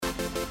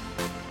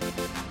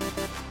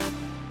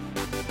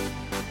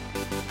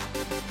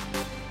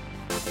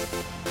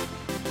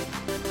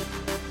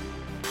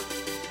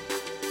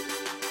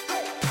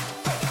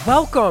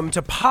Welcome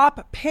to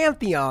Pop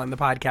Pantheon, the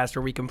podcast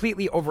where we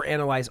completely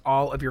overanalyze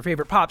all of your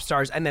favorite pop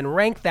stars and then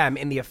rank them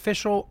in the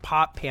official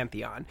Pop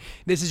Pantheon.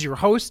 This is your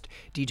host,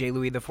 DJ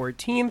Louis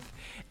XIV,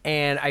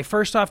 and I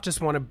first off just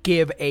want to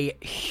give a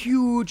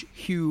huge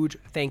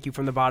thank you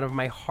from the bottom of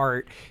my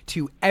heart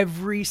to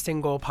every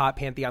single Pop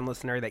Pantheon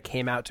listener that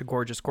came out to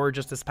Gorgeous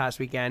this past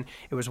weekend.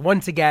 It was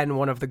once again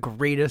one of the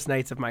greatest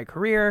nights of my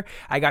career.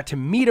 I got to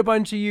meet a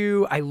bunch of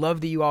you. I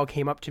love that you all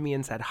came up to me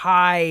and said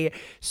hi.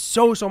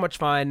 So much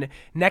fun.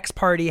 Next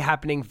party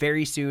happening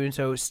very soon,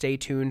 so stay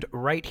tuned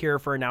right here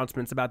for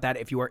announcements about that.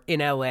 If you are in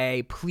LA,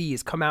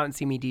 please come out and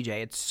see me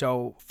DJ. It's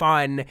so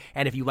fun,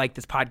 and if you like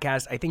this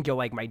podcast, I think you'll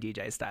like my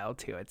DJ style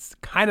too. It's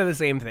kind of the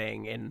same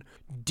thing in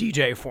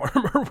DJ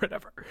form or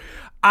whatever.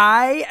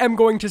 I am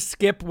going to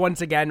skip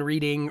once again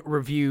reading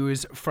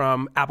reviews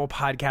from Apple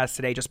Podcasts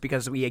today just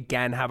because we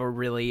again have a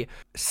really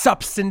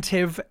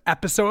substantive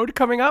episode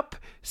coming up.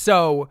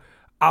 So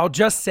I'll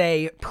just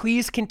say,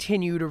 please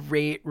continue to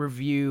rate,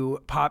 review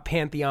Pop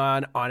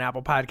Pantheon on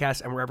Apple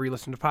Podcasts and wherever you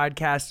listen to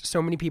podcasts.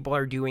 So many people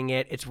are doing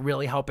it. It's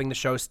really helping the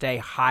show stay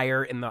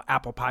higher in the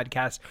Apple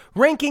Podcast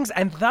rankings,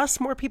 and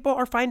thus more people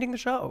are finding the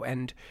show.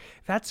 And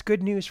that's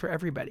good news for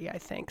everybody, I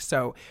think.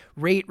 So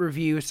rate,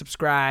 review,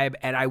 subscribe,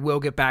 and I will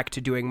get back to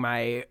doing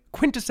my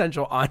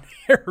quintessential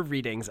on-air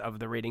readings of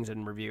the ratings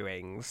and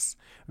reviewings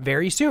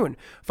very soon.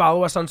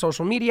 Follow us on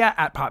social media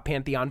at Pop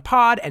Pantheon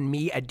Pod and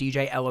me at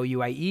DJ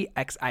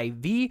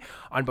LOUIEXIV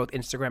on both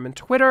Instagram and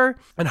Twitter,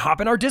 and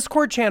hop in our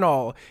Discord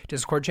channel.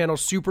 Discord channel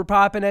super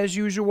poppin' as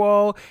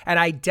usual, and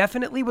I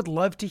definitely would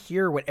love to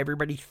hear what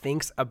everybody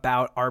thinks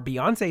about our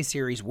Beyonce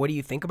series. What do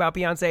you think about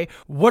Beyonce?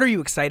 What are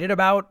you excited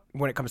about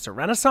when it comes to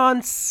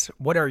Renaissance?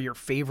 What are your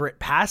favorite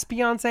past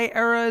Beyonce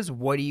eras?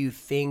 What do you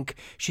think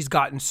she's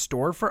got in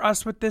store for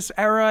us with this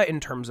era in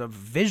terms of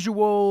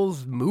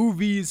visuals,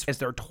 movies? Is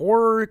there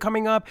tour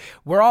coming up?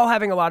 We're all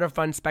having a lot of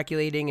fun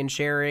speculating and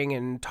sharing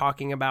and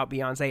talking about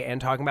Beyonce and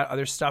talking about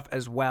other stuff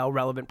as well,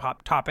 relevant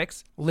pop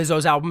topics.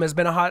 Lizzo's album has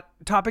been a hot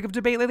topic of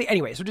debate lately.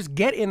 Anyway, so just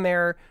get in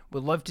there.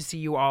 We'd love to see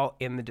you all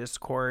in the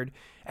Discord.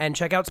 And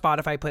check out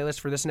Spotify playlists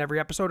for this and every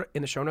episode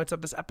in the show notes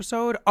of this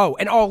episode. Oh,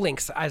 and all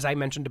links, as I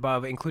mentioned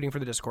above, including for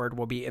the Discord,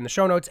 will be in the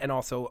show notes and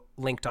also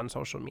linked on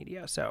social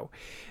media. So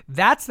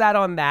that's that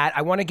on that.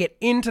 I want to get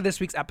into this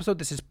week's episode.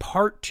 This is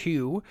part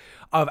 2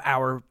 of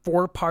our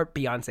 4-part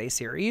Beyonce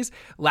series.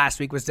 Last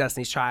week was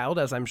Destiny's Child,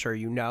 as I'm sure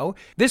you know.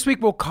 This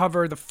week we'll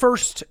cover the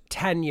first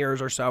 10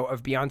 years or so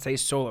of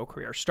Beyonce's solo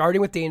career, starting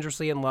with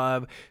Dangerously in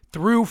Love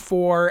through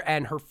 4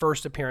 and her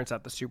first appearance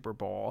at the Super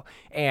Bowl.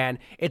 And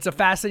it's a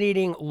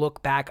fascinating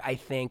look back, I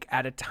think,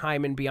 at a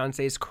time in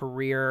Beyonce's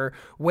career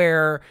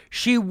where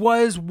she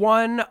was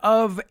one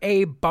of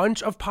a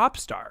bunch of pop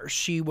stars.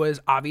 She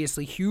was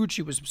obviously huge.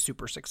 She was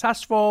super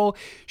successful.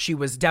 She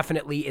was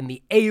definitely in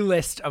the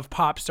A-list of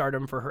pop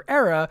stardom for her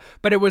era,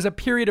 but it was a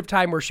period of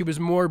time where she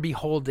was more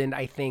beholden,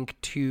 I think,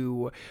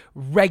 to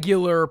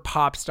regular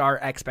pop star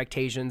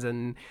expectations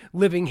and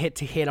living hit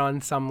to hit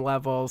on some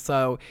level.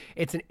 So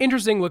it's an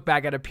interesting look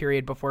back at a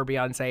period before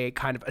Beyonce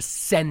kind of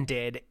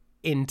ascended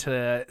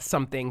into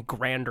something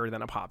grander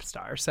than a pop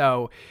star.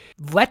 So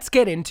let's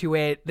get into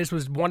it. This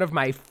was one of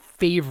my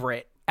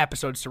favorite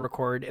episodes to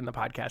record in the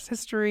podcast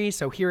history.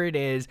 So here it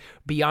is,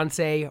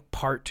 Beyonce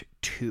Part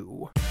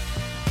 2.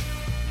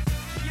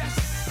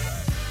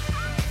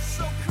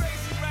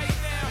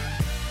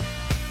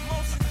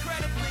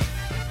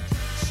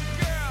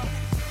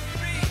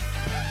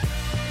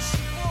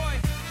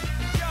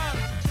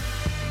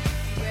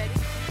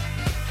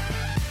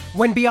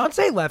 When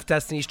Beyonce left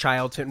Destiny's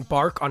Child to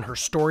embark on her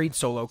storied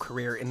solo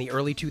career in the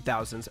early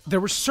 2000s,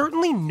 there was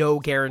certainly no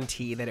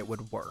guarantee that it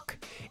would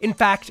work. In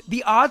fact,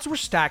 the odds were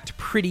stacked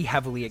pretty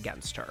heavily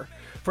against her.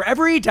 For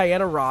every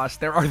Diana Ross,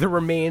 there are the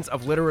remains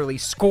of literally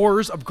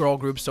scores of girl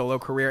group solo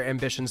career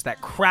ambitions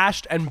that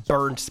crashed and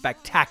burned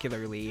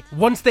spectacularly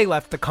once they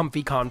left the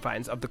comfy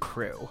confines of the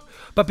crew.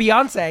 But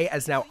Beyonce,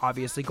 as now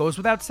obviously goes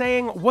without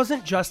saying,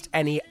 wasn't just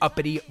any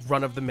uppity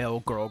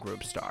run-of-the-mill girl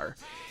group star.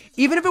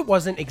 Even if it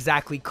wasn't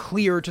exactly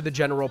clear to the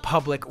general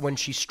public when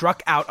she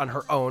struck out on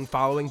her own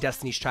following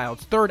Destiny's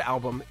Child's third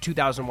album,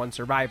 2001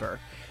 Survivor,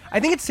 I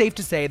think it's safe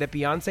to say that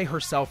Beyonce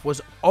herself was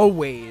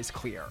always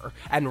clear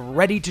and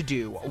ready to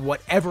do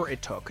whatever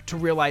it took to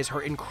realize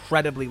her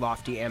incredibly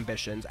lofty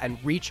ambitions and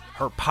reach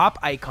her pop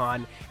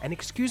icon, and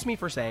excuse me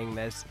for saying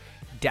this,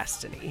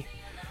 destiny.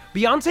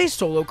 Beyonce's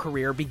solo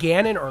career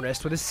began in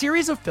earnest with a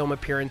series of film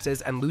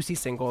appearances and Lucy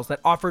singles that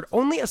offered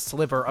only a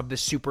sliver of the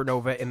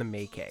supernova in the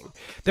making.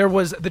 There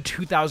was the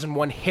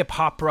 2001 hip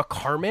opera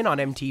Carmen on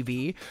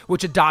MTV,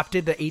 which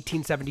adopted the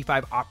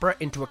 1875 opera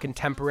into a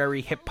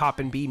contemporary hip-hop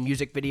and B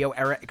music video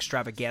era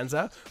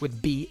extravaganza,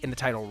 with B in the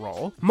title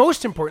role.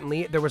 Most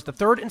importantly, there was the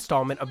third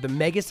installment of the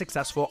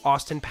mega-successful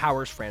Austin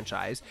Powers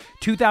franchise,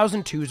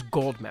 2002's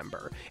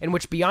Goldmember, in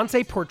which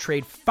Beyonce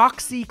portrayed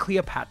Foxy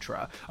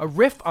Cleopatra, a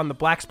riff on the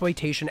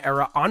blaxploitation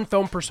era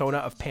on-film persona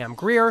of Pam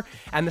Grier,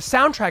 and the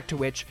soundtrack to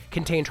which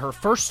contained her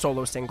first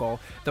solo single,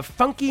 the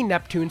Funky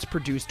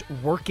Neptunes-produced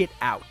Work It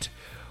Out.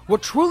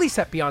 What truly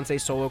set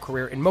Beyoncé's solo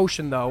career in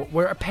motion, though,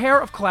 were a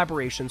pair of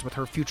collaborations with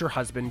her future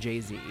husband,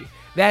 Jay-Z,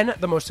 then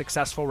the most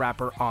successful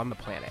rapper on the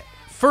planet.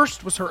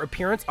 First was her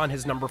appearance on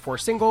his number 4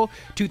 single,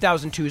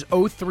 2002's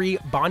 '03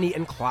 Bonnie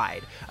and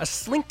Clyde, a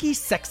slinky,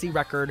 sexy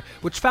record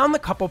which found the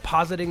couple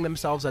positing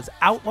themselves as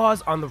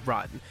outlaws on the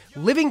run,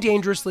 living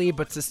dangerously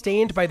but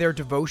sustained by their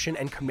devotion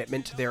and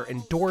commitment to their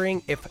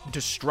enduring, if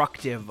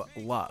destructive,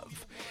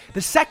 love.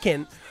 The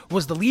second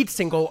was the lead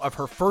single of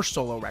her first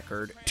solo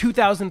record,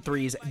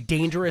 2003's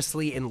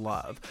Dangerously in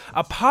Love,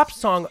 a pop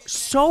song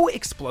so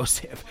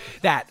explosive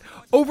that,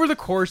 over the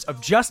course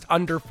of just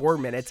under 4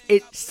 minutes,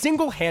 it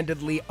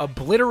single-handedly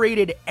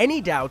obliterated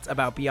any doubts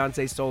about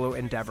Beyoncé's solo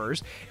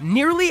endeavors,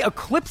 nearly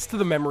eclipsed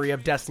the memory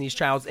of Destiny's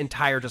Child's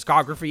entire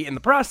discography in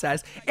the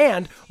process,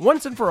 and,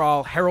 once and for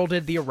all,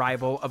 heralded the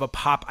arrival of a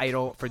pop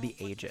idol for the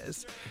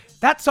ages.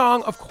 That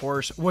song, of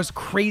course, was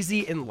Crazy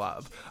in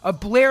Love, a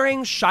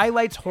blaring Shy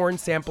Lights horn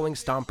sampling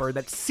stomper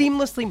that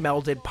seamlessly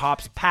melded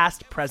pop's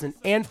past, present,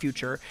 and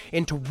future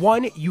into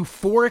one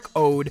euphoric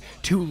ode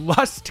to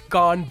lust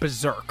gone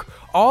berserk,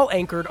 all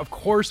anchored, of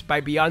course, by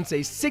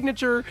Beyoncé's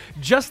signature,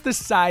 just this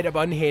side of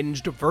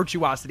unhinged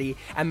virtuosity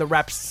and the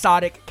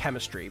rhapsodic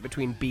chemistry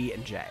between B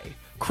and J.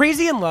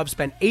 Crazy in Love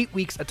spent 8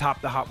 weeks atop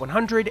the Hot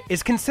 100,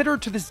 is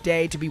considered to this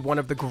day to be one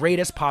of the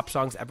greatest pop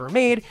songs ever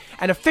made,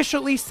 and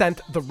officially sent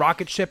the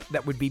rocket ship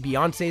that would be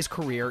Beyoncé's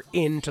career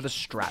into the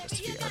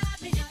stratosphere.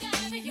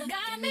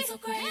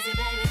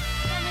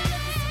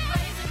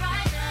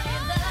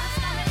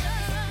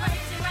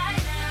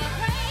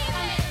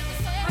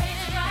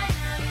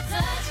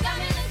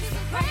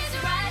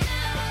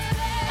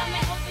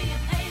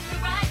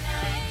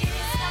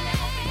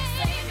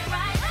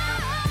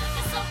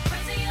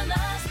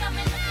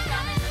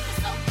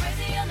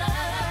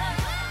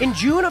 In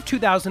June of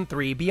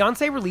 2003,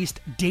 Beyoncé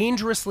released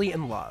Dangerously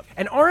in Love,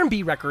 an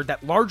R&B record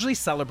that largely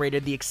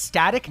celebrated the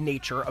ecstatic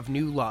nature of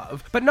new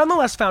love, but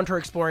nonetheless found her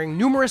exploring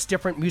numerous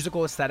different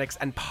musical aesthetics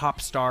and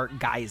pop star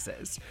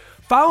guises.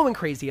 Following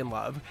Crazy in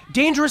Love,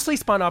 Dangerously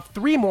spun off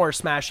 3 more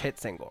smash hit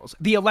singles.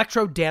 The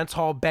electro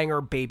dancehall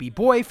banger Baby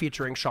Boy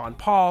featuring Sean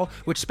Paul,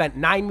 which spent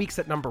 9 weeks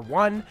at number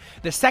 1,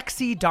 the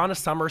sexy Donna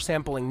Summer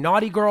sampling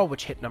Naughty Girl,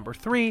 which hit number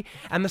 3,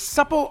 and the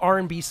supple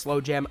R&B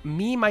slow jam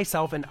Me,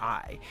 Myself, and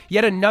I,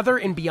 yet another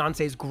in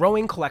Beyoncé's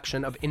growing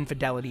collection of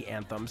infidelity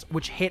anthems,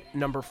 which hit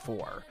number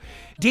 4.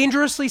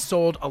 Dangerously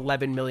sold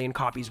 11 million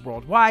copies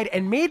worldwide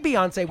and made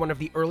Beyoncé one of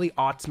the early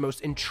aughts'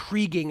 most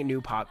intriguing new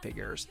pop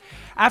figures.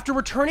 After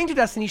returning to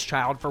Destiny's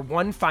Child for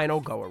one final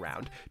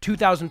go-around,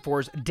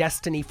 2004's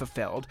Destiny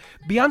Fulfilled,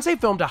 Beyoncé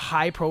filmed a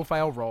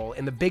high-profile role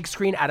in the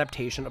big-screen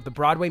adaptation of the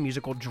Broadway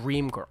musical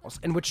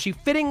Dreamgirls, in which she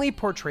fittingly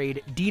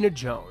portrayed Dina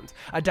Jones,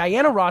 a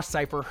Diana Ross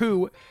cipher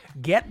who,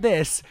 get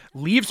this,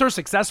 leaves her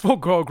successful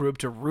girl group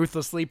to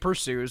ruthlessly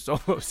pursue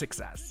solo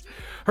success.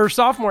 Her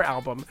sophomore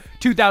album,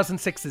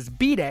 2006's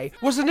B-Day,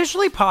 was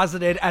initially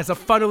posited as a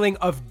funneling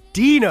of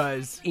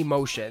Dina's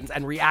emotions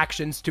and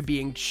reactions to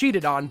being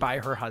cheated on by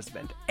her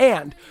husband,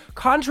 and,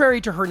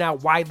 contrary to her now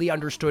widely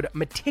understood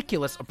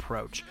meticulous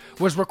approach,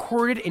 was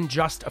recorded in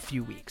just a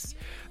few weeks.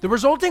 The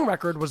resulting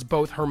record was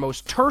both her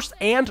most terse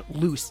and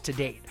loose to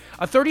date,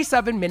 a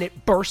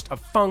 37-minute burst of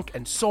funk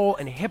and soul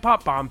and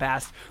hip-hop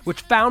bombast,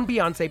 which found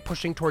Beyoncé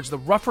pushing towards the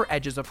rougher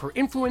edges of her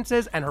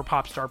influences and her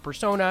pop star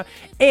persona,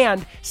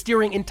 and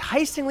steering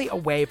enticingly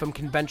away from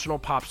conventional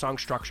pop song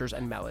structures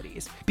and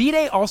melodies.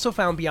 B-Day also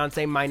found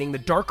Beyoncé mining the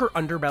darker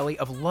underbelly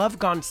of love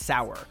gone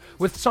sour,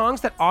 with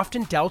songs that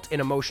often dealt in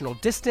emotional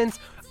distance,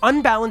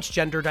 unbalanced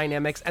gender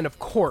dynamics, and of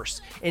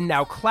course, in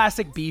now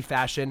classic B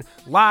fashion,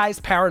 lies,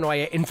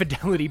 paranoia,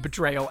 infidelity,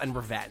 betrayal, and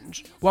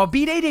revenge. While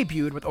B-Day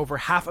debuted with over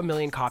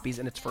 500,000 copies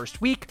in its first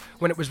week,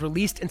 when it was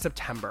released in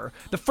September,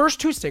 the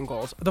first 2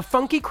 singles, the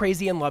funky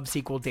Crazy in Love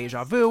sequel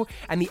Deja Vu,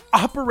 and the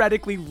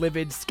operatically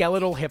livid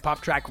skeletal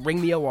hip-hop track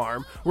Ring the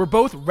Alarm, were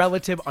both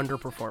relative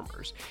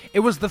underperformers. It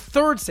was the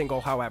third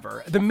single,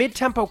 however, the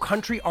mid-tempo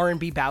country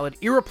R&B ballad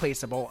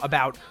Irreplaceable,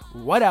 about,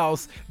 what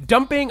else,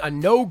 dumping a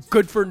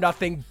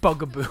no-good-for-nothing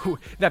bugaboo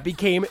that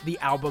became the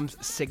album's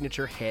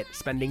signature hit,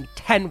 spending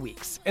 10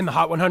 weeks in the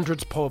Hot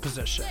 100's pole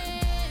position.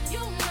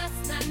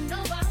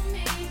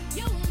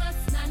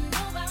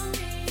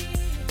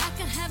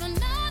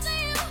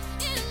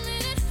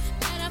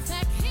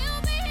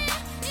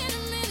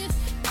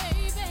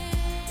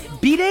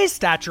 B-Day's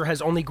stature has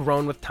only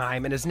grown with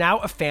time and is now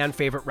a fan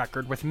favorite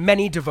record, with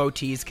many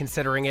devotees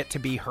considering it to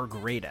be her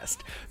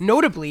greatest.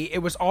 Notably, it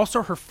was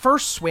also her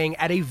first swing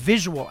at a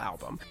visual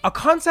album, a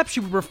concept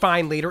she would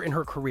refine later in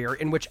her career,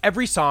 in which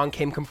every song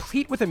came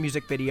complete with a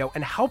music video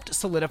and helped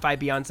solidify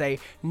Beyoncé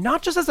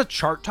not just as a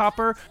chart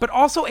topper, but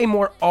also a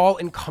more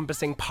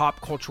all-encompassing pop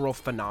cultural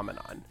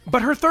phenomenon.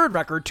 But her third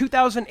record,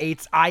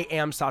 2008's I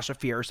Am Sasha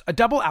Fierce, a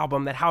double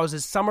album that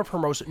houses some of her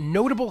most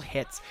notable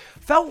hits,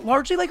 felt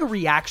largely like a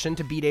reaction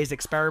to B-Day's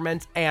Beyonce's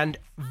experiments and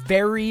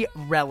very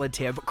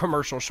relative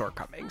commercial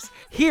shortcomings.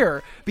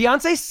 Here,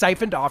 Beyonce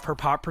siphoned off her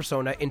pop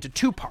persona into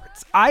two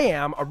parts. I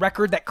Am, a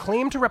record that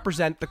claimed to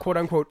represent the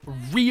quote-unquote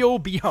real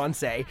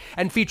Beyonce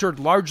and featured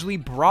largely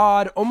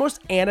broad,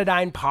 almost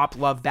anodyne pop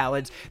love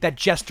ballads that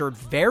gestured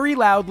very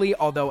loudly,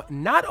 although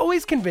not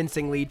always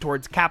convincingly,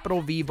 towards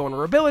capital V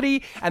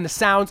vulnerability and the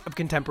sounds of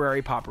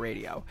contemporary pop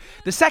radio.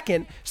 The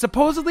second,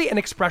 supposedly an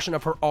expression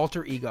of her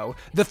alter ego,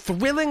 the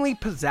thrillingly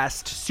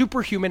possessed,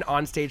 superhuman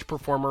onstage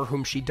performer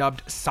whom she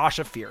dubbed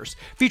Sasha Fierce,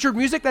 featured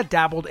music that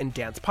dabbled in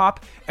dance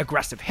pop,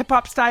 aggressive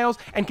hip-hop styles,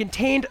 and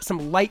contained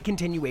some light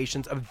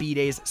continuations of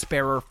B-Day's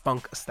sparer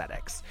funk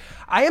aesthetics.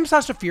 I Am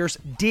Sasha Fierce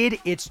did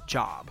its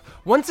job,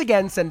 once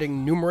again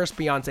sending numerous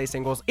Beyonce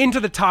singles into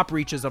the top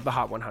reaches of the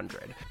Hot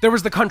 100. There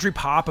was the country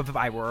pop of If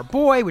I Were a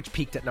Boy, which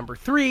peaked at number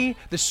 3,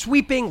 the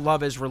sweeping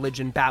Love Is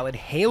Religion ballad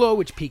Halo,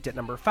 which peaked at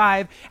number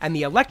 5, and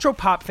the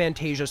electro-pop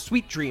Fantasia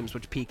Sweet Dreams,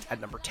 which peaked at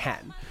number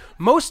 10.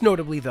 Most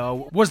notably,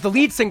 though, was the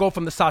lead single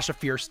from the Sasha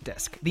Fierce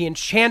disc, the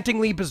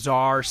enchantingly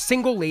bizarre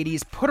Single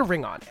Ladies Put a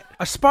Ring on It,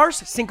 a sparse,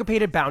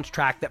 syncopated bounce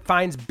track that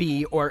finds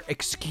B, or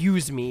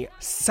excuse me,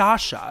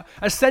 Sasha,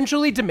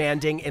 essentially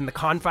demanding in the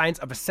confines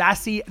of a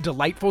sassy,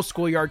 delightful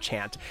schoolyard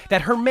chant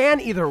that her man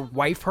either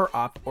wife her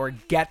up or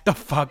get the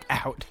fuck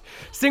out.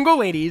 Single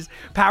Ladies,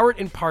 powered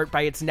in part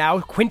by its now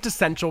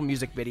quintessential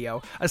music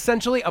video,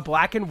 essentially a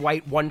black and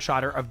white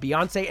one-shotter of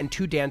Beyonce and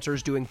two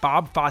dancers doing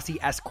Bob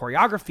Fosse-esque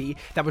choreography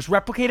that was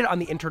replicated on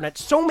the internet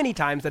so many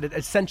times that it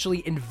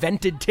essentially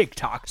invented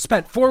TikTok,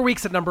 spent 4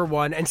 weeks at number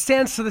 1, and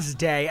stands to this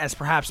day as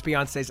perhaps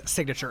Beyonce's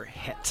signature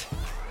hit.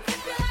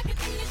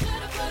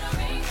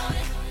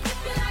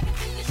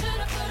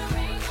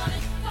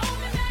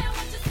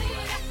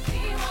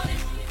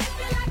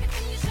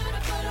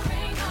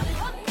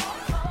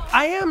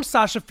 I Am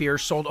Sasha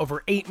Fierce sold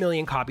over 8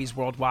 million copies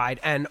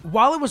worldwide, and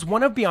while it was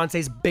one of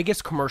Beyonce's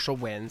biggest commercial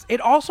wins, it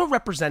also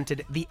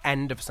represented the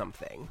end of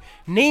something.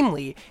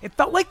 Namely, it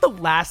felt like the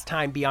last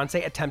time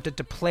Beyonce attempted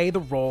to play the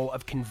role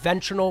of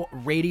conventional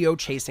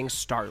radio-chasing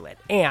starlet,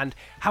 and,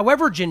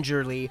 however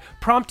gingerly,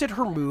 prompted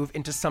her move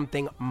into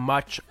something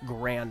much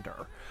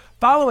grander.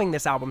 Following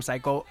this album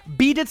cycle,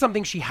 B did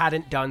something she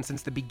hadn't done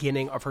since the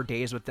beginning of her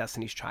days with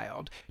Destiny's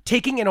Child,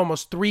 taking an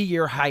almost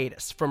 3-year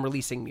hiatus from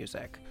releasing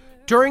music.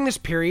 During this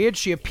period,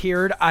 she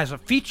appeared as a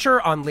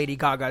feature on Lady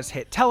Gaga's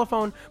hit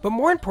Telephone, but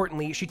more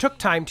importantly, she took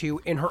time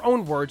to, in her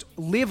own words,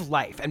 live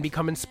life and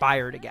become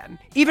inspired again.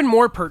 Even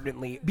more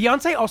pertinently,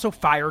 Beyonce also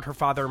fired her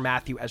father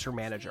Matthew as her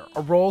manager,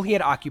 a role he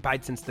had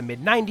occupied since the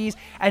mid-90s,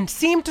 and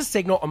seemed to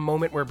signal a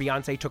moment where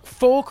Beyonce took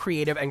full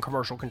creative and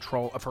commercial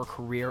control of her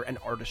career and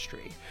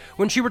artistry.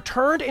 When she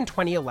returned in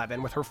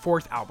 2011 with her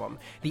fourth album,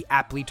 the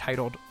aptly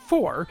titled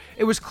 4,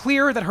 it was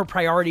clear that her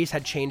priorities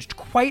had changed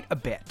quite a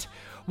bit.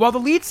 While the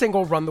lead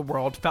single Run the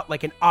World felt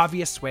like an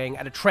obvious swing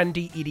at a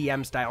trendy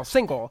EDM-style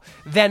single,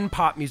 then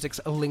pop music's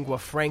lingua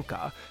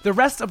franca, the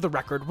rest of the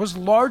record was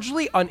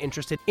largely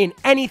uninterested in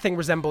anything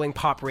resembling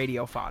pop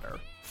radio fodder.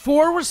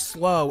 4 was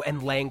slow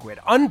and languid,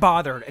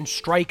 unbothered, and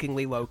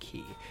strikingly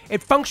low-key.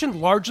 It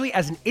functioned largely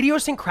as an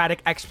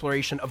idiosyncratic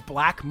exploration of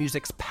black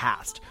music's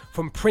past,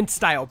 from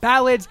Prince-style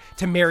ballads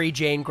to Mary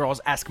Jane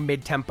Girls-esque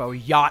mid-tempo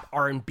yacht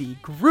R&B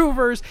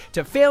groovers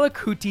to Fela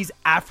Kuti's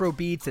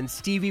Afrobeats and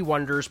Stevie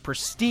Wonder's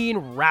pristine,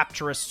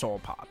 rapturous soul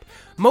pop.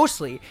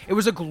 Mostly, it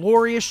was a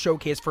glorious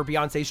showcase for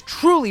Beyonce's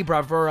truly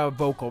bravura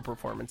vocal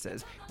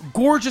performances,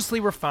 gorgeously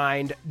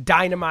refined,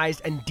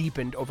 dynamized, and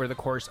deepened over the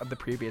course of the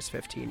previous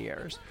 15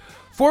 years.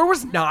 4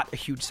 was not a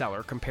huge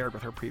seller compared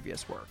with her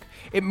previous work.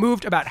 It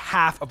moved about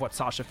half of what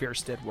Sasha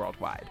Fierce did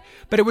worldwide,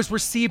 but it was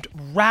received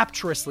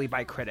rapturously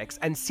by critics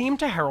and seemed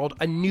to herald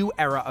a new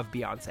era of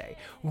Beyonce,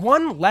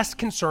 one less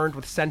concerned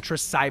with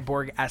centrist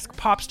cyborg-esque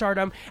pop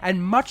stardom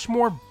and much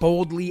more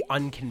boldly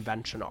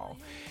unconventional.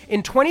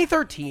 In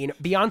 2013,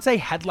 Beyonce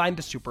headlined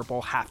the Super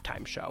Bowl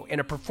halftime show in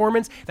a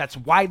performance that's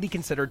widely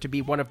considered to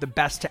be one of the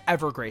best to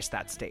ever grace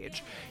that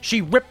stage.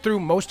 She ripped through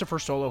most of her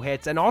solo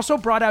hits and also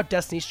brought out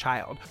Destiny's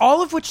Child,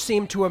 all of which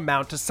seemed to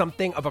amount to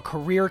something of a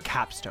career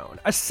capstone,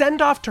 a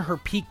send-off to her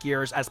peak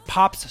years as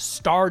pop's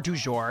star du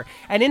jour,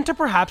 and into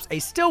perhaps a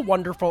still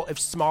wonderful, if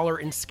smaller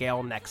in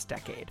scale, next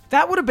decade.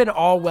 That would have been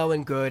all well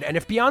and good, and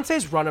if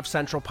Beyonce's run of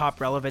central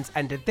pop relevance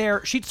ended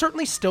there, she'd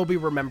certainly still be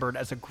remembered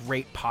as a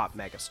great pop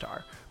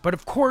megastar. But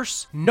of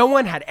course, no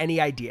one had any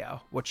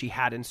idea what she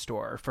had in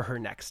store for her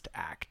next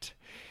act.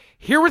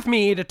 Here with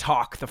me to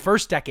talk the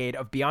first decade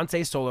of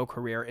Beyonce's solo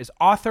career is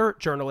author,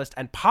 journalist,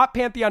 and Pop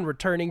Pantheon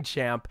returning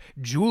champ,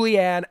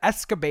 Julianne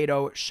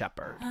Escobedo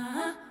Shepherd.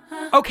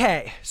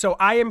 Okay, so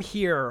I am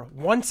here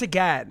once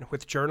again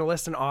with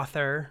journalist and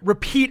author,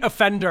 repeat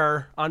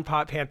offender on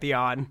Pop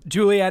Pantheon,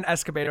 Julianne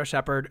Escobedo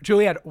Shepherd.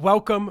 Julianne,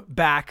 welcome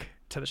back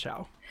to the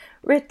show.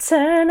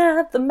 Return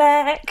of the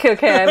Mac.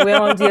 Okay, we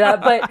won't do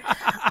that, but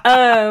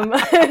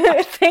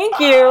thank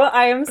you.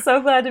 I am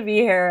so glad to be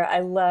here.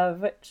 I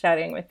love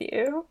chatting with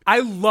you. I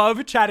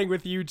love chatting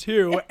with you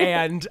too,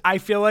 and I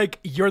feel like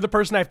you're the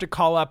person I have to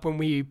call up when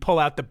we pull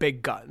out the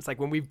big guns.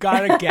 Like when we've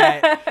got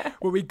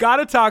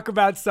to talk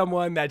about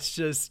someone that's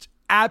just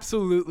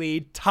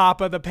absolutely top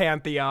of the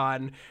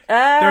pantheon.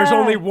 There's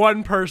only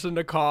one person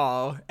to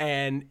call,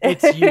 and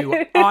it's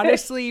you.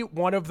 Honestly,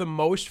 one of the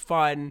most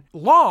fun,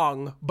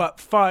 long but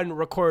fun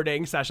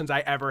recording sessions I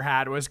ever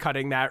had was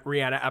cutting that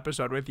Rihanna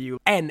episode with you.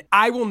 And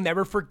I will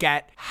never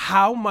forget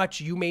how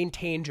much you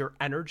maintained your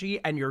energy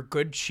and your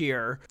good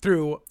cheer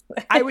through,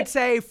 I would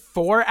say,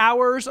 4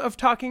 hours of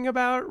talking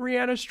about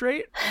Rihanna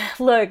straight.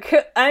 Look,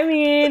 I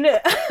mean,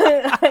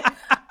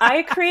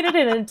 I created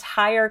an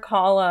entire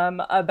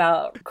column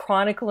about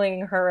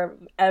chronicling her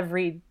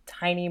every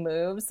tiny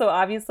move. So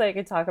obviously I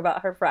could talk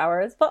about her for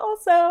hours, but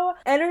also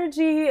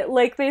energy,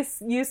 like they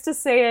used to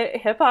say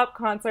at hip hop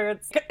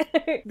concerts,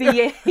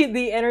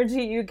 the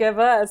energy you give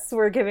us,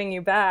 we're giving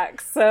you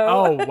back. So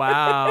oh,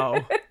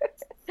 wow.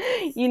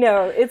 You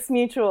know, it's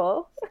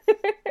mutual.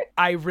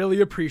 I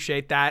really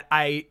appreciate that.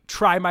 I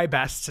try my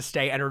best to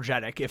stay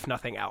energetic, if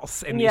nothing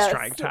else, in these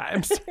trying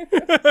times.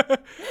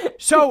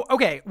 So,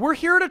 okay, we're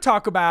here to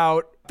talk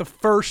about the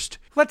first,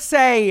 let's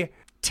say,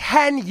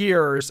 10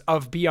 years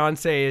of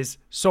Beyonce's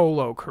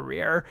solo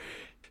career.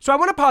 So I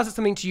want to posit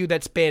something to you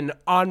that's been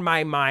on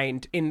my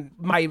mind in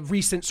my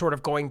recent sort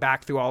of going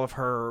back through all of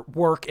her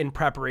work in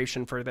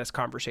preparation for this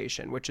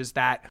conversation, which is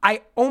that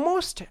I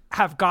almost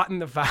have gotten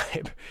the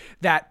vibe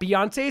that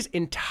Beyonce's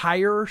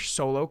entire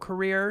solo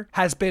career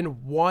has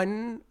been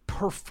one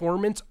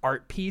performance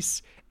art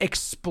piece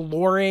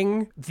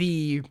exploring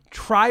the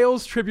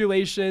trials,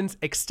 tribulations,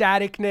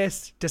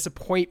 ecstaticness,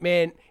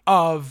 disappointment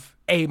of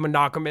a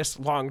monogamous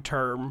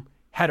long-term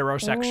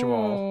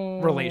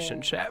heterosexual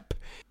relationship.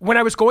 When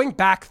I was going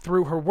back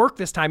through her work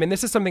this time, and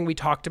this is something we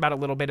talked about a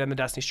little bit in the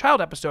Destiny's Child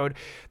episode,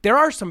 there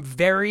are some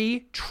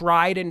very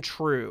tried and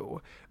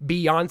true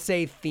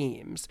Beyonce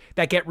themes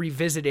that get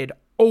revisited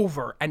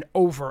over and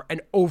over and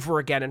over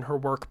again in her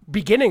work,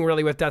 beginning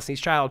really with Destiny's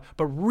Child,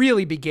 but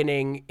really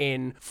beginning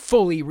in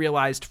fully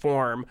realized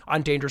form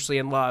on Dangerously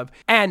in Love.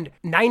 And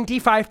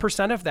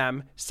 95% of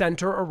them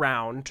center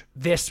around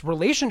this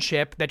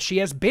relationship that she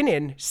has been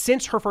in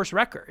since her first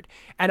record.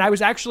 And I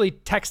was actually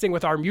texting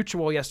with our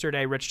mutual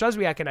yesterday, Rich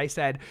Duswiak, and I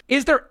said,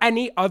 is there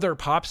any other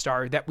pop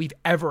star that we've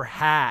ever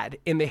had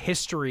in the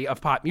history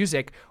of pop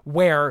music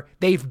where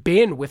they've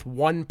been with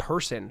one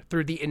person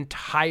through the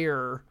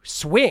entire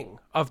swing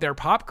of their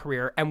pop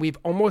career, and we've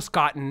almost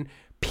gotten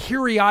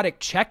periodic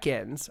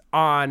check-ins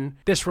on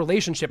this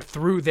relationship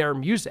through their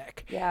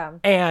music? Yeah.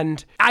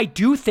 And I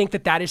do think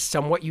that that is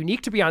somewhat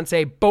unique to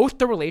Beyonce, both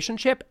the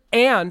relationship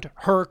and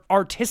her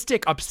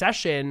artistic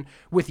obsession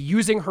with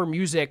using her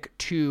music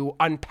to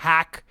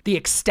unpack the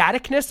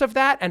ecstaticness of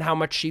that and how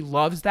much she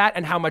loves that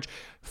and how much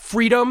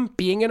freedom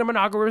being in a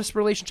monogamous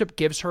relationship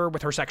gives her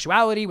with her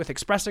sexuality, with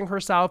expressing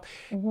herself,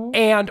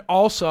 and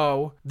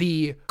also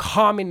the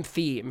common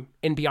theme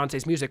in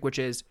Beyonce's music, which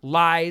is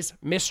lies,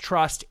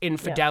 mistrust,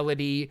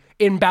 infidelity,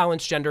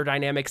 imbalanced gender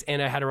dynamics in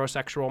a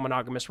heterosexual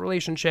monogamous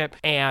relationship,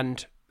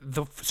 and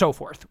so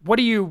forth. What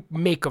do you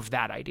make of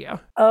that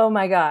idea? Oh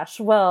my gosh.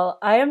 Well,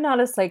 I am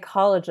not a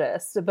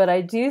psychologist, but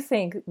I do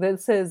think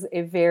this is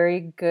a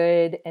very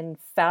good and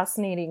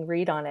fascinating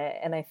read on it.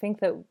 And I think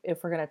that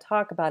if we're going to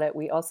talk about it,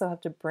 we also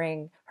have to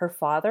bring her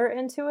father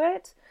into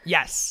it.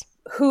 Yes.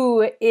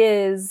 Who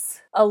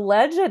is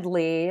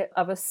allegedly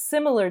of a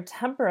similar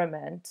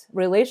temperament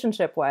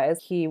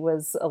relationship-wise. He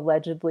was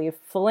allegedly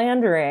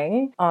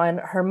philandering on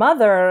her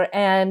mother,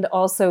 and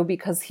also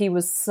because he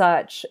was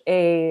such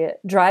a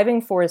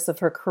driving force of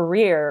her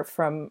career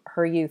from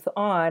her youth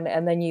on.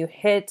 And then you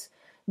hit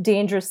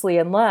Dangerously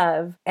in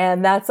Love,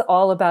 and that's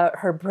all about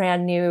her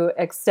brand new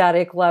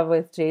ecstatic love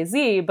with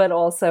Jay-Z, but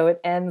also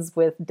it ends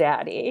with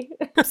daddy.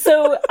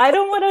 So I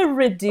don't want to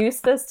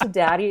reduce this to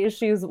daddy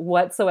issues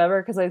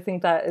whatsoever, because I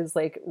think that is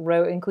like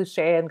rote and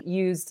cliche and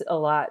used a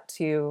lot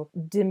to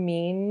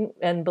demean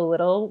and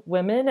belittle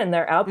women and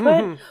their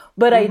output.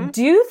 But I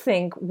do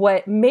think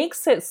what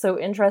makes it so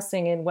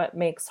interesting and what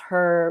makes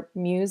her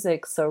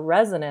music so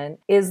resonant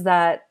is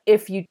that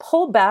if you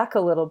pull back a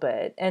little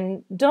bit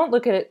and don't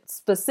look at it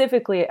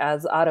specifically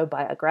as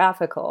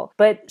autobiographical,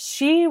 but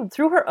she,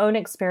 through her own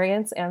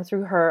experience and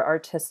through her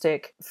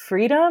artistic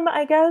freedom,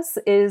 I guess,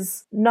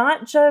 is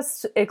not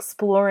just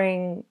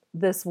exploring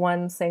this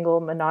one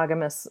single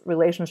monogamous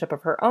relationship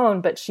of her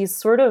own, but she's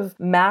sort of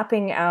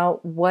mapping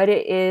out what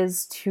it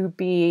is to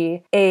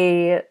be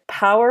a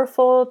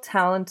powerful,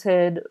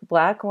 talented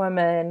Black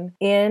woman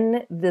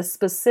in this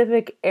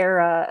specific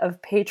era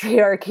of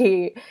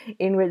patriarchy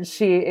in which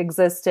she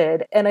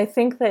existed. And I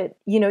think that,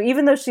 you know,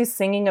 even though she's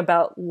singing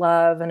about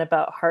love and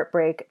about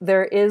heartbreak,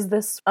 there is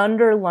this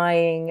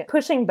underlying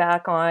pushing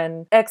back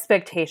on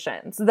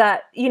expectations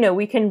that, you know,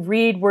 we can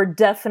read were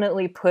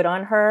definitely put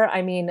on her.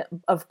 I mean,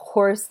 of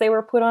course, they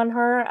were put on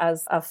her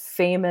as a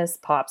famous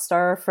pop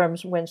star from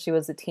when she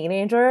was a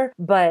teenager,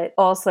 but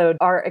also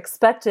are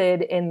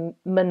expected in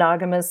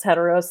monogamous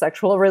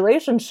heterosexual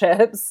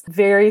relationships,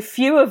 very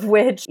few of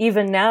which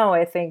even now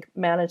I think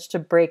manage to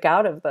break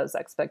out of those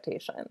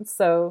expectations.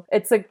 So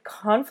it's a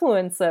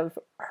confluence of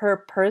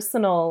her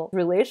personal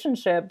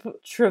relationship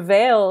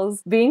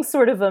travails being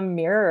sort of a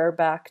mirror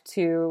back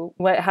to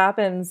what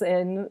happens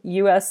in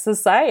US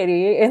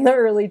society in the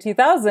early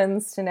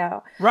 2000s to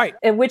now. Right.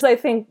 And which I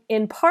think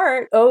in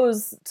part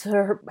owes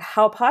to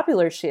how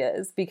popular she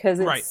is, because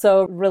it's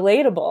so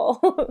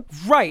relatable.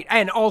 Right.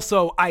 And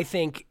also, I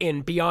think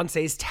in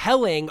Beyonce's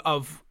telling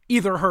of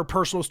either her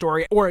personal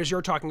story or, as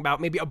you're talking about,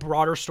 maybe a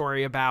broader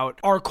story about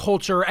our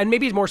culture, and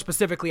maybe more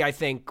specifically, I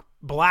think,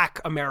 Black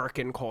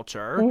American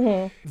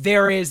culture,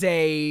 there is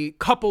a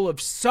couple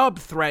of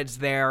sub-threads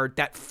there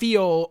that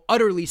feel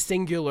utterly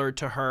singular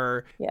to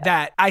her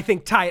that I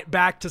think tie it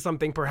back to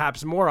something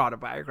perhaps more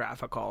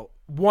autobiographical.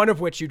 One of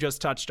which you just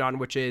touched on,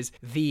 which is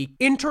the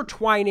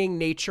intertwining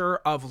nature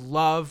of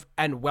love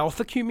and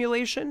wealth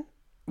accumulation,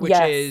 which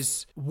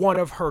is one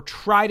of her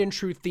tried and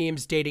true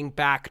themes dating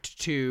back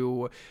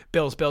to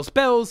Bills, Bills,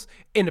 Bills,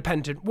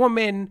 Independent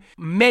Woman.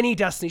 Many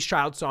Destiny's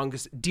Child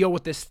songs deal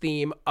with this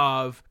theme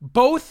of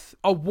both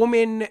a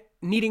woman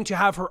needing to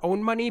have her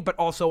own money, but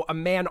also a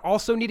man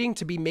also needing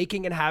to be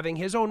making and having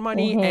his own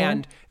money,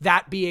 and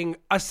that being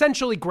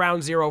essentially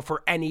ground zero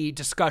for any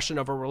discussion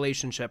of a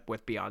relationship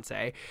with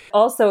Beyonce.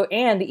 Also,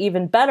 and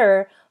even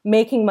better,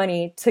 making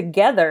money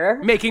together.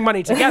 Making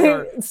money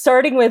together.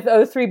 Starting with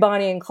 '03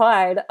 Bonnie and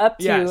Clyde up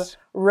to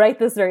right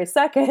this very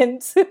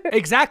second.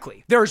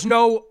 Exactly. There's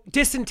no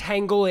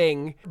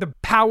disentangling the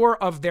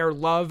power of their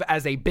love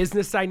as a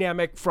business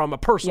dynamic from a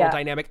personal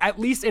dynamic, at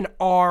least in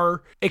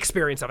our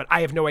experience of it. I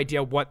have no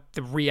idea what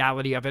the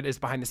reality of it is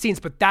behind the scenes,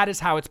 but that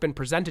is how it's been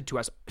presented to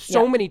us.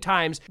 So many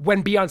times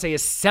when Beyonce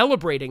is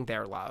celebrating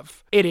their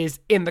love, it is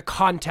in the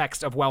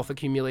context of wealth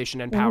accumulation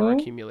and power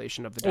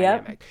accumulation of the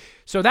dynamic.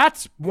 So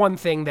that's one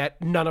thing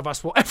that none of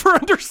us will ever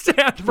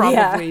understand,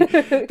 probably.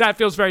 That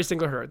feels very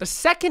singular to her. The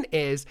second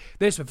is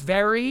this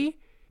very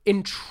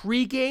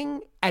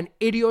intriguing and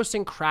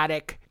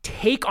idiosyncratic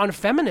take on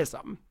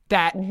feminism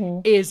that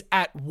is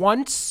at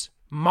once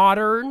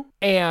modern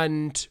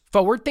and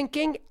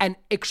forward-thinking and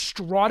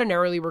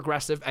extraordinarily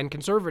regressive and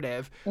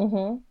conservative,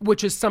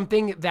 which is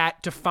something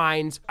that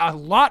defines a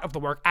lot of the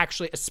work,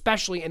 actually,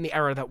 especially in the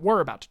era that we're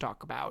about to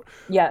talk about,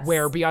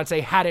 where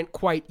Beyonce hadn't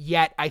quite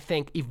yet, I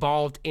think,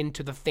 evolved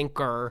into the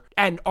thinker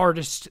and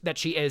artist that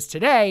she is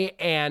today,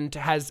 and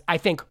has, I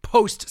think,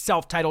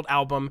 post-self-titled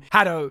album,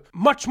 had a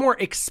much more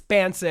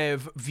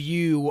expansive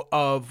view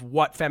of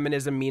what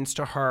feminism means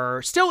to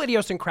her. Still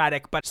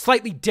idiosyncratic, but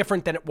slightly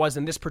different than it was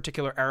in this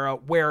particular era,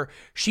 where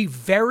she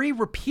very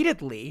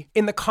repeatedly,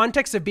 in the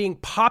context of being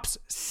pop's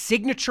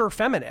signature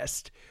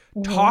feminist,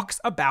 talks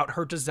about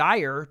her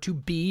desire to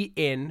be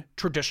in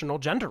traditional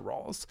gender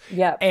roles.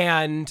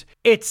 And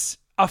it's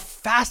a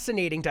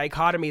fascinating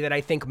dichotomy that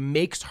I think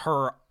makes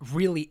her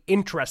really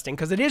interesting,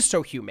 because it is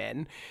so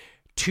human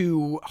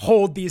to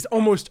hold these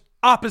almost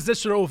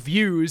oppositional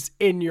views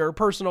in your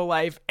personal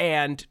life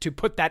and to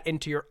put that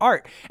into your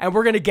art. And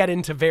we're going to get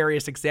into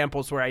various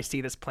examples where I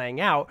see this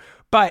playing out.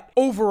 But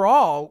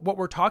overall, what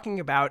we're talking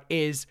about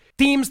is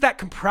themes that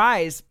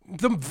comprise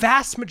the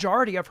vast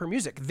majority of her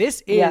music.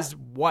 This is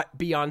what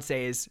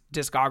Beyonce's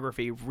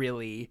discography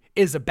really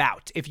is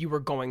about, if you were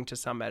going to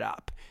sum it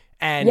up.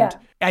 And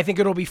I think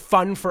it'll be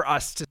fun for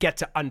us to get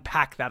to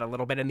unpack that a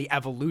little bit and the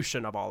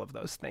evolution of all of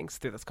those things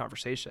through this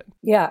conversation.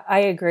 Yeah,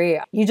 I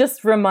agree. You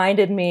just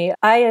reminded me,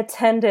 I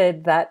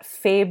attended that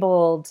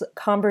fabled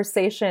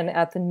conversation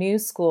at the New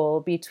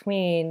School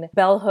between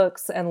Bell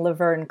Hooks and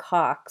Laverne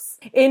Cox,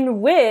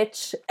 in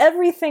which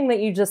everything that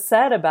you just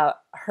said about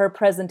her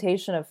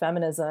presentation of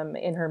feminism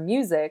in her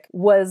music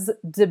was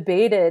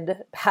debated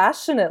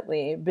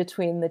passionately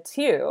between the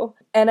two.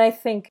 And I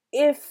think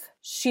if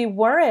she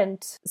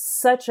weren't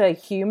such a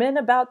human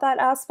about that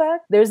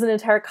aspect, there's an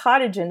entire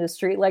cottage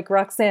industry like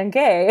Roxane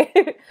Gay,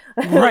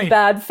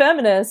 bad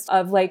feminist,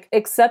 of like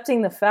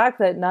accepting the fact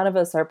that none of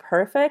us are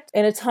perfect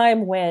in a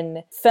time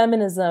when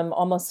feminism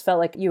almost felt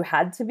like you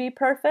had to be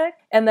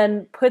perfect, and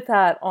then put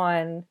that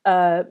on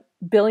a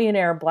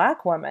billionaire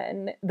Black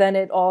woman, then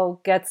it all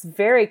gets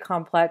very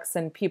complex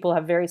and people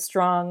have very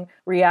strong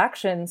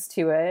reactions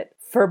to it,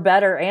 for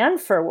better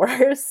and for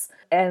worse.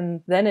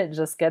 And then it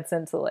just gets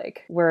into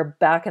like, we're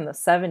back in the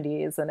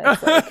 70s and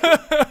it's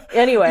like,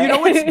 anyway. You know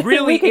what's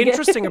really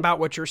interesting about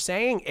what you're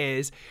saying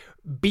is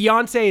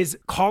Beyonce's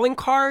calling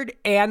card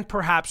and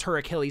perhaps her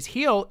Achilles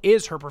heel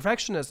is her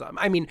perfectionism.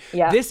 I mean,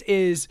 this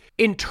is,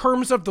 in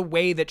terms of the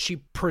way that she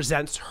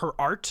presents her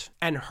art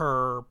and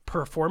her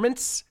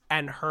performance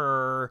and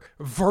her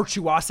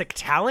virtuosic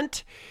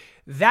talent,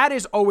 that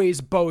is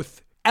always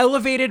both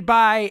elevated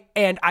by,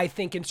 and I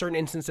think in certain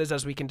instances,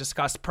 as we can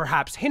discuss,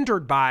 perhaps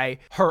hindered by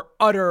her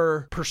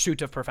utter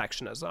pursuit of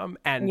perfectionism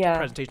and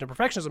presentation of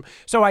perfectionism.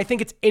 So I think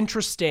it's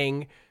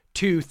interesting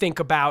to think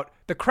about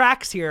the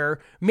cracks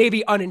here,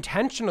 maybe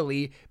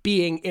unintentionally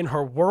being in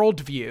her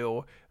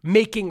worldview,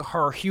 making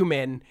her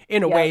human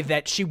in a way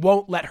that she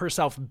won't let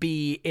herself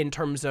be in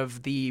terms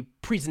of the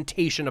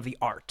presentation of the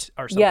art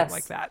or something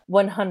like that.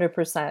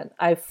 100%.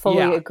 I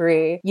fully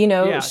agree. You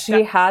know,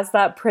 she has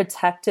that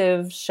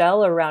protective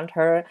shell around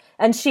her,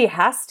 and she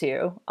has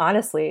to,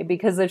 honestly,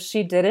 because if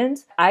she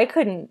didn't, I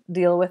couldn't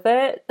deal with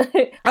it.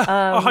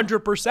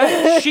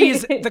 100%.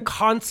 She's the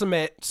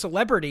consummate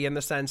celebrity in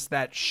the sense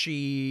that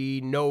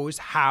she knows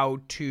how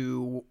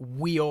to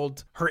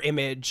wield her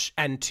image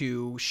and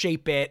to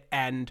shape it,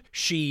 and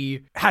she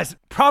has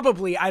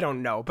probably, I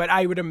don't know, but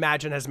I would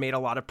imagine has made a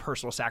lot of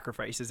personal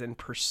sacrifices in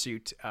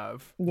pursuit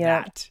of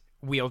that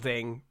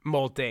wielding,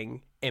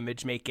 molding,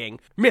 image making,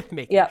 myth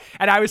making. Yeah.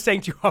 And I was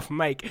saying to you off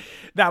mic,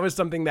 that was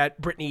something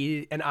that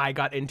Brittany and I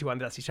got into on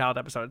the Destiny's Child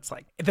episode. It's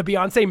like the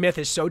Beyonce myth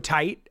is so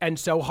tight and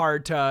so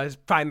hard to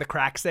find the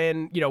cracks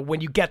in. You know,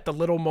 when you get the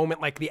little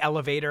moment like the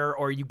elevator,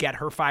 or you get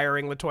her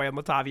firing LaToya and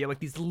Latavia, like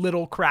these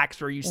little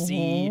cracks where you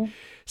see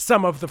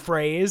some of the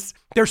phrase,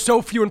 they're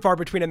so few and far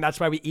between, and that's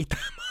why we eat them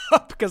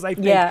up, because I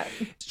think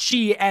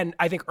she, and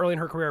I think early in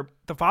her career,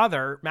 the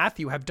father,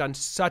 Matthew, have done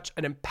such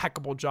an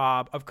impeccable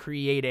job of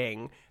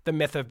creating the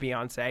myth of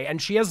Beyonce, and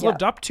she has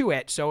lived up to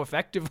it so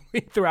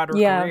effectively throughout her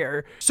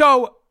career.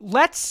 So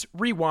let's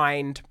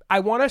rewind. I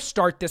want to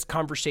start this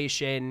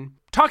conversation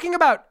talking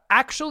about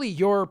actually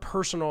your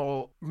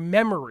personal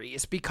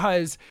memories,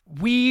 because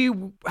we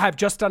have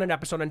just done an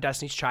episode on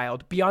Destiny's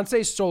Child.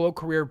 Beyonce's solo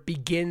career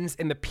begins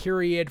in the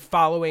period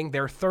following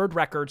their third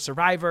record,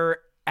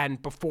 Survivor,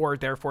 and before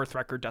their fourth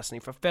record, Destiny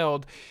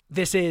Fulfilled.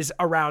 This is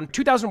around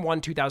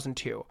 2001,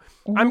 2002.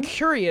 I'm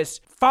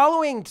curious,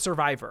 following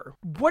Survivor,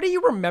 what do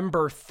you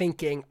remember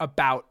thinking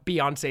about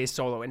Beyonce's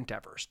solo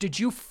endeavors? Did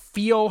you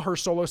feel her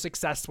solo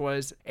success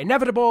was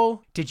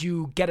inevitable? Did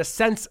you get a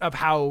sense of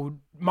how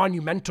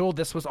monumental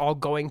this was all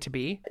going to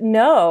be?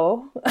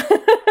 No.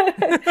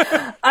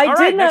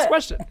 Next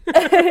question.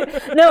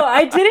 No,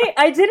 I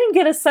didn't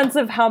get a sense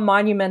of how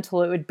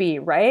monumental it would be,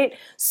 right?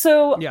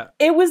 So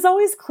it was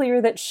always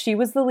clear that she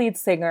was the lead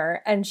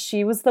singer, and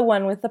she was the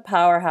one with the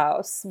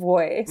powerhouse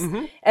voice,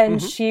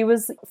 and she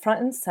was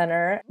front and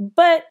center.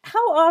 But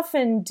how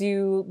often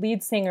do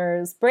lead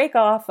singers break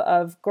off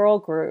of girl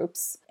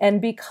groups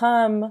and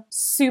become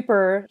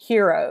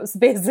superheroes,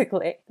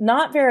 basically?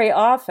 Not very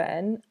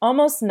often,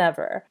 almost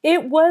never.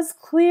 It was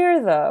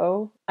clear,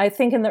 though, I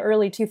think in the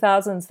early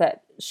 2000s,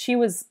 that she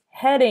was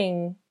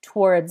heading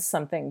towards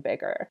something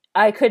bigger.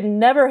 I could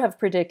never have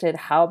predicted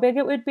how big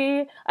it would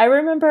be. I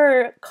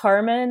remember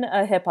Carmen,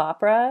 a hip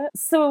opera.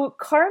 So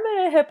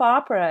Carmen, a hip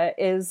opera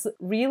is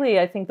really,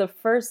 I think, the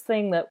first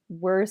thing that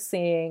we're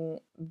seeing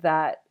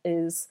that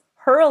is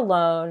her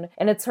alone,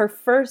 and it's her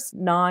first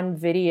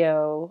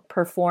non-video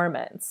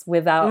performance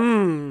without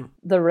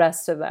the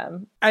rest of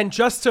them. And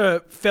just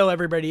to fill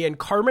everybody in,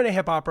 Carmen, a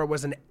hip opera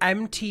was an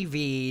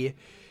MTV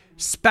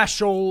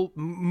special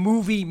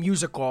movie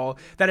musical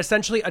that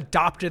essentially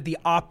adopted the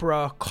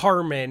opera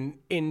Carmen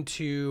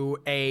into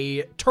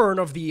a turn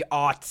of the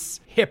aughts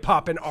hip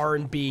hop and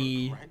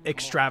R&B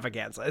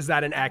extravaganza. Is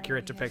that an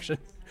accurate depiction?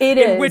 It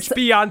is. In which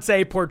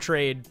Beyonce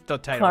portrayed the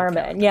title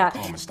Carmen, yeah.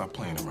 Carmen, stop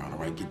playing around, all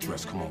right? Get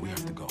dressed. Come on, we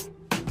have to go.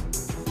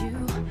 You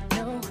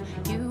know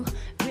you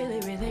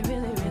really, really,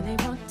 really, really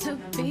want to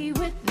be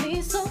with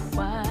me, so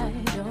why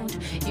don't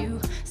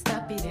you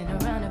stop beating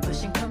around the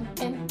bush and come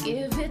and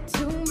give it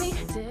to me?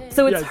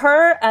 So it's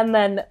her, and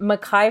then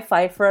Mekhi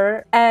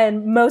Phifer,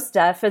 and Mos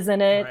Def is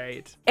in it.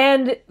 Right.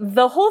 And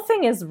the whole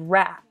thing is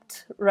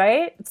rapped,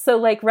 right? So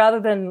like rather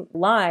than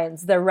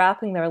lines, they're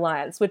rapping their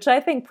lines, which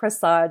I think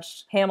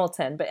presaged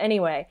Hamilton. But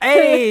anyway.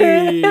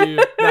 Hey!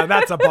 Now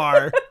that's a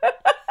bar.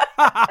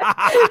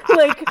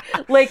 like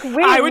wait,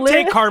 I would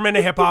take Carmen,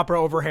 a hip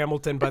opera, over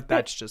Hamilton, but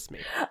that's just me.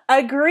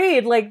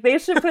 Agreed. Like they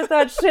should put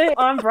that shit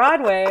on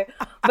Broadway.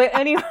 But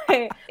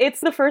anyway, it's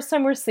the first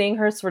time we're seeing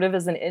her sort of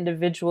as an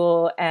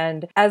individual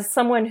and as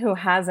someone who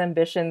has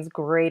ambitions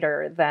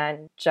greater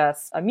than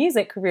just a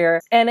music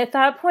career. And at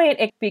that point,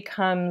 it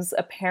becomes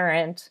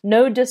apparent,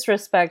 no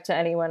disrespect to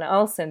anyone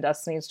else in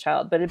Destiny's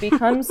Child, but it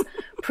becomes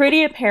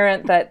pretty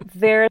apparent that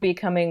they're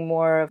becoming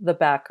more of the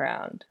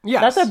background.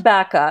 Yes. Not the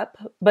backup,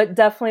 but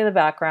definitely the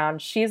background.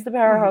 She's the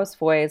powerhouse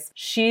voice.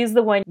 She's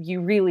the one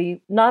you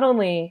really not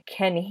only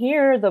can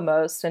hear the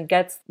most and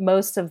gets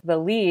most of the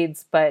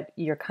leads, but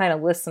you're kind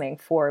of listening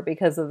for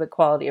because of the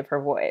quality of her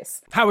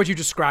voice. How would you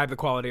describe the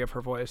quality of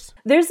her voice?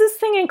 There's this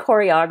thing in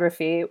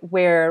choreography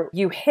where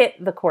you hit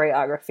the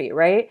choreography,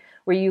 right?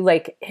 Where you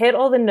like hit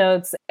all the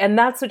notes, and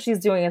that's what she's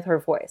doing with her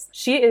voice.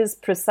 She is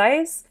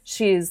precise.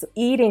 She's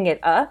eating it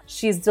up.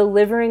 She's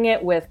delivering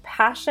it with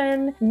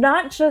passion,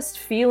 not just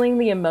feeling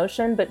the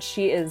emotion, but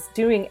she is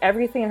doing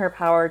everything in her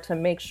power to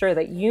make sure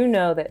that you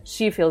know that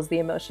she feels the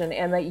emotion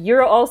and that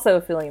you're also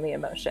feeling the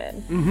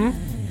emotion.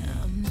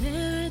 I'm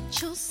there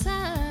at your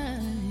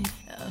side,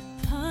 a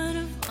part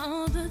of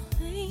all the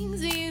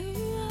things you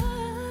are.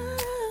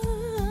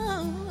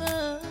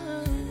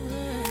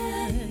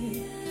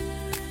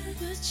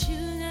 But you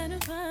gotta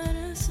find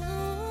us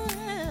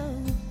someone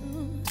else.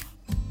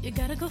 You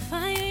gotta go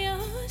find your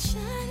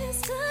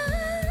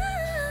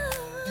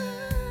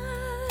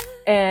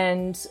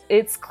And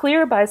it's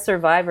clear by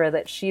Survivor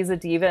that she's a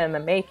diva in the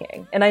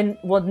making. And I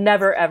will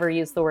never, ever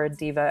use the word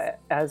diva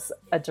as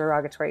a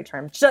derogatory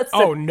term.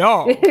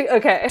 No.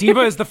 Okay.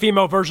 Diva is the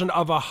female version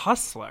of a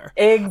hustler.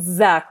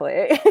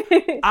 Exactly.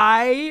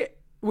 I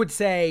would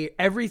say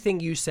everything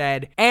you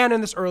said, and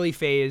in this early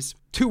phase,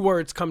 2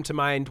 words come to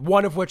mind,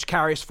 one of which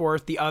carries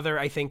forth, the other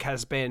I think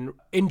has been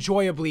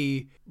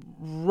enjoyably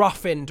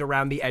roughened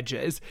around the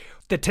edges.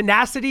 The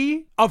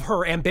tenacity of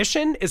her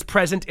ambition is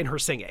present in her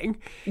singing.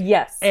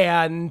 Yes.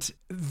 And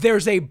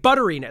there's a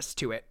butteriness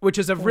to it, which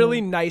is a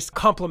really nice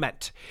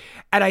compliment.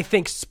 And I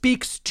think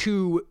speaks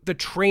to the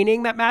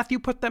training that Matthew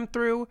put them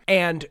through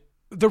and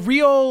the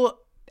real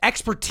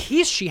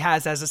expertise she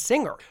has as a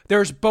singer.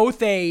 There's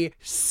both a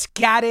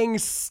scatting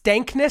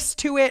stankness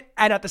to it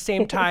and at the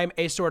same time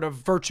a sort of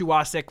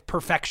virtuosic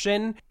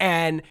perfection.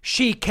 And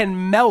she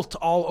can melt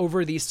all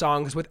over these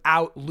songs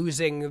without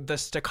losing the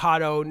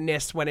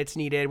staccato-ness when it's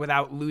needed,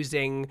 without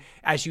losing,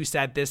 as you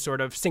said, this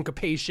sort of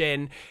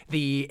syncopation,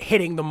 the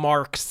hitting the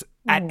marks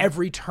at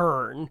every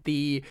turn,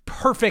 the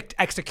perfect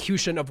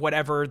execution of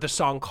whatever the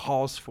song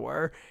calls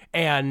for.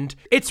 And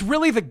it's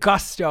really the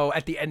gusto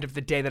at the end of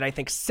the day that I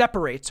think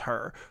separates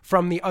her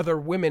from the other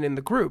women in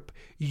the group.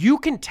 You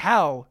can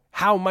tell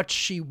how much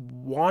she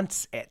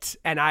wants it.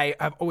 And I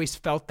have always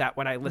felt that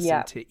when I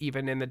listen to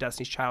even in the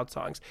Destiny's Child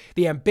songs.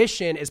 The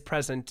ambition is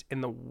present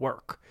in the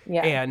work.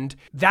 Yeah. And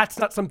that's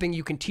not something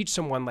you can teach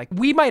someone. Like,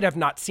 we might have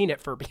not seen it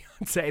for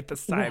Beyonce at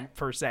this time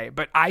per se,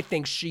 but I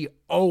think she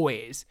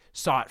always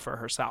saw it for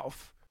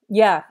herself.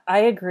 Yeah,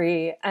 I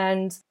agree.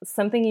 And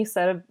something you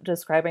said of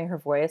describing her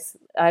voice,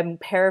 I'm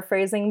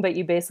paraphrasing, but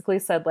you basically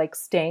said like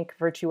stank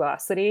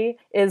virtuosity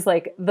is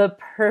like the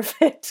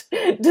perfect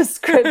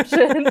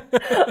description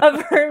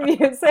of her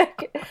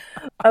music.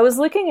 I was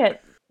looking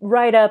at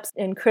write-ups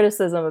and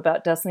criticism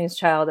about Destiny's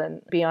Child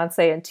and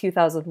Beyonce in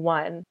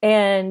 2001.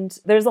 And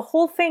there's a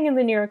whole thing in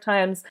the New York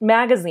Times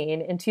magazine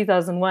in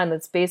 2001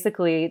 that's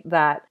basically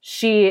that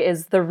she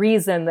is the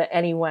reason that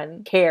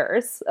anyone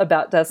cares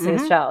about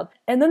Destiny's Child.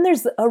 And then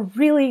there's a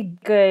really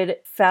good,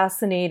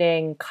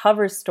 fascinating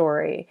cover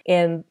story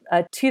in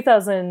a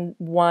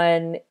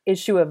 2001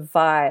 issue of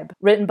Vibe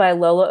written by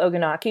Lola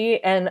Ogunaki.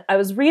 And I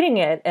was reading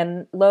it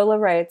and Lola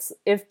writes,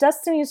 "If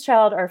Destiny's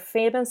Child are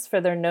famous for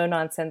their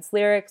no-nonsense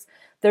lyrics,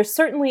 they're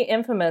certainly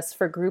infamous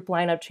for group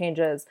lineup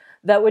changes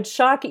that would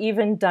shock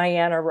even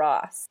Diana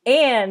Ross."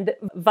 And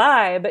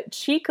Vibe,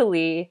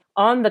 cheekily,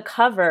 on the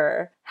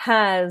cover,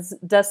 has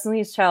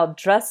Destiny's Child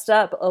dressed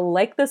up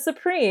like the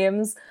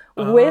Supremes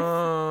with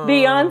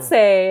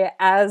Beyonce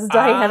as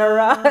Diana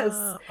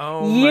Ross.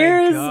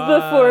 Years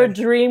before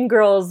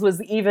Dreamgirls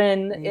was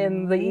even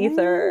in the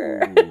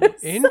ether.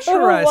 Interesting.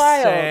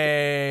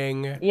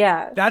 So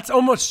yeah. That's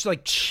almost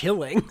like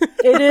chilling.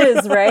 It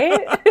is, right?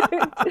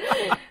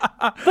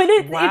 But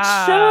it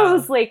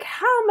shows like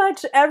how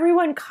much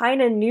everyone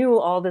kind of knew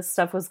all this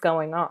stuff was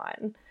going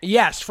on.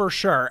 Yes, for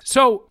sure.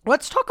 So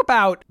let's talk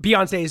about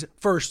Beyonce's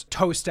first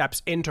toe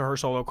steps into her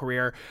solo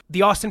career,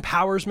 the Austin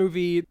Powers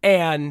movie,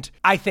 and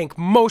I think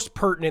most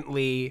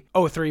pertinently,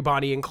 03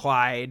 Bonnie and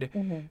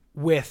Clyde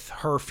with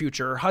her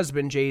future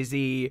husband,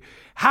 Jay-Z.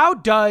 How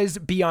does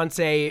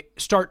Beyonce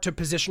start to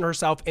position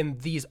herself in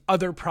these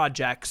other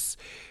projects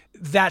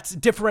that's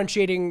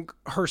differentiating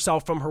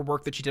herself from her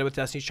work that she did with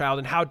Destiny's Child,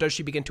 and how does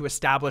she begin to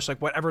establish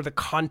like whatever the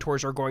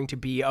contours are going to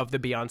be of the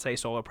Beyonce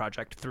solo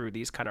project through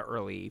these kind of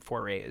early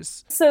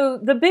forays? So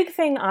the big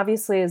thing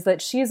obviously is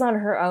that she's on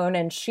her own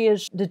and she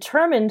is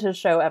determined to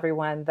show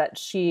everyone that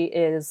she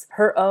is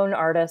her own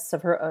artist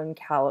of her own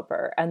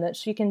caliber and that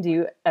she can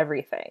do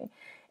everything.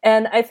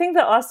 And I think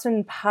the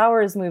Austin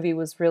Powers movie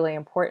was really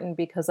important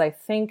because I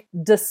think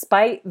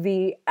despite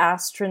the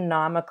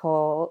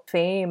astronomical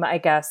fame, I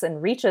guess, and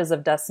reaches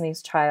of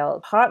Destiny's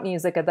Child, pop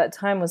music at that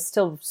time was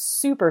still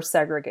super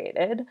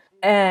segregated.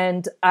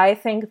 And I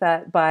think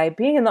that by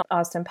being in the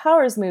Austin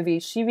Powers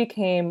movie, she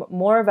became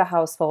more of a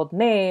household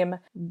name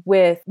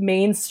with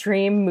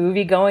mainstream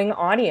movie-going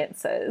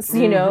audiences,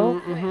 you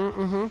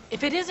know?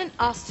 If it isn't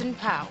Austin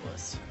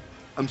Powers.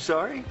 I'm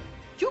sorry?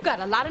 You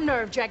got a lot of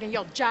nerve dragging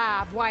your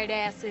jive white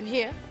ass in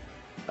here.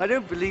 I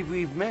don't believe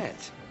we've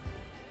met.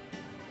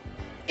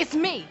 It's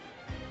me,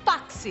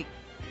 Foxy.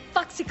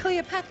 Foxy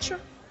Cleopatra.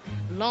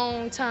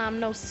 Long time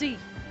no see.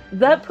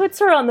 That puts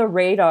her on the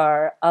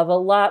radar of a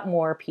lot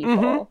more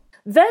people.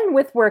 Then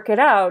with Work It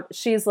Out,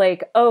 she's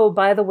like, oh,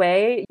 by the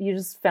way, you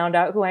just found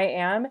out who I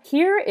am.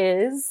 Here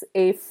is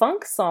a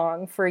funk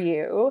song for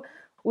you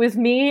with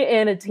me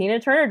in a Tina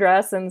Turner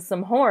dress and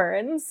some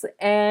horns,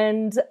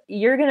 and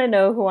you're gonna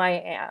know who I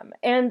am.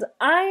 And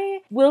I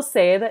will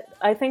say that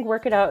I think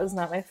Work It Out is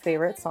not my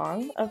favorite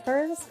song of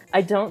hers.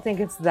 I don't think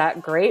it's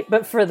that great,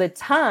 but for the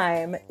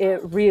time, it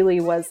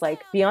really was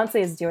like Beyonce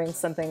is doing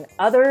something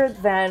other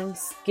than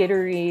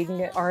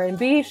skittering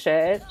R&B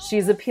shit.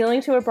 She's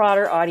appealing to a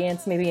broader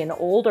audience, maybe an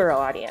older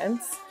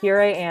audience. Here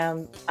I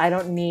am. I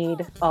don't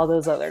need all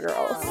those other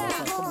girls.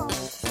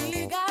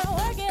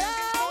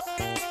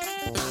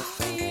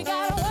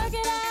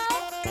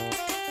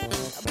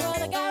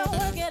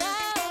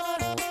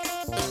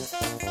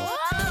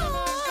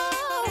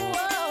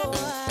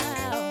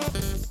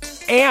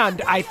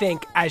 And I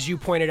think, as you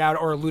pointed out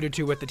or alluded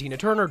to with the Tina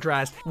Turner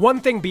dress,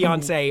 one thing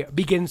Beyonce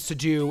begins to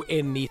do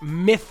in the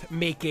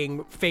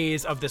myth-making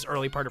phase of this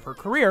early part of her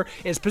career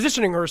is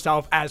positioning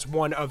herself as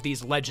one of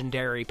these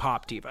legendary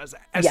pop divas,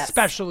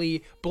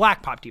 especially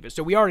black pop divas.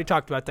 So we already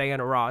talked about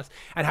Diana Ross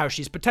and how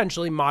she's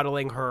potentially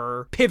modeling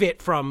her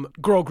pivot from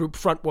girl group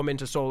frontwoman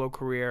to solo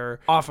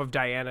career off of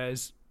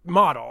Diana's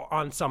model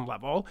on some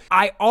level.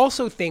 I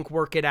also think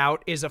Work It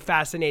Out is a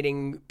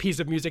fascinating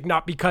piece of music,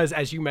 not because,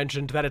 as you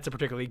mentioned, that it's a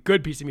particularly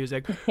good piece of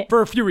music,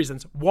 for a few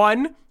reasons.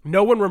 One,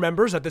 no one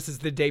remembers that this is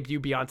the debut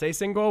Beyonce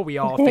single. We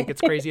all think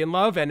it's Crazy in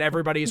Love, and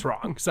everybody's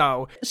wrong.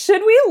 So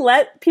should we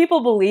let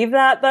people believe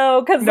that,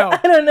 though? Because no, I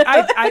don't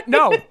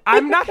know. No,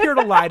 I'm not here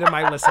to lie to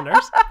my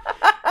listeners.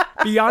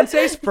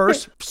 Beyonce's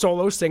first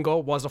solo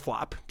single was a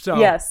flop. So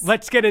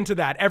let's get into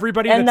that.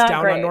 Everybody that's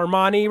down on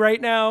Normani right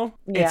now,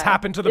 it's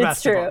happened to the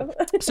best of them.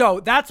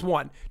 So that's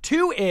one.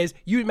 Two is,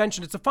 you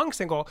mentioned it's a funk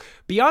single.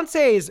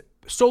 Beyonce's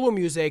solo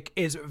music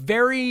is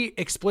very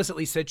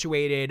explicitly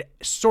situated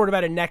sort of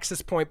at a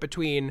nexus point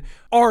between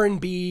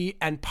R&B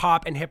and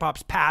pop and hip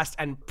hop's past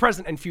and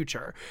present and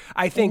future.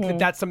 I think that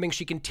that's something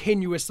she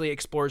continuously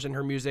explores in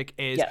her music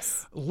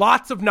is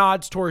lots of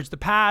nods towards the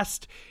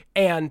past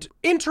and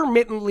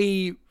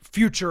intermittently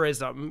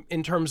futurism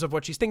in terms of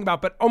what she's thinking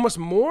about, but almost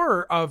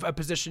more of a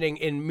positioning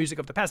in music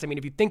of the past. I mean,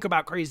 if you think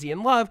about Crazy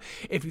in Love,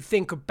 if you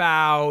think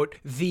about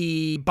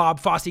the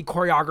Bob Fosse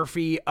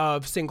choreography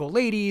of Single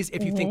Ladies,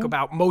 if you think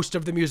about most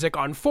of the music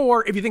on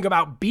 4, if you think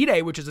about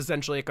B-Day, which is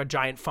essentially like a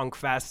giant funk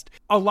fest,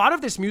 a lot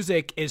of this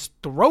music is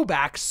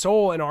throwback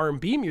soul and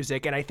R&B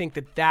music, and I think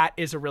that that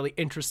is a really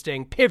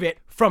interesting pivot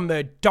from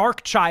the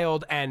Dark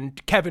Child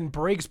and Kevin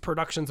Briggs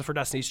productions for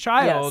Destiny's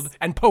Child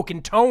and Poke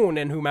and Tone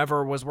and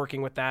whomever was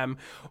working with them,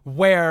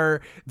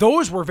 where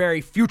those were very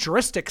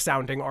futuristic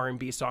sounding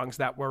R&B songs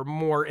that were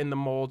more in the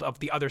mold of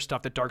the other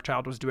stuff that Dark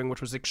Child was doing,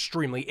 which was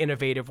extremely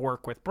innovative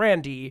work with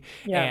Brandy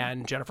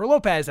and Jennifer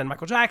Lopez and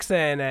Michael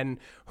Jackson and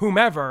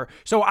whomever.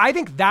 So I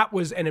think that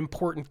was an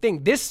important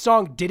thing. This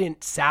song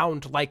didn't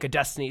sound like a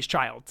Destiny's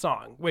Child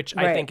song, which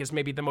I think is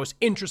maybe the most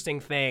interesting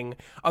thing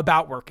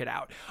about Work It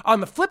Out. On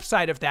the flip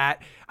side of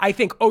that, I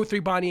think '03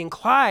 Bonnie and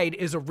Clyde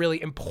is a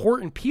really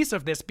important piece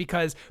of this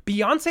because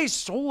Beyonce's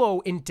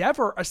solo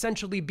endeavor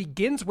essentially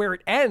begins where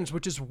it ends,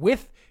 which is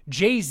with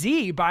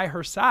Jay-Z by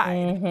her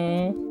side.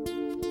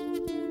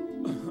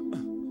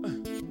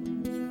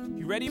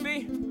 You ready,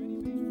 B?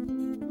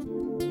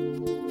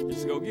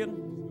 Let's go get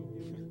him.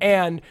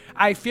 And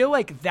I feel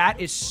like that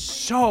is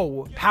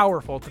so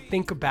powerful to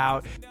think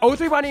about.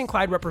 '03 Bonnie and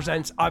Clyde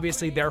represents,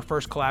 obviously, their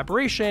first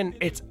collaboration.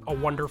 It's a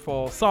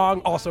wonderful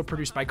song, also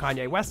produced by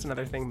Kanye West,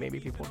 another thing maybe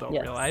people don't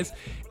realize,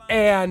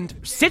 and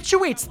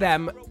situates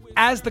them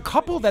as the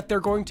couple that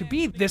they're going to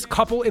be, this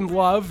couple in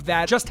love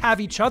that just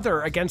have each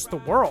other against the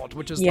world,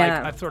 which is like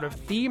a sort of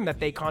theme that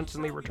they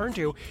constantly return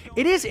to.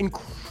 It is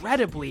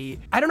incredibly,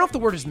 I don't know if the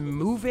word is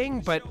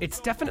moving, but it's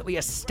definitely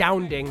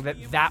astounding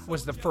that that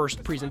was the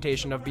first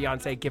presentation of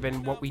Beyonce,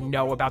 given what we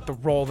know about the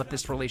role that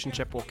this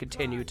relationship will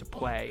continue to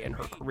play in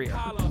her career.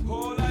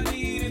 All I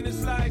need in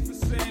this life is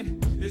sin.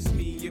 It's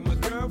me and my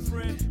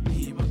girlfriend.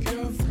 Me and my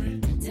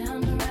girlfriend.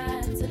 Down the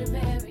ride to the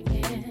very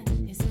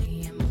end. It's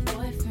me and my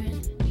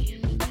boyfriend.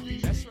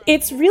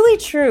 It's really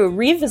true.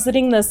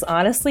 Revisiting this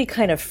honestly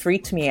kind of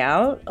freaked me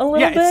out a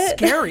little bit. Yeah,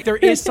 it's scary. There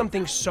is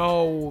something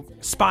so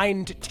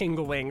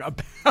spine-tingling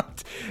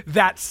about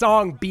that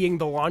song being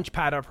the launch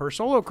pad of her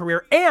solo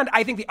career. And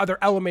I think the other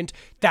element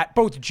that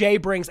both Jay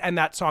brings and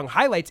that song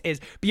highlights is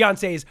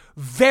Beyonce's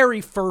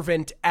very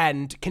fervent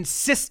and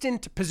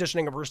consistent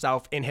positioning of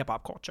herself in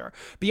hip-hop culture.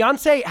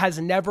 Beyonce has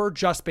never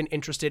just been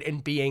interested in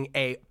being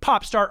a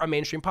pop star, a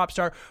mainstream pop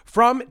star,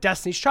 from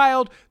Destiny's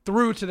Child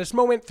through to this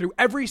moment, through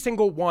every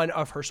single one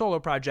of her solo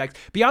projects.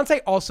 Beyonce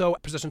also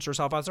positions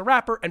herself as a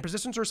rapper and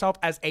positions herself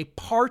as a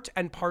part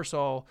and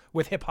parcel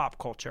with hip-hop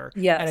culture.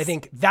 Yes. And I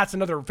think that's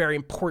another very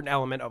important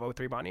element of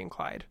 '03 Bonnie and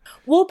Clyde.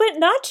 Well, but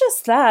not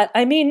just that.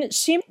 I mean,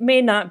 she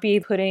may not be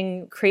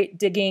putting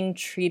crate-digging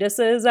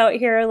treatises out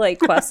here like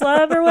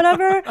Questlove or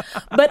whatever,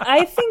 but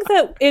I think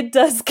that it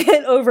does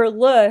get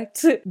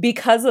overlooked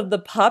because of the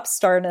pop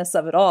starness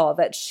of it all,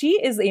 that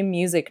she is a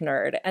music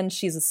nerd and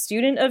she's a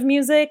student of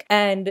music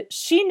and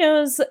she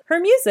knows her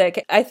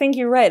music. I think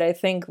you're right. I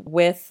think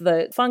with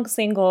the funk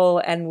single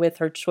and with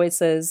her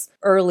choices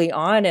early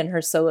on in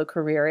her solo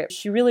career,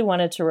 she really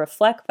wanted to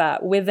reflect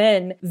that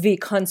within the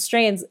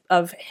constraints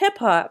of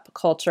hip-hop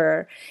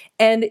culture.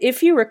 And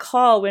if you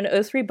recall, when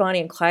 '03 Bonnie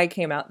and Clyde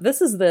came out,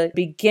 this is the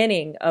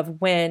beginning of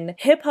when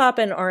hip-hop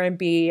and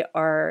R&B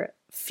are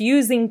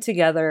fusing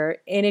together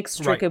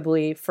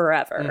inextricably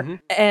forever.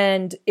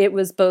 And it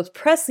was both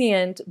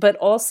prescient, but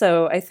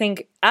also, I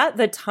think, at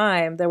the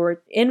time, there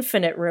were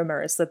infinite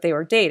rumors that they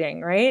were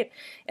dating, right?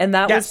 And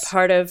that was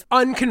part of...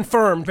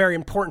 Unconfirmed, very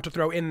important to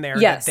throw in there,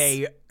 that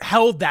they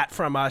held that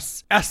from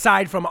us,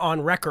 aside from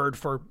on record,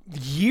 for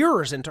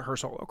years into her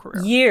solo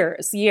career.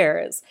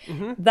 Years.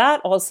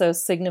 That also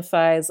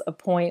signifies a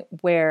point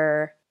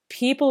where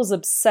people's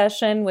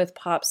obsession with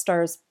pop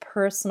stars'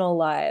 personal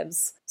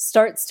lives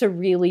starts to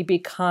really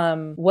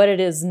become what it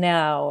is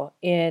now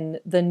in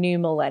the new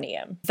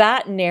millennium.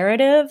 That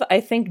narrative,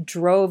 I think,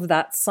 drove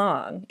that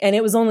song. And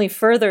it was only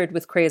furthered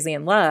with Crazy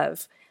in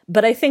Love.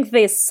 But I think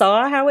they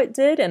saw how it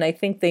did, and I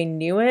think they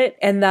knew it,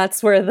 and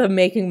that's where the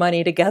making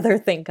money together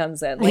thing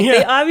comes in. Like,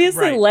 they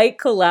obviously like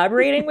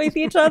collaborating with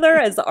each other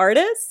as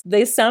artists.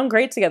 They sound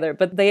great together,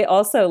 but they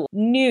also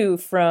knew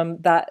from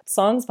that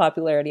song's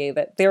popularity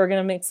that they were going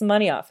to make some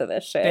money off of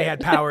this shit. They had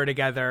power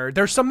together.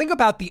 There's something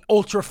about the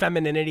ultra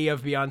femininity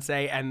of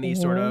Beyonce and the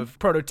sort of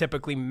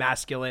prototypically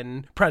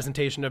masculine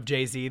presentation of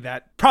Jay-Z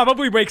that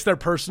probably makes their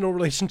personal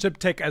relationship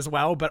tick as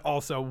well, but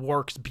also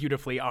works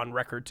beautifully on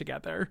record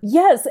together.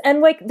 Yes,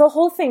 and like the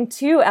whole thing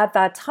too, at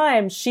that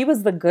time, she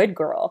was the good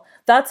girl.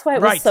 That's why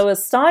it was so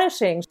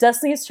astonishing.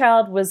 Destiny's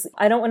Child was,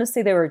 I don't want to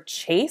say they were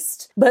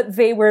chaste, but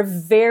they were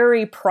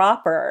very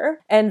proper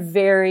and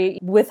very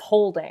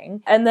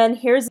withholding. And then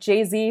here's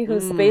Jay-Z,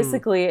 who's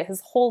basically,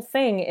 his whole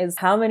thing is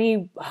how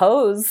many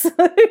hoes,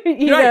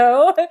 you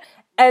know?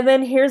 And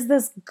then here's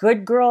this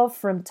good girl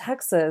from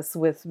Texas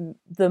with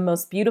the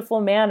most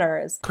beautiful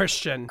manners.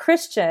 Christian.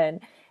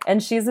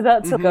 And she's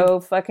about to go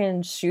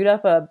fucking shoot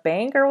up a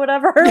bank or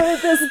whatever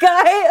with this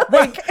guy.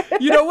 Like,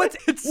 you know what?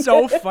 It's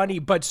so funny,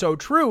 but so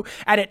true.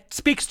 And it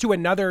speaks to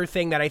another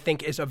thing that I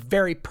think is a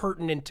very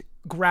pertinent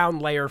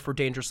ground layer for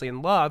Dangerously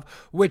in Love,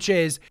 which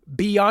is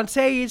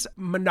Beyonce's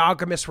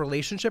monogamous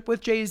relationship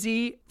with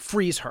Jay-Z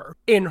frees her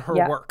in her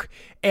work.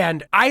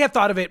 And I have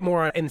thought of it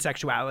more in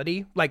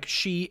sexuality. Like,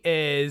 she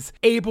is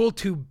able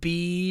to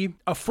be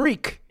a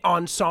freak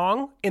on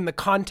song in the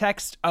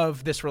context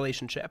of this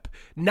relationship,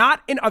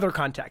 not in other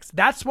contexts.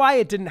 That's why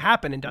it didn't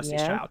happen in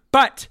Destiny's Child.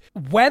 But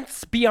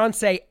once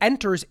Beyonce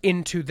enters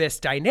into this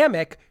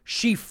dynamic,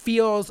 she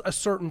feels a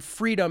certain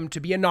freedom to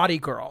be a naughty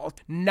girl,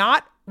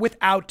 not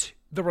without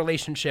the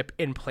relationship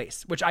in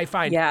place, which I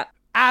find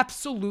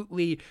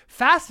absolutely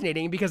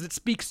fascinating because it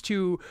speaks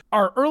to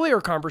our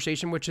earlier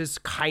conversation, which is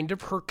kind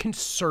of her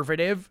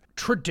conservative,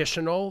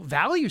 traditional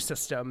value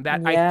system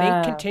that I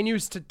think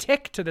continues to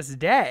tick to this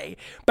day.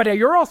 But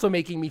you're also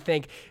making me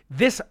think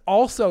this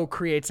also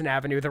creates an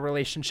avenue, the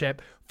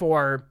relationship,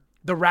 for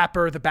the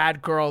rapper, the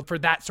bad girl, for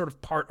that sort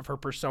of part of her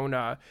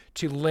persona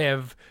to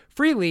live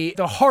freely.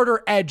 The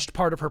harder edged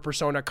part of her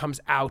persona comes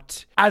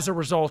out as a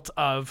result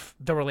of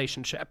the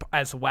relationship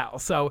as well.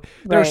 So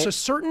there's a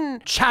certain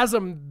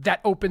chasm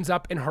that opens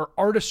up in her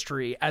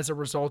artistry as a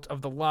result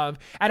of the love.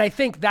 And I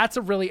think that's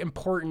a really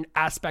important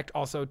aspect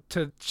also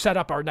to set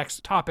up our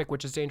next topic,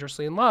 which is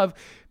Dangerously in Love,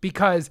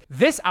 because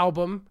this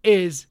album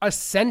is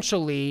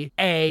essentially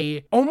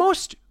a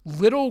almost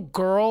little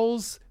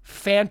girl's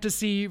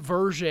fantasy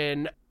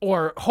version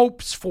or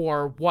hopes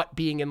for what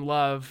being in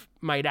love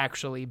might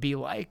actually be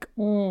like.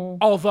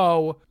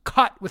 Although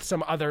cut with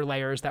some other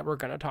layers that we're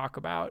going to talk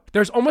about.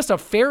 There's almost a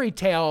fairy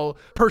tale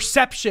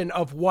perception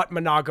of what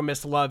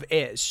monogamous love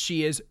is.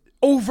 She is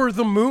over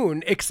the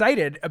moon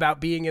excited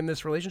about being in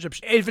this relationship.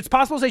 If it's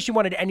possible to say she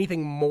wanted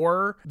anything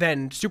more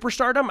than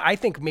superstardom, I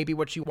think maybe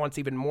what she wants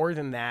even more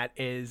than that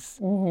is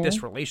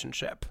this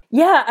relationship.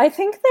 Yeah, I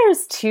think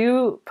there's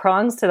two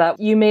prongs to that.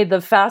 You made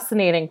the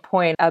fascinating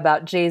point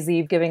about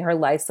Jay-Z giving her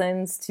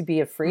license to be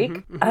a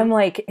freak. I'm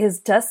like, is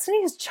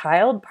Destiny's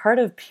Child part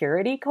of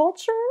purity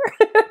culture?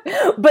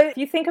 But if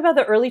you think about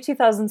the early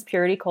 2000s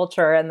purity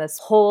culture and this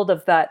hold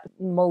of that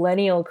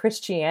millennial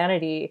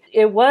Christianity,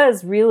 it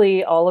was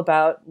really all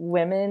about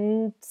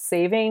women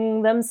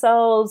saving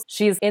themselves.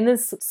 She's in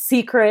this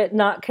secret,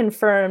 not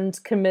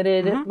confirmed,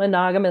 committed,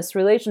 monogamous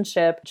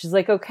relationship. She's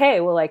like, okay,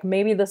 well, like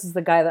maybe this is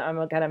the guy that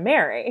I'm gonna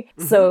marry.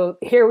 So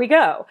here we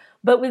go.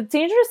 But with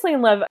Dangerously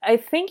in Love, I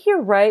think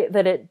you're right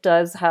that it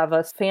does have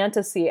a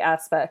fantasy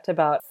aspect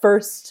about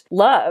first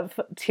love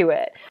to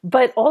it.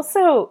 But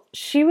also,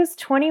 she was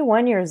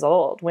 21 years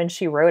old when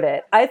she wrote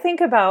it. I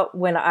think about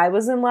when I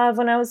was in love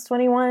when I was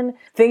 21,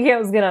 thinking I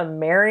was going to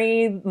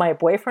marry my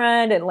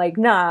boyfriend and like,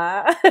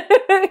 nah,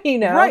 you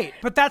know? Right.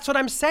 But that's what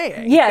I'm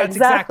saying. Yeah, that's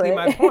exactly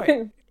my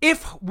point.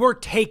 If we're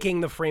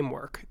taking the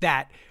framework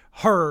that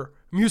her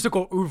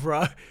musical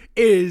oeuvre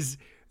is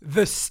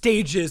the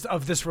stages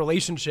of this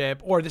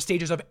relationship or the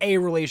stages of a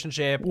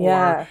relationship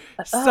or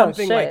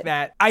something like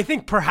that. I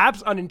think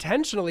perhaps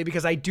unintentionally,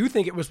 because I do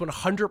think it was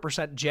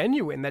 100%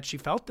 genuine that she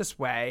felt this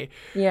way.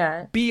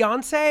 Yeah.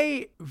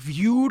 Beyonce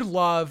viewed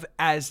love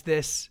as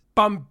this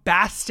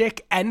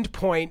bombastic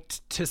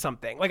endpoint to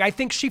something. Like, I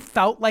think she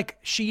felt like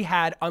she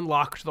had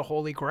unlocked the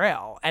Holy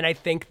Grail. And I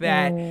think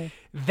that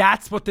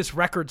that's what this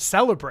record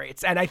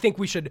celebrates. And I think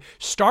we should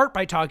start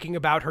by talking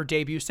about her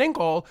debut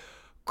single,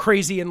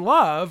 Crazy in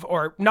Love,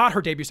 or not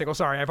her debut single.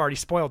 Sorry, I've already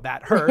spoiled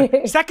that. Her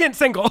second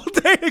single,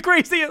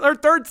 Crazy, or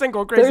third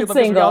single, Crazy in Love.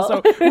 Single.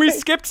 Also, we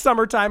skipped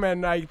Summertime,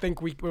 and I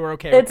think we were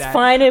okay with that. It's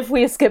fine if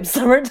we skip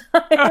Summertime.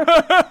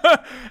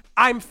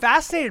 I'm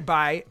fascinated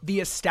by the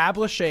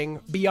establishing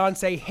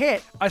Beyonce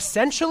hit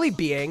essentially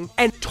being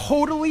a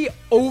totally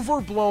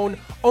overblown,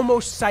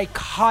 almost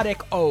psychotic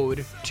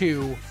ode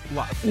to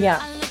love. Yeah.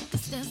 I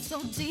look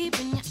so deep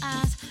in your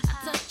eyes.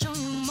 I touch on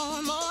you more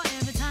and more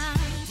every time.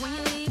 When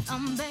you leave,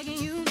 I'm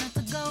begging you not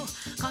to go.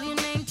 Call your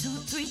name too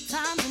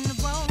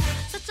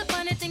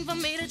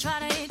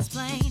try to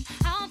explain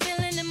how I'm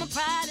feeling and my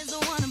pride is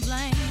the one to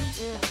blame.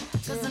 Yeah.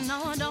 Cause I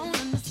know I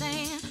don't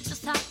understand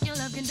just how your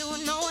love can do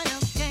it, no one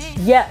else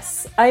can.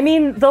 Yes. I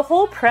mean, the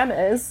whole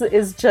premise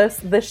is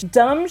just the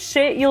dumb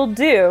shit you'll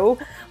do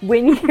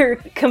when you're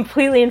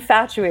completely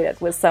infatuated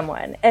with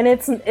someone. And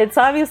it's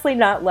obviously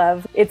not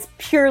love. It's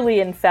purely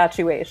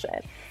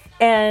infatuation.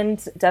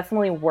 And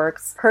definitely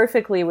works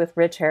perfectly with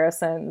Rich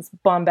Harrison's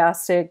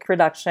bombastic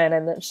production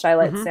and the Shy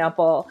Light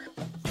sample.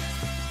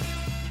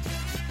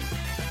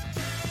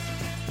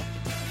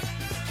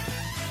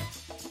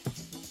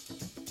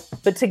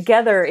 But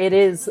together, it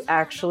is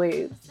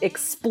actually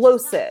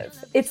explosive.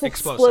 It's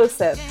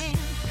explosive.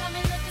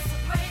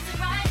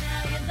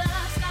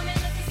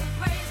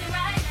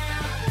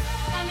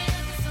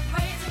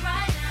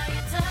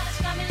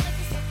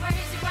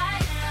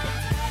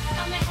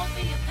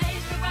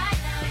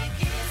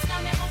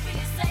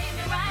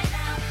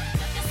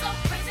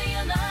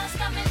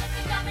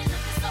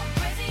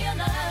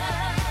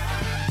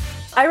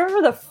 I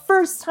remember the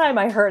first time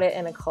I heard it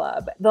in a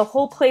club, the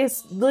whole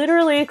place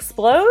literally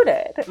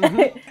exploded.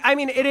 I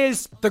mean, it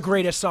is the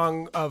greatest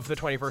song of the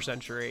 21st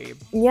century.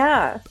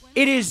 Yeah.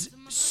 It is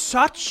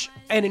such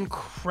an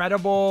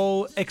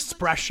incredible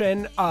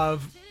expression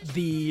of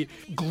the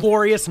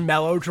glorious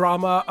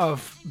melodrama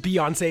of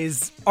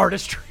Beyonce's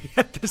artistry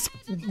at this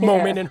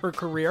moment in her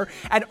career.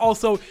 And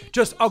also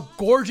just a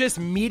gorgeous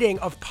meeting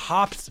of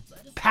pop's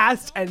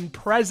past and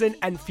present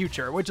and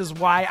future, which is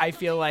why I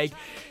feel like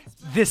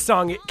this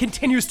song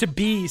continues to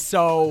be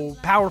so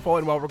powerful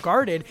and well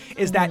regarded,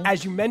 is that,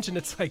 as you mentioned,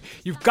 it's like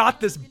you've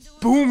got this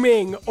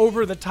booming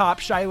over the top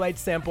Shy Light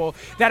sample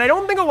that I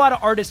don't think a lot of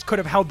artists could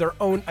have held their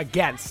own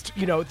against.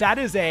 You know, that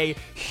is a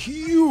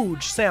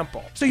huge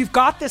sample. So you've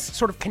got this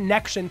sort of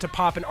connection to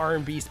pop and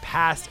R&B's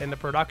past in the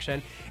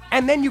production.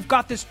 And then you've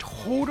got this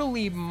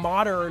totally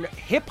modern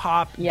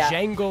hip-hop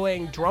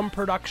jangling drum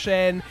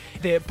production,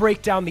 the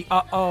breakdown, the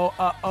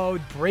uh-oh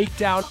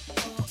breakdown.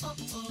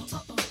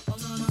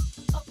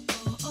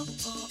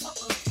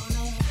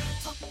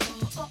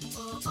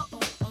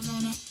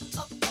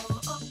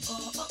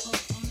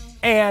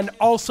 And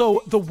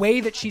also the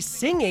way that she's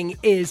singing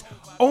is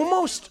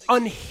almost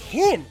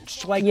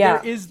unhinged. Like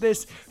there is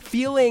this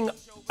feeling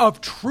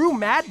of true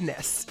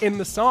madness in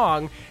the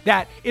song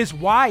that is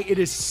why it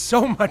is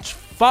so much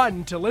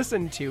fun to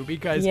listen to,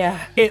 because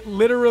it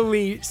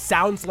literally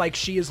sounds like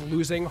she is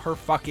losing her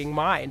fucking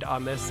mind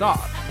on this song.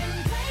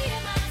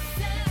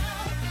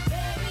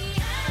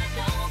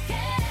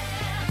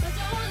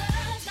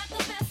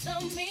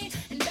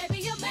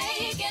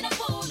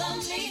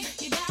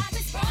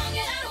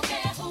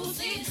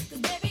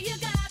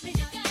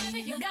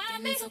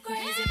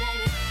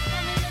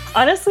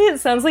 Honestly, it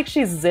sounds like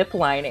she's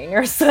ziplining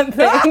or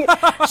something.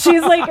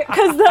 She's like,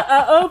 because the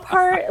uh-oh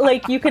part,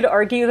 like you could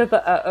argue that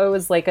the uh-oh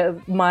is like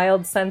a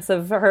mild sense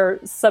of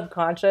her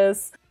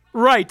subconscious.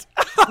 Right.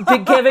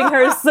 Giving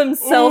her some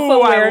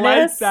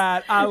self-awareness.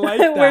 I like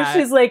that. Where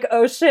she's like,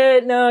 oh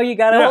shit, no, you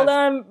gotta hold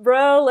on,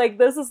 bro. Like,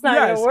 this is not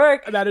gonna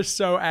work. That is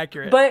so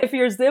accurate. But if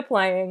you're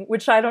ziplining,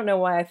 which I don't know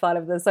why I thought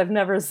of this. I've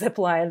never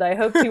ziplined. I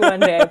hope to one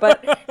day.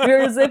 But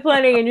you're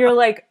ziplining and you're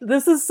like,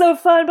 this is so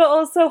fun, but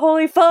also,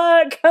 holy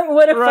fuck,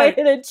 what if I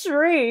hit a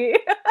tree?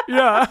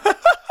 Yeah.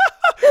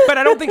 But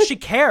I don't think she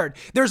cared.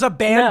 There's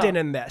abandon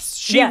in this.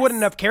 She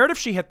wouldn't have cared if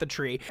she hit the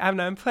tree. I'm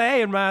not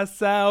playing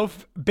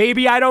myself.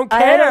 Baby, I don't care.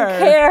 I don't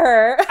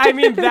care. I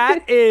mean,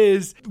 that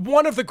is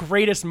one of the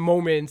greatest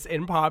moments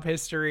in pop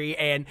history.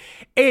 And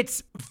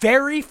it's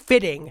very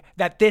fitting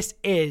that this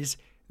is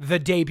the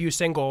debut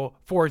single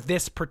for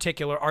this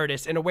particular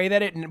artist in a way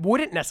that it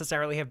wouldn't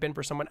necessarily have been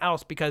for someone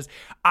else, because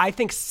I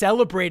think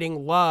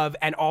celebrating love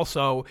and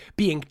also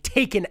being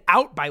taken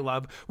out by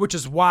love, which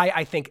is why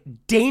I think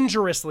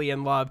Dangerously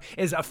in Love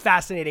is a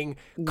fascinating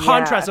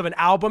contrast of an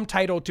album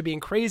title to being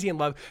crazy in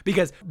love,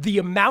 because the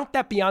amount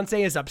that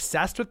Beyonce is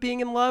obsessed with being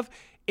in love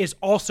is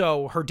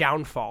also her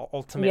downfall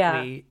ultimately.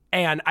 Yeah.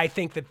 And I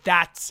think that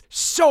that's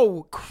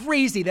so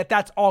crazy that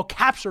that's all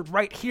captured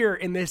right here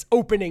in this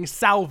opening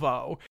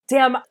salvo.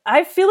 Damn,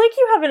 I feel like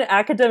you have an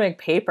academic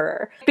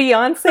paper.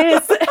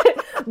 Beyonce's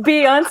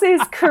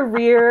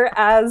career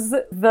as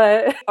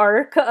the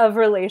arc of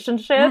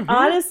relationship. Mm-hmm.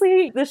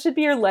 Honestly, this should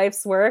be your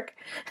life's work.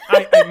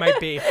 It might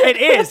be. It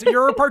is.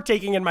 You're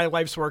partaking in my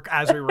life's work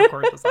as we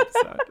record this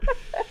episode.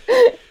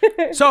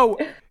 So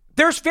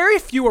there's very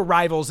few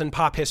arrivals in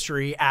pop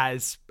history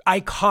as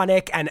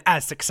iconic and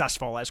as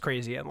successful as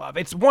Crazy in Love.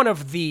 It's one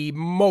of the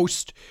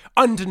most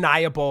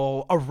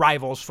undeniable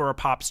arrivals for a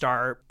pop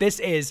star. This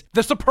is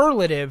the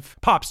superlative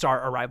pop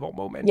star arrival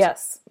moment.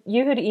 Yes.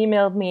 You had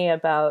emailed me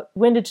about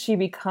when did she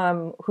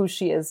become who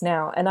she is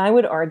now? And I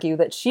would argue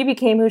that she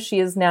became who she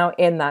is now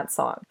in that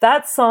song.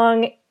 That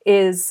song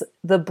is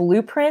the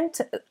blueprint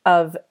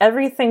of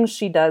everything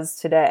she does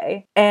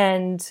today.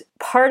 And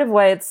part of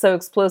why it's so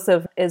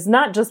explosive is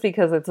not just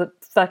because it's a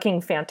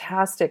fucking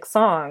fantastic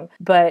song,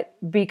 but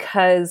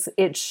because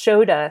it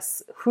showed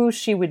us who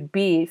she would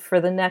be for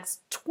the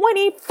next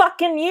 20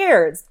 fucking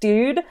years,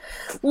 dude.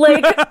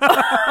 Like,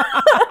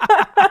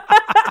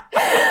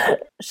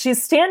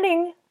 she's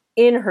standing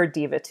in her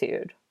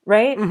divitude,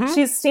 right?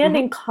 She's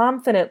standing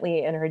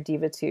confidently in her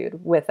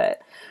divitude with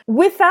it.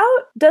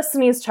 Without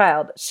Destiny's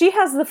Child, she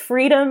has the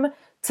freedom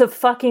to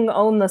fucking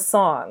own the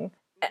song.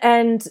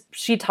 And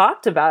she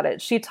talked about it.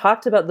 She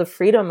talked about the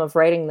freedom of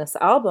writing this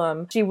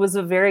album. She was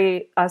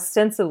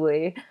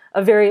ostensibly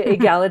a very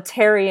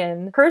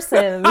egalitarian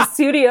person in the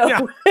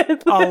studio.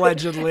 With,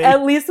 allegedly.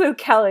 At least with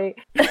Kelly.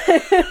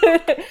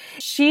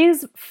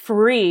 She's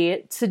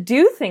free to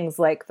do things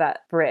like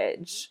that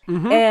bridge.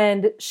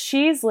 And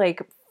she's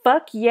like,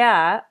 fuck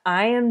yeah,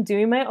 I am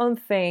doing my own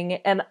thing.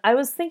 And I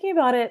was thinking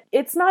about it.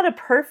 It's not a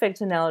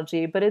perfect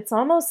analogy, but it's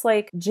almost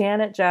like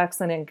Janet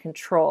Jackson in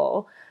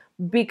Control,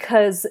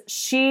 because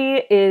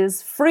she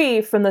is free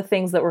from the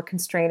things that were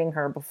constraining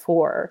her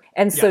before.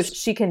 And so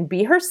she can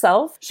be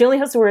herself. She only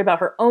has to worry about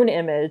her own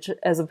image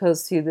as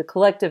opposed to the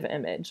collective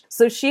image.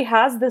 So she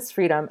has this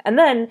freedom. And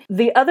then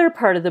the other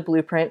part of the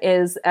blueprint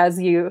is,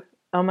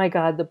 oh my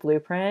God, the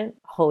blueprint.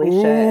 Holy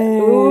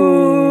shit.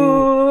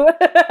 Ooh.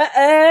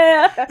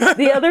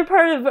 The other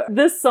part of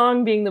this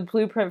song being the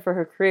blueprint for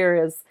her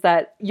career is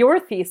that your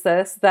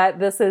thesis that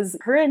this is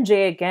her and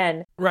Jay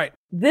again. Right.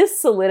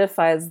 This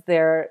solidifies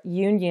their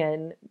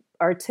union,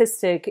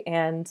 artistic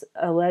and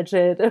alleged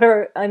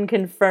or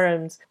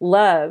unconfirmed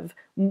love,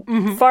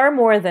 far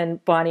more than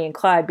Bonnie and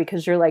Clyde,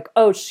 because you're like,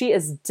 oh, she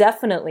is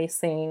definitely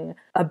singing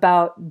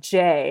about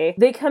Jay.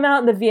 They come out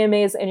in the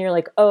VMAs and you're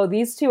like, oh,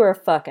 these two are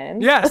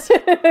fucking. Yes.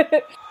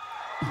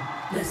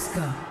 Let's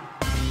go.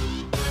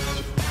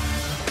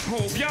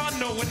 Hope y'all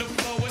know when the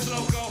flow is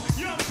loco.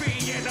 Young B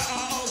and the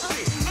ROC.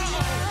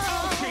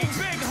 OG,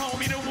 big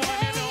homie, the one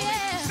and only.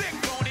 Sick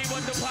phony,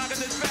 but the pocket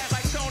is fat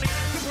like Tony.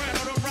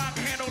 Soprano, the rock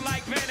handle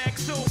like Van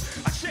Exel.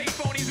 I shake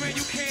phonies where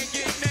you can't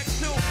get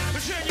next to. A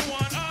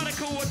genuine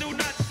article will do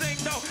not sing,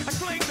 no. I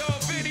sling though,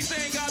 if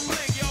anything, I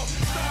blink, yo.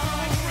 Star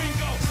like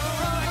Ringo.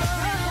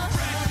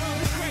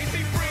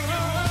 Crazy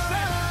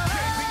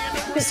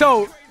Ringo.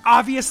 So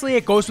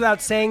obviously it goes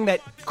without saying that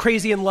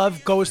Crazy in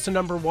Love goes to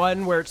number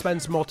one, where it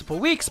spends multiple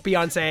weeks.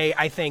 Beyonce,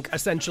 I think,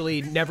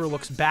 essentially never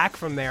looks back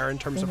from there in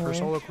terms of her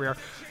solo career.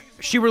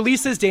 She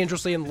releases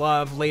Dangerously in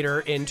Love later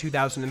in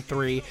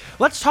 2003.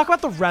 Let's talk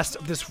about the rest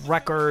of this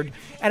record.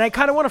 And I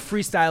kind of want to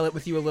freestyle it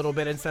with you a little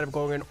bit instead of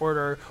going in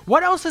order.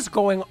 What else is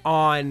going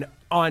on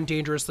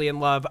Dangerously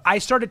in Love? I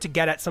started to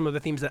get at some of the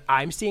themes that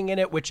I'm seeing in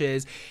it, which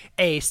is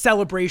a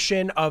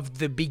celebration of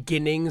the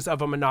beginnings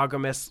of a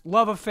monogamous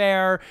love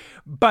affair.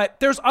 But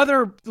there's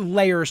other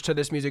layers to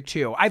this music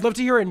too. I'd love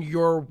to hear in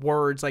your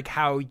words, like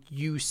how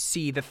you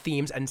see the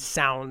themes and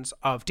sounds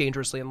of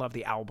Dangerously in Love,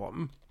 the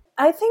album.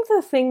 I think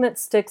the thing that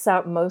sticks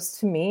out most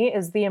to me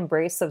is the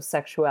embrace of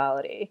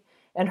sexuality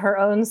and her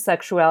own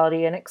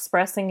sexuality, and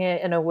expressing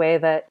it in a way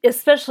that,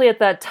 especially at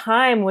that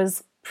time,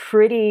 was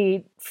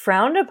pretty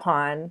frowned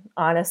upon,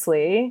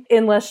 honestly,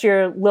 unless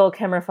you're Lil'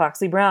 Kim or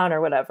Foxy Brown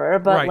or whatever.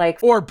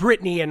 But or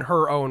Britney in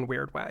her own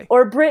weird way.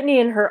 Or Britney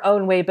in her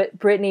own way, but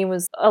Britney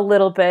was a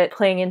little bit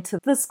playing into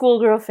the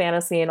schoolgirl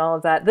fantasy and all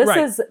of that. This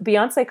is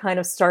Beyonce kind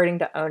of starting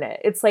to own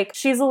it. It's like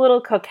she's a little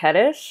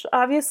coquettish,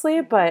 obviously,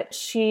 but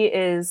she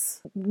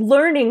is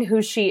learning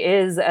who she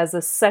is as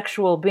a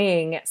sexual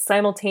being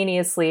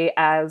simultaneously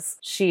as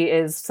she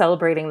is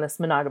celebrating this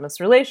monogamous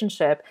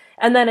relationship.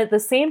 And then at the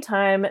same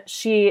time,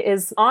 she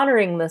is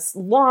honoring this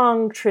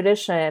long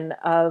tradition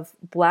of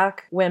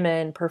Black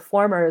women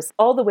performers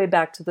all the way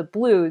back to the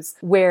blues,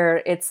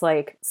 where it's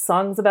like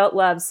songs about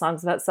love,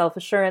 songs about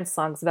self-assurance,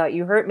 songs about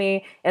you hurt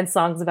me, and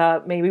songs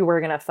about maybe we're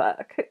gonna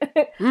fuck.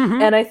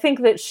 And I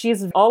think that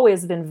she's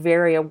always been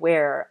very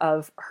aware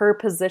of her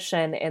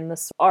position in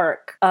this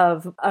arc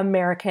of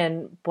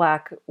American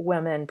Black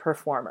women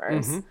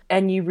performers.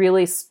 And you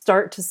really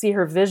start to see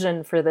her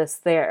vision for this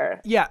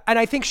there. Yeah, and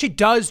I think she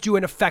does do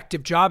an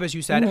effective job, as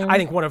you said. I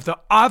think one of the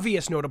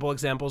obvious notable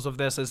examples of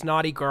this is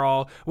Naughty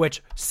Girl,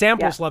 which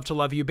samples Love to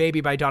Love You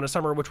Baby by Donna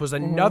Summer, which was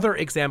another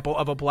example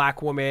of a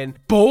Black woman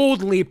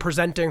boldly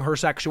presenting her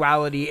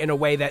sexuality in a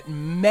way that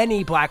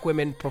many Black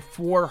women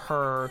before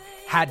her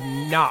had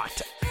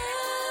not.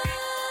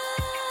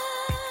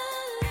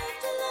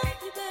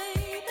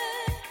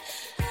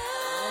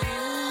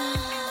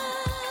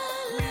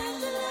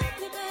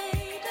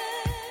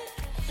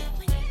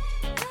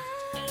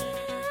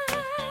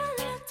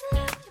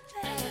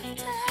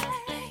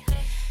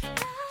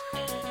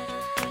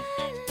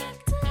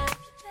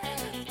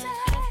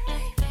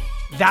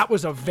 That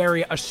was a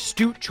very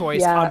astute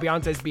choice on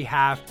Beyonce's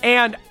behalf.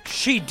 And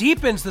she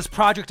deepens this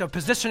project of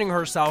positioning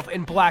herself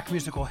in Black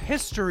musical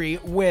history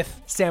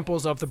with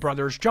samples of the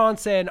Brothers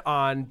Johnson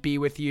on Be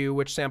With You,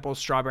 which samples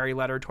Strawberry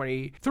Letter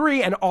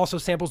 23, and also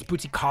samples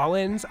Bootsy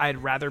Collins'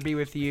 I'd Rather Be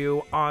With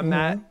You on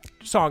that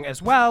song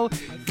as well.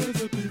 I'd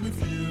rather be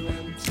with you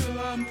until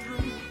I'm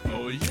through.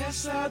 Oh,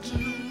 yes, I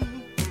do.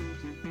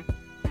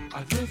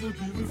 I'd rather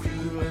be with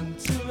you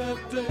until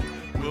that day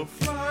will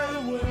fly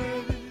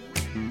away.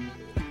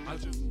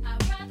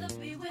 I'd rather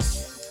be with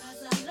you,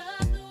 'cause I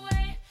love the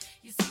way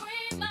you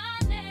scream my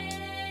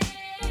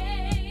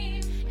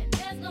name. And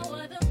there's no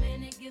other man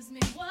that gives me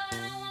what I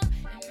want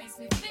and makes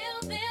me feel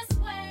this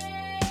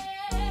way.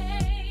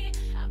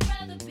 I'd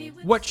rather be with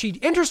what she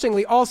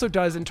interestingly also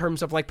does in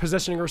terms of like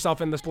positioning herself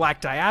in this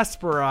black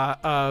diaspora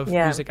of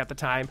music at the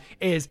time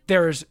is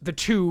there's the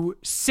two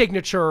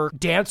signature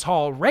dance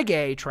hall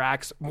reggae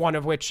tracks, one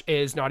of which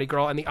is Naughty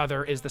Girl and the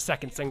other is the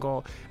second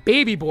single,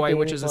 Baby Boy,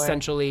 which is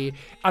essentially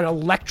an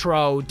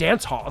electro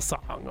dance hall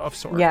song of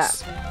sorts. Yeah.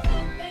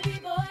 Baby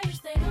boy, you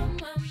stay on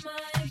my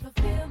mind,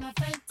 fulfill my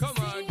fantasy. Come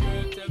on,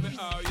 girl, tell me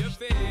how you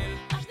feel.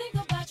 I think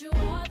about you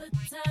all the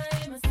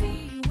time. I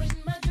see you in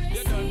my dreams.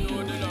 You don't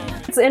know the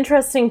love. It's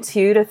interesting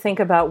too to think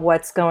about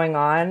what's going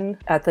on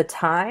at the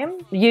time.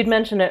 You'd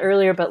mentioned it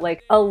earlier, but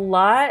like a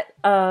lot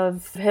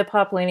of hip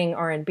hop leaning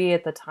R&B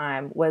at the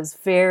time was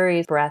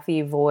very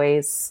breathy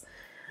voice,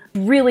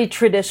 really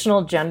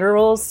traditional gender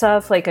role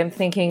stuff. Like I'm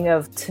thinking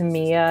of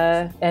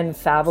Tamia and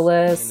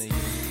Fabulous.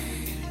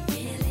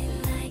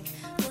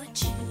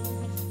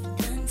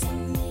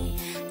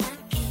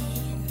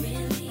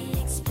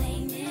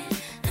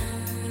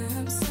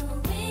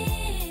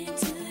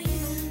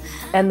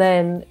 And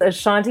then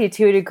Ashanti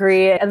to a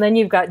degree. And then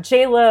you've got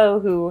J-Lo,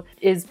 who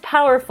is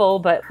powerful,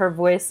 but her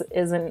voice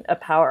isn't a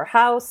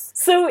powerhouse.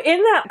 So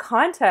in that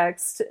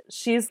context,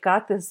 she's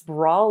got this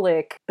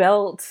brolic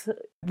belt.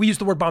 We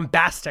used the word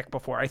bombastic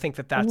before. I think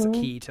that that's a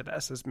key to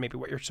this, is maybe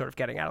what you're sort of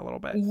getting at a little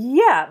bit.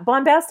 Yeah,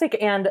 bombastic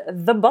and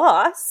the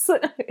boss.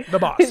 The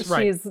boss,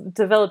 right. She's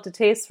developed a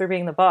taste for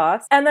being the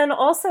boss. And then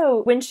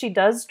also when she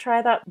does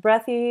try that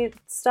breathy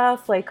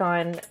stuff, like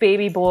on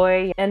Baby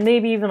Boy, and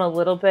maybe even a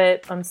little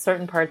bit on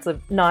certain parts of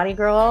Naughty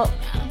Girl.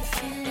 I'm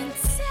feeling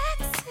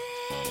sexy.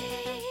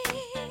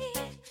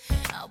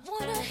 I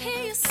wanna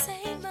hear you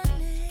say my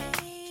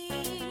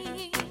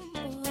name,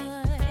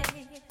 boy.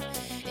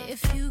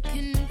 If you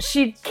can.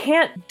 She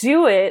can't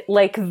do it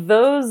like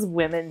those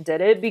women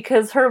did it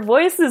because her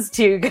voice is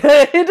too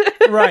good.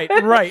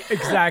 Right,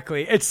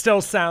 exactly. It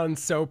still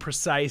sounds so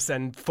precise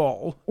and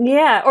full.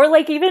 Yeah, or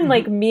like even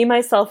like Me,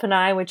 Myself, and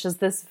I, which is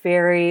this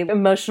very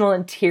emotional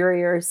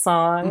interior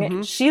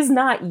song. She's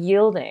not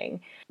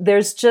yielding.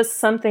 There's just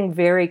something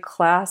very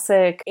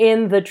classic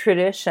in the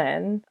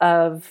tradition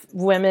of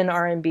women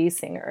R&B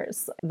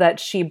singers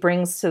that she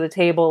brings to the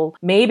table,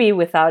 maybe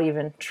without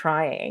even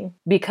trying,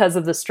 because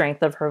of the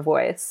strength of her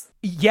voice.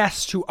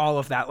 Yes to all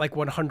of that, like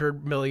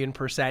 100 million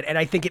 %. And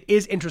I think it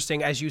is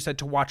interesting, as you said,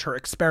 to watch her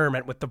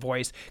experiment with the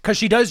voice, because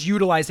she does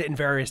utilize it in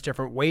various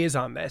different ways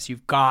on this.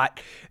 You've got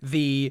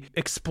the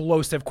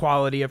explosive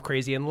quality of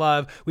Crazy in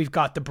Love. We've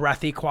got the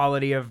breathy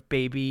quality of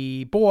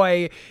Baby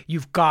Boy.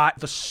 You've got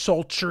the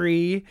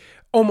sultry,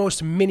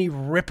 almost Minnie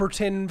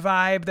Riperton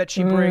vibe that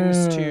she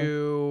brings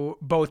to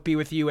both Be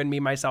With You and Me,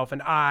 Myself,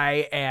 and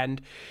I.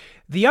 And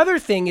the other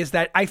thing is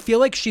that I feel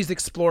like she's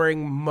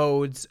exploring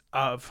modes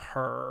of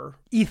her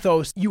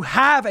ethos. You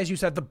have, as you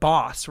said, the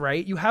boss,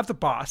 right? You have the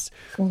boss.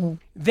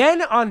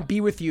 Then on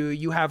Be With You,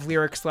 you have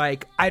lyrics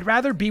like, I'd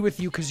rather be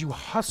with you because you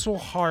hustle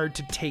hard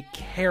to take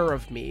care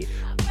of me.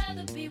 I'd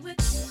rather be with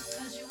you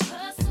 'cause you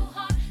hustle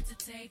hard to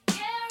take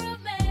care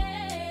of me.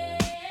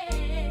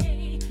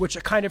 Which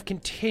kind of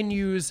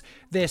continues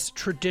this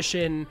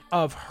tradition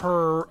of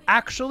her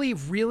actually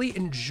really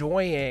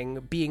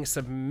enjoying being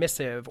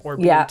submissive or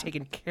being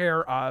taken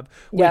care of,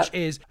 which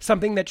is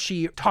something that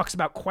she talks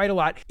about quite a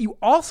lot. You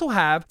also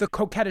have the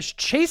coquettish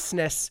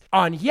chasteness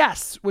on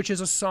Yes, which is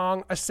a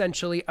song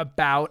essentially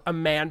about a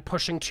man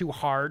pushing too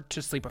hard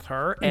to sleep with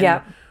her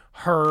and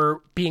her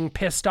being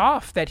pissed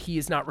off that he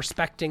is not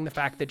respecting the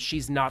fact that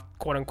she's not,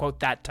 quote unquote,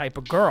 that type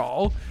of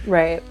girl.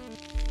 Right.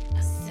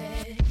 I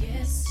said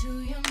yes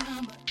to your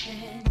mama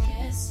and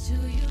yes to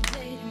you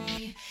dating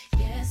me.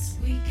 Yes,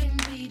 we can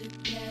be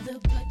together,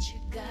 but you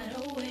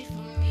got away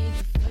from me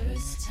the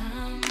first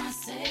time I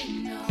say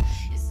no.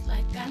 It's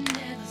like I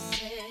never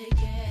said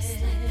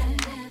yes.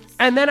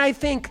 And then I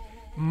think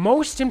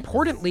most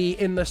importantly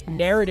in this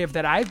narrative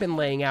that I've been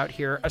laying out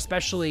here,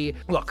 especially,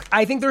 look,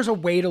 I think there's a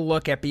way to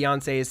look at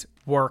Beyonce's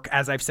work,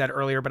 as I've said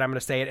earlier, but I'm going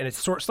to say it in a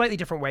slightly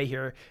different way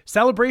here.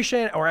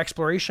 Celebration or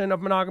exploration of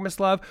monogamous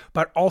love,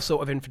 but also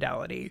of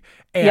infidelity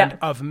and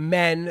of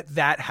men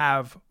that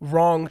have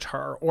wronged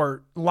her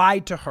or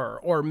lied to her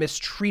or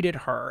mistreated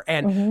her.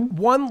 And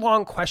one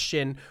long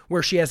question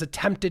where she has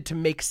attempted to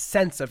make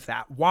sense of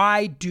that.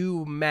 Why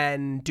do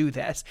men do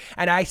this?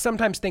 And I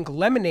sometimes think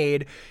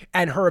Lemonade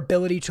and her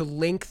ability to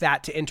link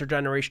that to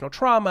intergenerational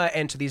trauma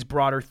and to these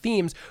broader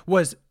themes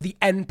was the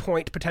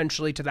endpoint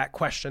potentially to that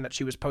question that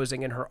she was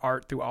posing in her art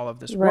through all of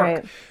this work.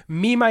 Right.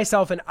 Me,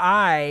 Myself, and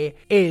I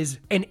is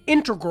an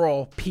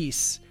integral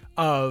piece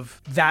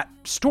of that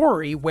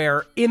story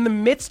where in the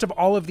midst of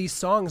all of these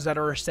songs that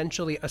are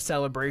essentially a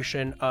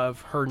celebration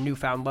of her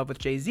newfound love with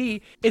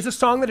Jay-Z is a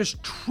song that is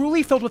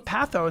truly filled with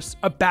pathos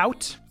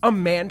about a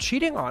man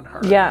cheating on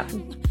her. Yeah.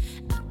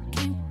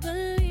 Can't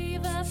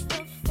believe I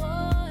fell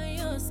for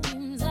your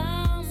schemes.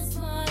 I'm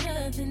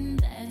smarter than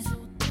that. So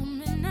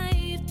dumb and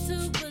naive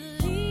to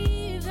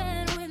believe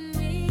that with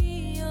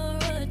me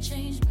you're a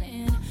changed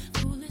man.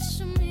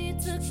 Foolish of me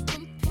to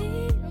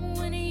compete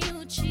when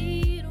you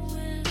cheat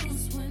with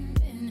loose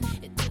women.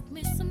 It took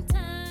me some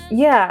time.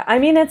 Yeah, I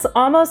mean, it's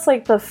almost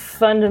like the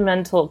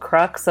fundamental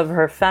crux of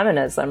her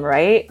feminism,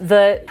 right?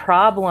 The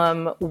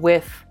problem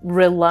with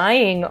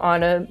relying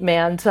on a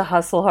man to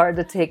hustle hard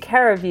to take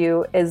care of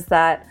you is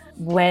that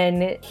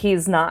when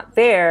he's not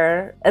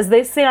there, as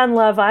they say on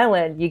Love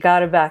Island, you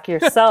gotta back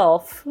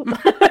yourself.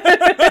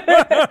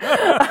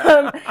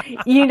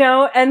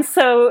 And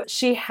so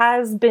she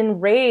has been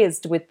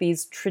raised with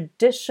these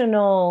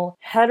traditional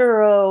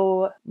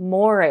hetero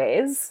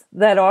mores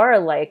that are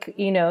like,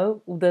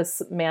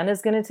 this man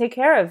is gonna take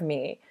care of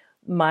me.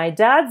 My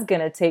dad's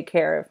gonna take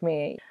care of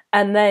me.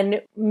 And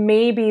then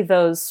maybe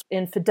those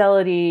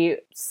infidelity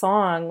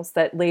songs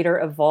that later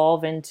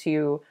evolve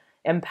into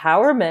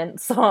empowerment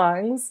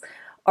songs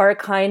are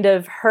kind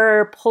of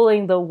her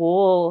pulling the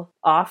wool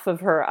off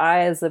of her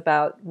eyes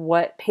about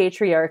what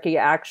patriarchy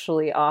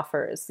actually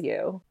offers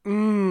you.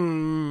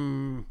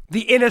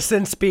 The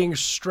innocence being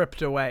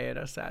stripped away in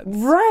a sense.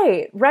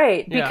 Right.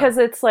 Yeah. Because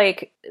it's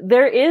like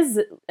there is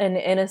an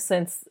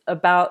innocence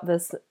about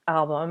this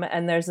album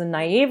and there's a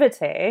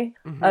naivete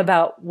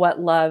about what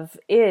love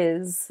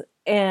is.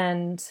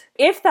 And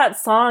if that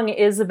song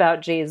is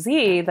about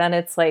Jay-Z, then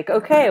it's like,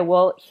 okay,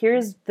 well,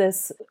 here's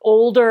this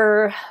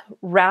older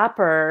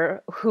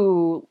rapper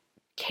who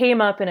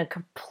came up in a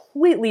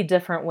completely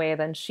different way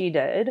than she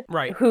did.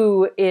 Right.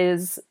 Who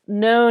is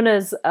known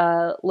as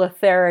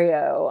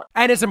Lothario.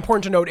 And it's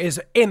important to note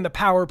is in the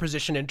power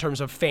position in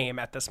terms of fame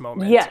at this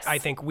moment. Yes. I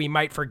think we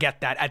might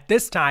forget that at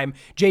this time,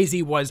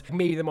 Jay-Z was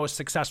maybe the most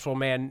successful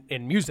man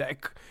in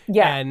music.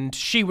 Yeah. And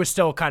she was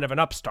still kind of an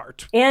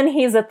upstart. And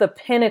he's at the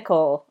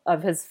pinnacle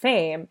of his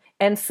fame.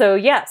 And so,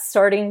 yes,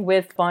 starting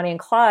with Bonnie and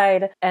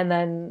Clyde and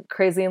then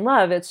Crazy in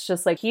Love, it's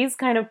just like he's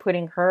kind of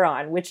putting her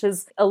on, which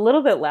is a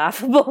little bit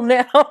laughable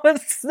now.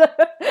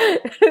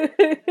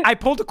 I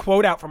pulled a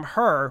quote out from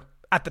her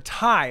at the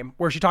time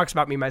where she talks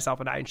about Me, Myself,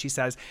 and I, and she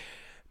says,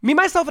 Me,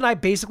 Myself, and I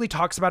basically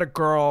talks about a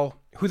girl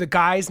who the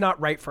guy's not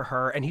right for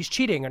her and he's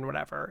cheating and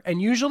whatever.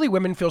 And usually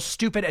women feel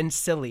stupid and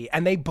silly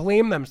and they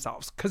blame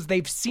themselves because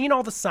they've seen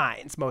all the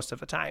signs most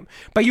of the time.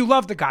 But you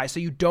love the guy, so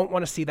you don't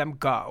want to see them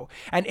go.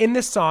 And in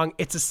this song,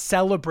 it's a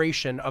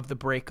celebration of the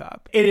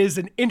breakup. It is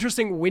an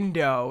interesting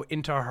window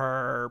into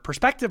her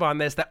perspective on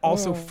this that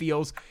also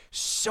feels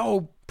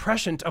so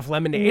prescient of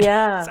Lemonade.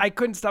 Yeah. I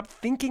couldn't stop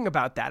thinking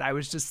about that. I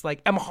was just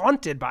like, I'm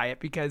haunted by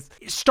it because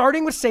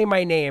starting with Say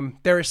My Name,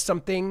 there is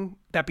something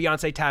that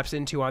Beyonce taps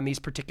into on these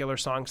particular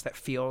songs that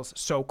feels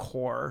so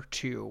core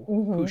to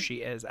who she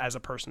is as a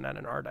person and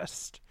an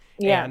artist.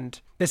 Yeah. And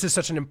this is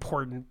such an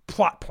important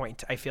plot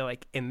point, I feel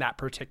like, in that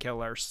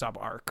particular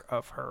sub-arc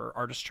of her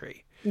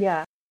artistry.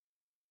 Yeah.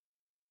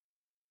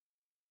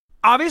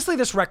 Obviously,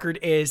 this record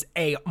is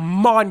a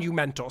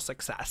monumental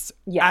success.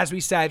 Yeah. As we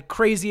said,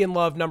 Crazy in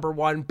Love,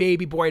 #1,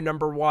 Baby Boy,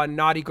 #1,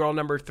 Naughty Girl,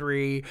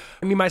 #3,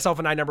 Me, Myself,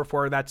 and I,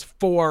 #4. That's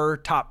 4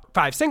 top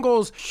 5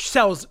 singles.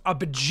 Sells a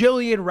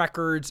bajillion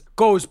records,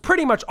 goes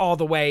pretty much all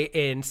the way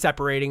in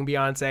separating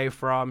Beyonce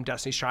from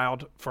Destiny's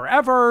Child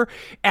forever,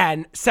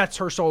 and sets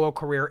her solo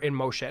career in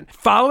motion.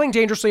 Following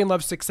Dangerously in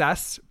Love's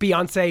success,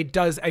 Beyonce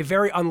does a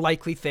very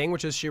unlikely thing,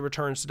 which is she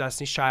returns to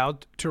Destiny's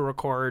Child to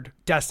record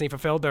Destiny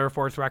Fulfilled, their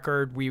 4th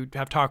record. We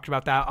have talked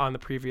about that on the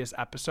previous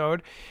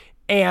episode.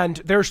 And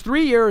there's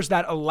 3 years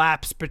that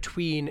elapse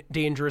between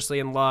Dangerously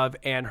in Love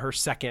and her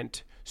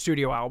second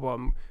studio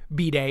album,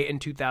 B-Day, in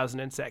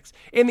 2006.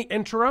 In the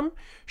interim,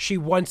 she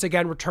once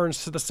again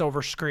returns to the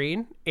silver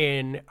screen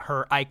in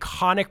her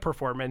iconic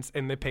performance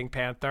in The Pink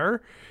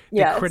Panther,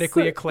 the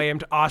critically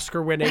acclaimed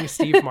Oscar-winning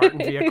Steve Martin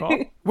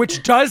vehicle,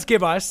 which does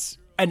give us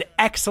an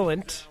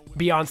excellent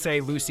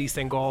Beyonce Lucy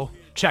single,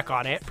 Check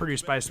on It,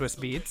 produced by Swiss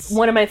Beats.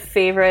 One of my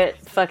favorite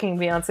fucking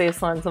Beyonce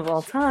songs of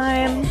all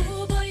time.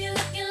 Ooh, boy, you're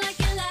looking like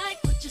you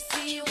like what you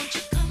see. Won't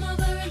you come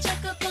over and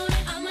check up on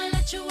it? I'ma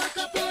let you walk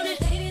up on it.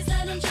 Ladies,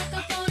 let them check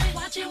up on it.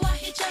 Watch it while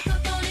he check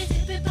up on it.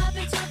 Dip it, pop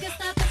it, talk it,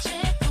 stop it,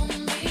 check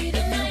on me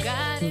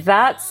tonight.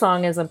 That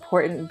song is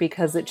important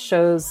because it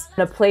shows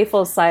a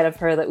playful side of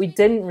her that we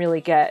didn't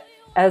really get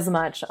as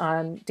much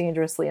on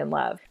Dangerously in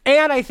Love.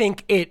 And I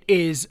think it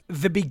is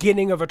the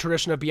beginning of a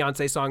tradition of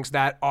Beyonce songs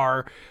that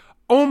are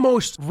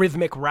almost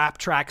rhythmic rap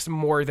tracks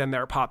more than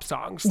their pop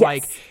songs. Yes.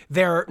 Like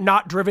they're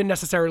not driven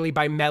necessarily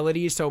by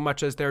melodies so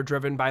much as they're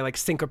driven by like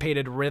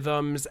syncopated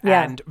rhythms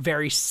and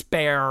very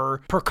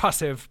spare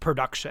percussive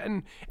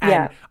production.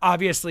 And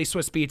obviously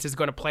Swiss Beats is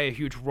going to play a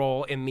huge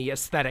role in the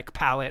aesthetic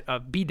palette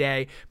of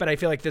B-Day, but I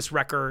feel like this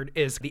record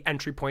is the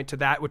entry point to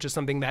that, which is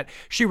something that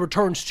she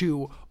returns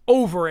to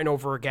over and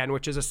over again,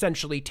 which is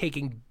essentially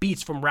taking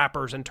beats from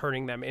rappers and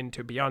turning them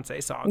into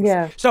Beyonce songs.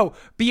 Yeah. So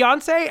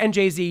Beyonce and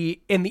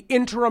Jay-Z, in the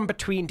interim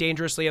between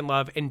Dangerously in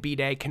Love and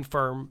B-Day,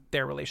 confirm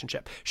their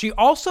relationship. She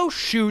also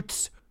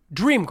shoots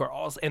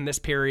Dreamgirls in this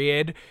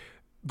period.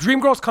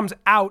 Dreamgirls comes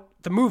out,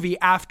 the movie,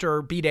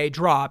 after B-Day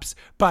drops,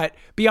 but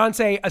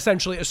Beyonce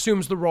essentially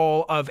assumes the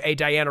role of a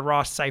Diana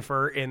Ross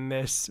cipher in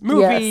this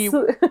movie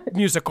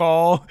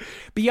musical.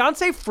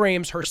 Beyonce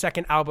frames her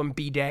second album,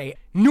 B-Day,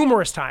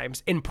 numerous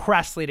times in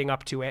press leading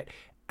up to it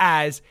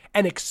as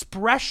an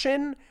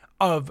expression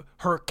of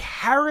her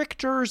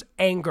character's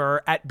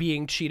anger at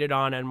being cheated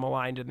on and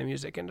maligned in the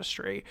music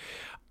industry.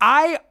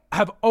 I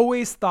have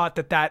always thought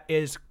that that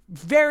is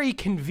very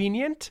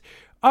convenient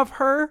of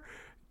her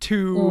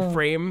to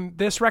frame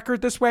this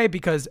record this way,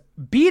 because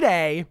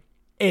B-Day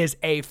is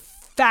a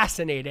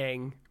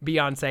fascinating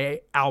Beyonce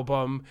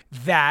album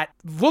that,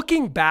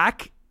 looking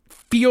back,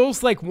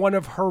 feels like one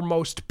of her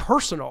most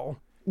personal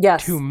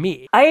to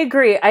me. I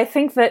agree. I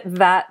think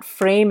that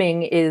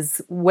framing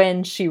is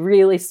when she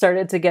really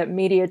started to get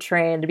media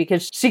trained,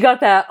 because she got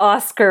that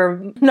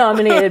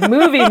Oscar-nominated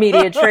movie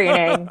media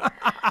training.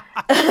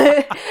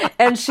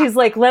 And she's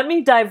like, let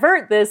me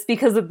divert this,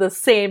 because at the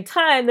same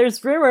time,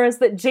 there's rumors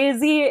that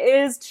Jay-Z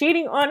is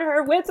cheating on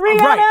her with Rihanna.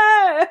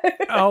 Right.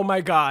 Oh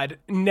my God.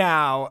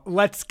 Now,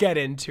 let's get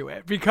into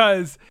it,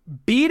 because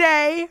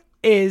B-Day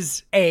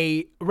is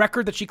a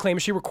record that she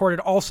claims she recorded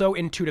also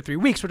in 2 to 3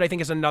 weeks, which I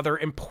think is another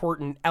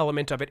important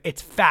element of it.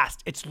 It's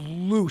fast, it's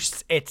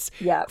loose,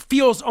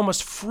 feels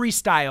almost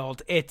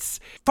freestyled, it's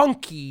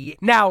funky.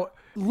 Now,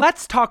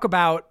 let's talk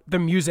about the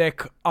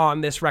music on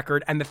this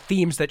record and the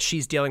themes that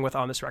she's dealing with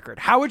on this record.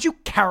 How would you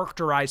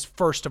characterize,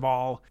 first of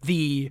all,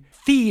 the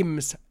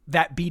themes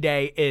that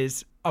B-Day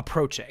is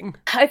approaching?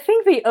 I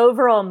think the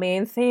overall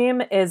main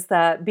theme is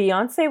that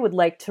Beyonce would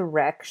like to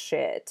wreck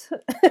shit.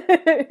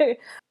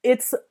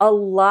 It's a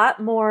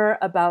lot more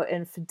about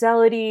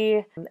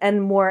infidelity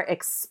and more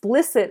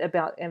explicit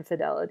about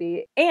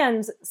infidelity.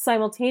 And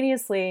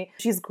simultaneously,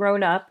 she's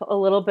grown up a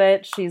little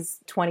bit. She's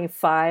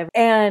 25.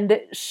 And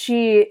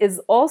she is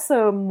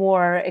also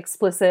more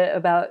explicit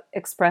about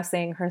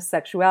expressing her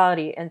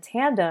sexuality in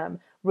tandem.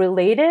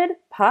 Related,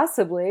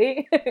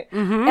 possibly.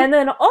 And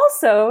then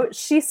also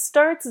she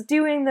starts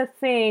doing the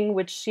thing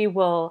which she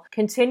will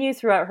continue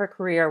throughout her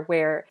career,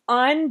 where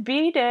on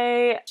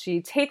B-Day,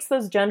 she takes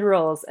those gender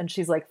roles and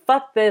she's like,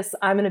 fuck this,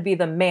 I'm going to be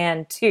the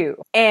man too.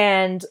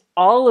 And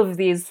all of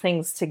these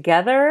things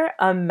together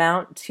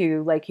amount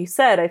to, like you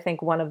said, I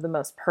think one of the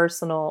most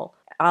personal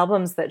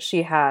albums that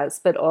she has,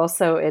 but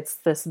also it's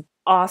this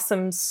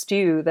awesome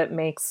stew that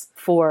makes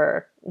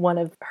for one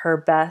of her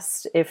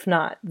best, if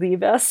not the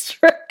best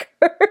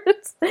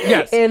records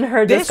in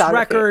her discography. This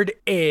record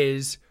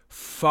is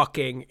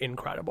fucking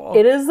incredible.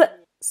 It is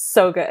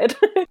so good.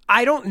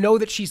 I don't know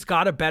that she's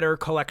got a better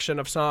collection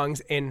of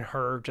songs in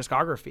her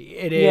discography.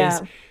 It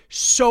is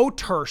so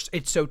terse.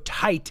 It's so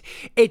tight.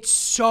 It's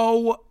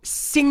so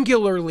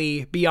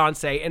singularly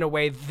Beyonce in a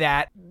way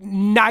that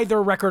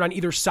neither record on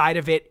either side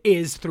of it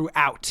is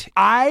throughout.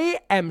 I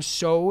am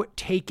so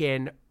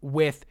taken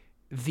with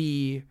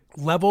the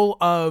level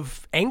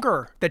of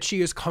anger that she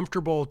is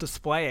comfortable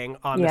displaying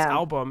on this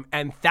album.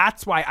 And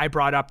that's why I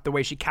brought up the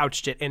way she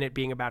couched it in it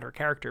being about her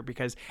character,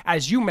 because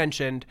as you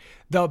mentioned,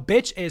 the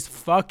bitch is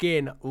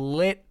fucking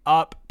lit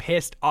up,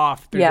 pissed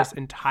off through this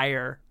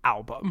entire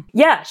album.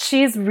 Yeah,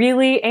 she's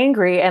really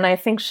angry. And I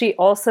think she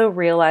also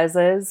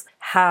realizes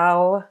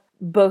how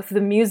both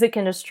the music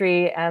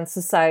industry and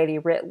society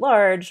writ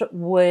large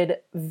would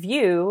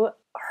view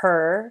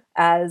her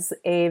as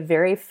a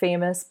very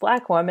famous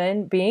Black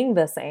woman being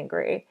this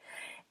angry.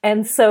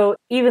 And so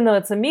even though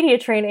it's a media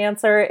trained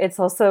answer, it's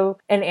also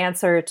an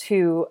answer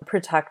to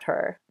protect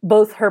her.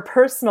 Both her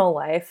personal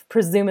life,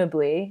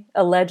 presumably,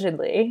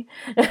 allegedly,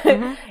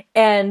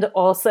 and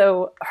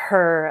also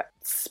her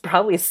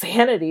probably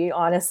sanity,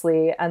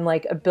 honestly, and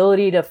like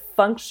ability to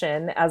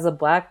function as a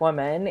Black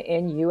woman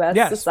in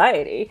U.S.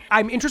 society.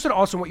 I'm interested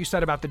also in what you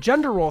said about the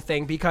gender role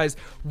thing, because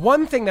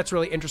one thing that's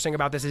really interesting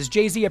about this is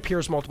Jay-Z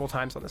appears multiple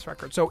times on this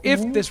record. So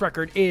if this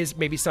record is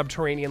maybe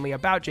subterraneanly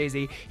about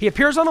Jay-Z, he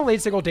appears on the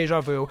lead single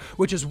Deja Vu,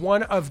 which is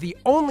one of the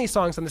only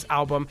songs on this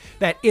album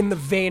that, in the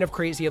vein of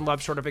Crazy in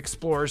Love, sort of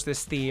explores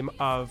this theme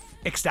of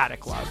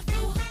ecstatic love.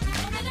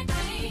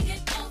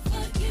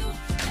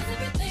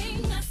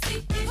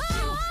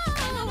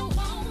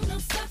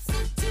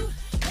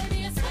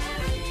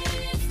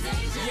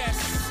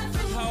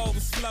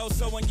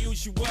 So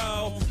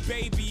unusual,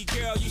 baby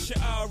girl, you should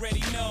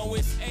already know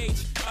it's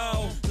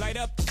H-O, light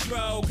up the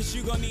strobe, cause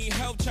you gonna need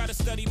help, try to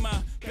study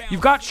my...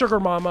 You've got Sugar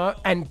Mama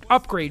and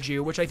Upgrade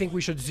You, which I think we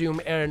should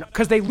zoom in,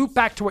 because they loop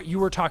back to what you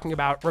were talking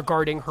about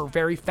regarding her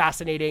very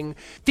fascinating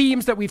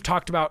themes that we've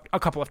talked about a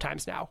couple of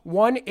times now.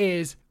 One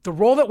is the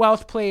role that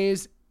wealth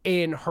plays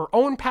in her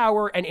own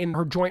power and in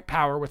her joint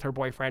power with her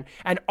boyfriend.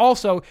 And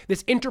also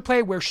this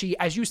interplay where she,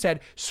 as you said,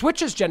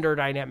 switches gender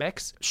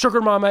dynamics. Sugar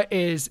Mama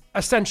is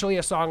essentially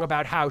a song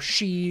about how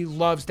she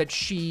loves that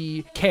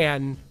she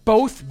can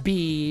both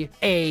be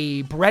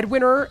a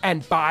breadwinner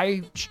and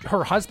buy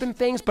her husband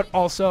things, but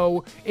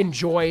also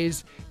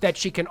enjoys that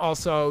she can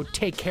also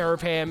take care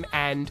of him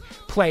and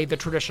play the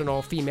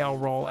traditional female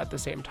role at the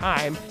same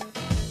time.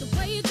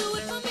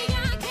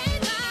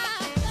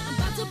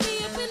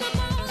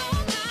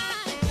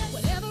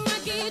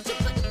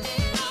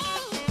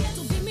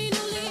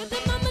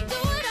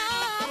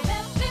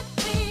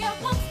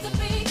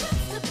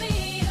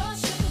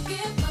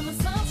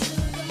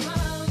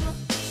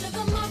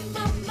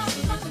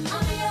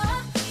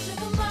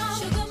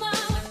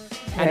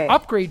 And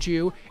Upgrade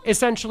You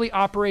essentially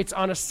operates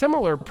on a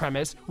similar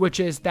premise, which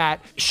is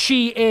that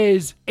she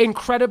is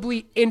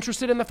incredibly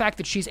interested in the fact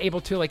that she's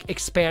able to like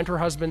expand her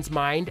husband's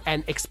mind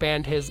and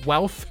expand his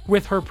wealth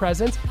with her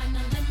presence.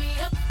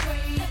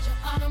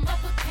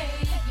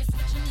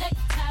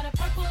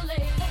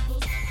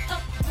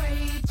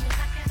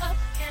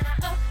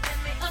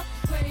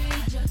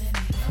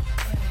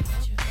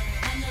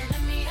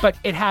 But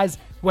it has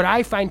what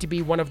I find to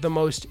be one of the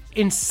most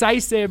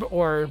incisive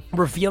or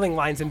revealing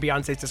lines in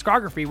Beyonce's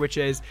discography, which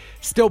is,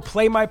 still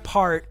play my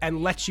part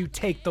and let you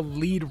take the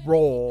lead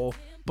role,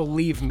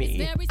 believe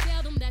me.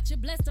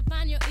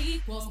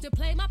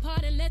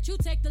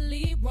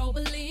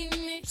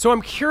 So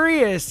I'm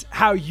curious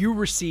how you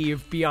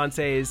receive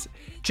Beyonce's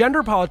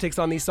gender politics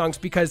on these songs,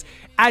 because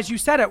as you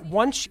said, at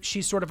once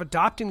she's sort of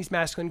adopting these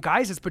masculine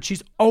guises, but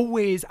she's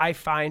always, I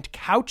find,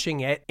 couching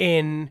it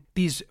in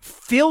these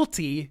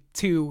fealty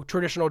to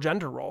traditional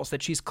gender roles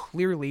that she's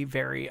clearly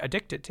very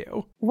addicted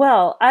to.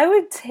 Well, I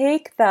would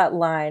take that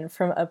line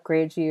from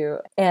Upgrade You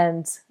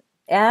and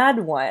add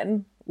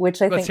one,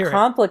 which I think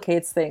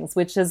complicates things,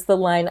 which is the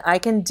line, I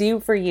can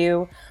do for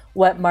you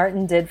what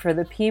Martin did for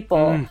the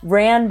people.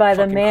 Ran by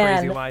the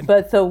man,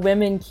 but the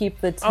women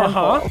keep the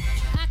temple.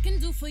 I can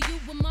do for you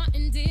what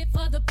Martin did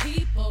for the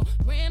people.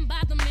 Ran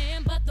by the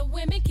man, but the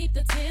women keep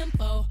the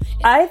tempo.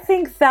 I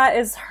think that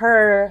is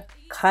her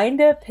kind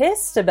of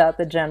pissed about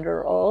the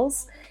gender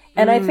roles.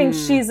 And I think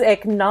she's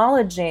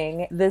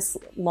acknowledging this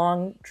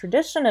long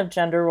tradition of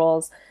gender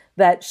roles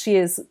that she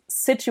is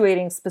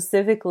situating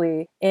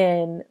specifically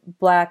in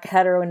Black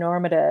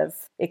heteronormative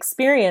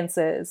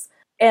experiences.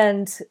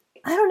 And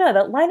I don't know,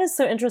 that line is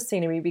so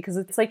interesting to me because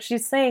it's like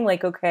she's saying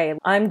like, okay,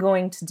 I'm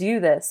going to do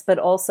this, but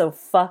also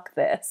fuck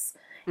this.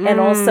 And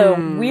also,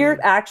 we're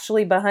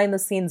actually behind the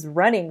scenes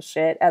running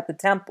shit at the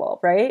temple,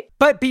 right?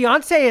 But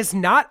Beyonce is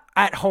not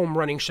at home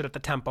running shit at the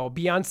temple.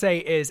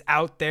 Beyonce is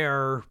out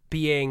there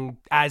being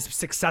as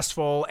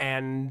successful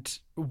and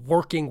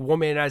working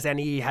woman as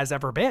any has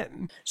ever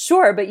been.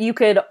 Sure, but you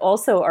could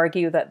also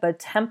argue that the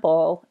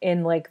temple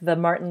in like the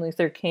Martin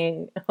Luther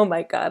King, oh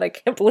my God, I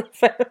can't believe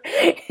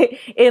it.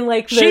 In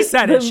like she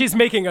said it, she's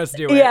making us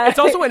do it. Yeah. It's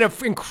also an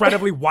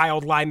incredibly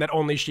wild line that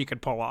only she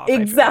could pull off.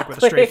 Exactly. I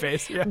feel like, with a straight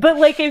face. Yeah. But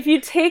like if you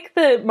take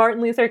the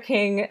Martin Luther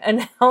King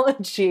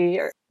analogy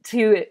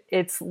to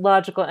its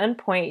logical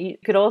endpoint, you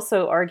could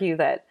also argue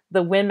that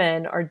the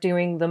women are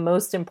doing the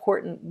most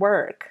important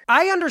work.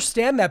 I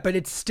understand that, but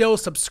it's still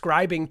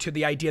subscribing to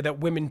the idea that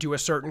women do a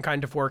certain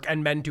kind of work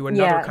and men do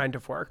another kind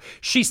of work.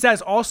 She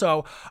says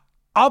also,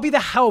 I'll be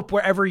the help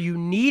wherever you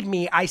need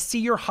me. I see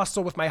your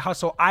hustle with my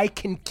hustle. I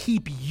can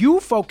keep you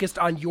focused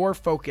on your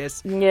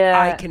focus.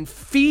 Yeah. I can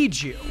feed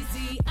you.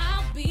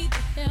 I'll be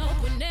the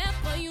help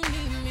whenever you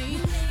need me.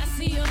 I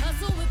see your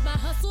hustle with my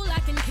hustle. I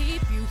can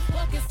keep you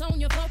focused on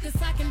your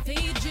focus. I can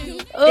feed you.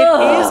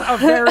 It is a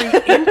very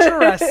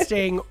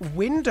interesting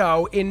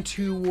window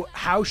into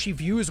how she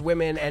views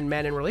women and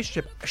men in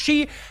relationship.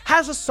 She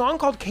has a song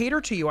called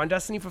Cater to You on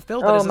Destiny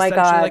Fulfilled that is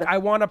essentially like, I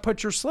want to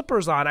put your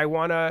slippers on. I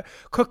want to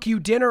cook you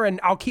dinner and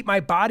I'll keep my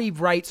body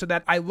right so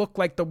that I look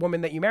like the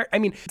woman that you married. I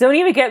mean, don't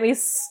even get me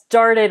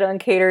started on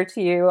Cater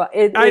to You.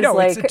 I know,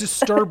 like... it's a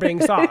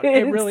disturbing song.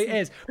 It really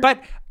is.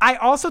 But I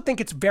also think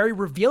it's very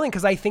revealing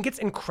because I think it's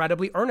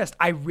incredibly earnest.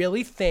 I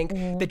really think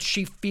that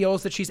she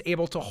feels that she's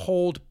able to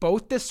hold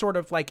both this sort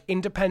of like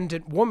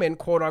independent woman,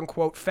 quote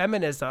unquote,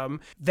 feminism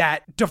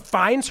that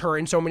defines her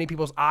in so many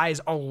people's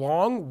eyes,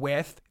 along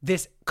with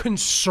this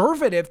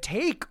conservative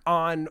take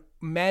on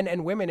men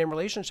and women in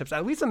relationships,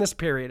 at least in this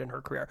period in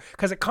her career,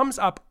 because it comes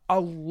up a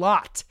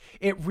lot.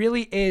 It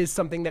really is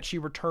something that she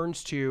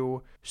returns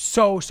to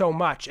so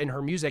much in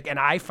her music. And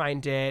I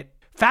find it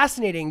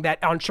fascinating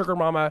that on Sugar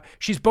Mama,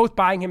 she's both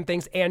buying him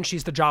things and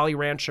she's the Jolly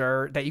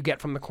Rancher that you get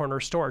from the corner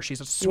store.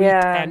 She's a sweet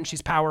and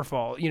she's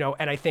powerful, you know,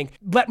 and I think,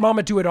 let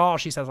mama do it all,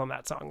 she says on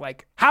that song.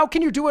 Like, how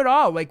can you do it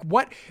all? Like,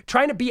 what?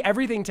 Trying to be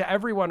everything to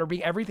everyone or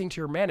being everything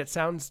to your man, it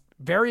sounds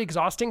very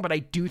exhausting, but I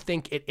do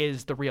think it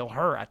is the real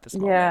her at this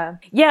moment.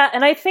 Yeah,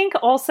 and I think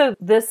also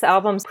this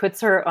album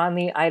puts her on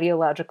the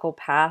ideological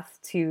path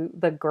to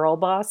the girl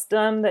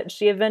bossdom that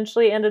she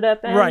eventually ended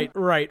up in.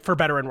 Right, for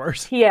better and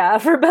worse. Yeah,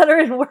 for better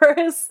and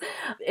worse.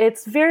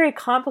 It's very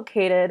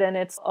complicated and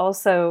it's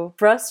also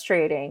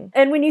frustrating.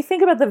 And when you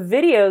think about the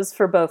videos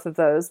for both of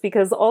those,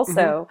 because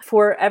also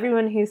for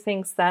everyone who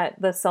thinks that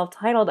the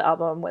self-titled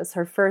album was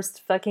her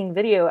first fucking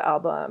video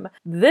album,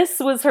 this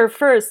was her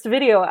first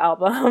video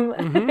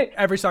album.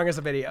 Every song is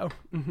a video.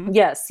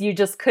 Yes, you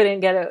just couldn't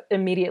get it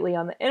immediately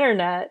on the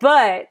internet.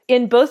 But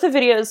in both the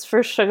videos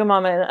for Sugar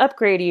Mama and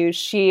Upgrade You,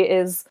 she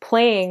is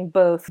playing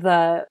both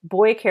the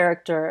boy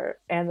character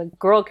and the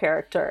girl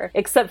character.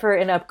 Except for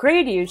in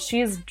Upgrade You,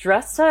 she's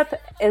dressed up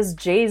as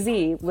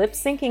Jay-Z,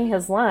 lip-syncing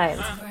his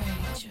lines.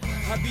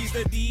 Hubby's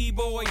the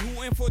D-boy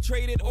who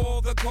infiltrated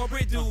all the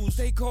corporate dudes.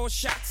 They call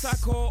shots, I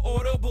call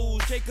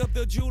audibles. Jacob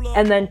the jeweler.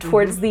 And then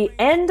towards the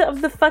end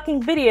of the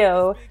fucking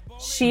video,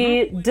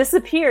 she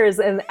disappears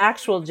and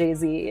actual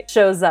Jay-Z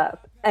shows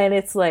up. And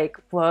it's like,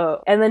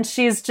 whoa. And then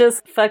she's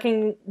just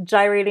fucking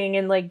gyrating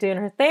and like doing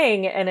her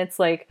thing. And it's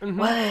like,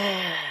 what?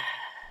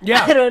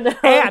 Yeah. I don't know.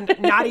 And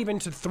not even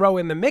to throw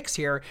in the mix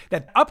here,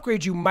 that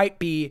Upgrade You might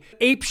be,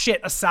 ape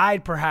shit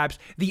aside perhaps,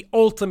 the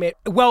ultimate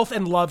wealth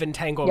and love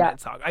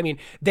entanglement song. I mean,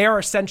 they're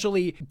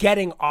essentially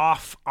getting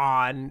off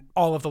on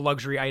all of the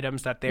luxury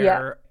items that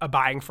they're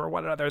buying for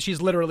one another.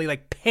 She's literally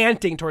like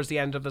panting towards the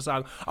end of the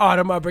song.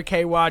 Audemars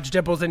Piguet watch,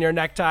 dimples in your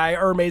necktie,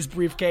 Hermes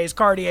briefcase,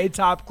 Cartier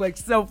top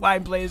clicks, silk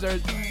line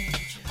blazers.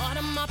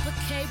 Audemars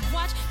Piguet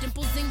watch,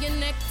 dimples in your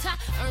necktie,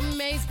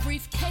 Hermes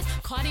briefcase,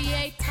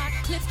 Cartier top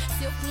clips,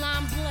 silk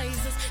line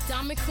blazers,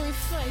 diamond cream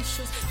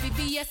facials,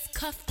 BBS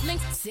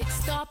cufflinks,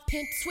 6-star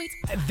pin suites.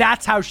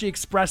 That's how she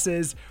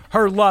expresses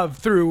her love,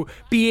 through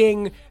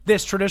being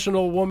this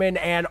traditional woman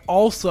and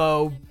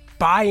also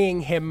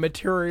buying him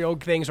material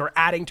things or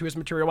adding to his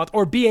material wealth,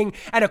 or being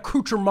an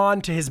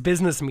accoutrement to his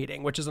business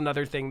meeting, which is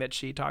another thing that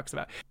she talks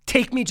about.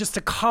 Take me just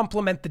to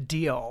compliment the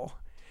deal,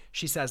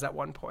 she says at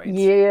one point.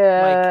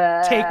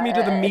 Yeah. Like, take me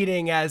to the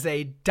meeting as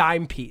a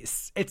dime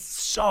piece. It's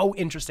so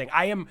interesting.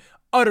 I am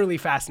utterly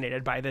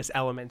fascinated by this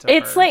element of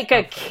it's her. Like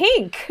a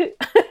kink.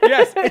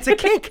 Yes, it's a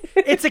kink.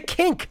 It's a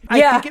kink.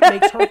 I think it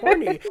makes her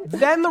horny.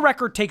 Then the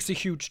record takes a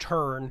huge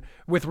turn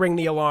with Ring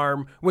the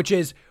Alarm, which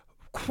is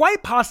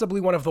quite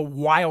possibly one of the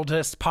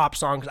wildest pop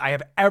songs I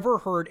have ever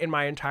heard in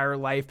my entire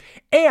life.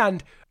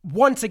 And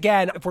once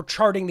again, if we're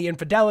charting the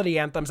infidelity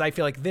anthems, I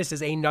feel like this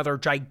is another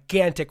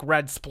gigantic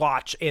red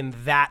splotch in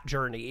that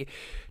journey.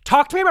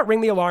 Talk to me about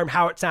Ring the Alarm,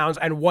 how it sounds,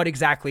 and what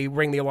exactly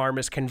Ring the Alarm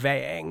is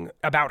conveying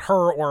about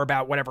her or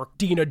about whatever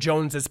Dina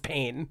Jones's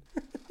pain.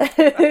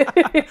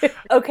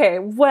 Okay,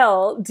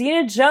 well,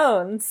 Dina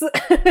Jones.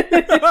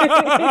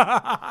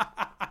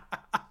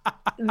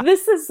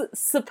 This is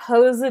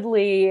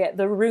supposedly,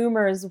 the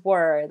rumors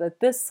were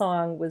that this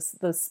song was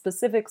the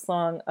specific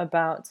song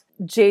about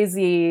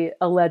Jay-Z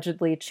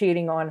allegedly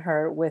cheating on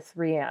her with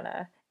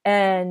Rihanna.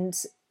 And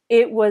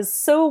it was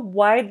so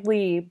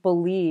widely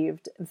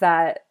believed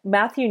that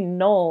Matthew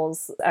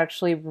Knowles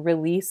actually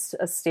released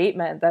a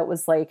statement that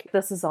was like,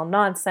 this is all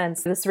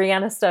nonsense. This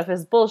Rihanna stuff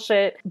is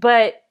bullshit.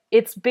 But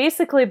it's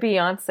basically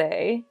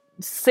Beyonce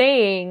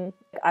saying,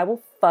 I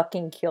will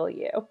fucking kill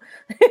you.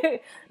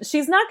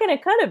 She's not going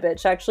to cut a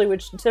bitch, actually,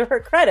 which, to her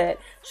credit,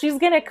 she's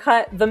going to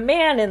cut the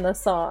man in the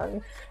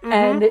song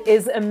and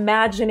is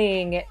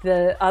imagining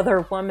the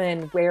other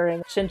woman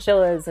wearing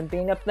chinchillas and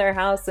being up in their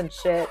house and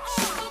shit.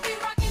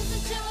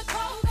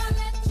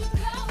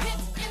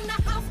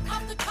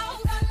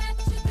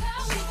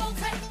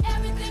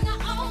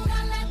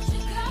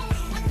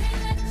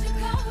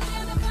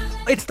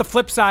 It's the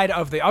flip side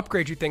of the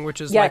Upgrade You thing,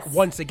 which is like,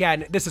 once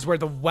again, this is where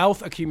the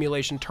wealth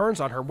accumulation turns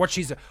on her. What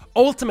she's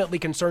ultimately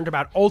concerned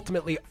about,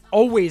 ultimately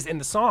always in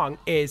the song,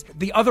 is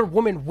the other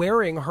woman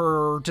wearing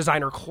her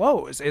designer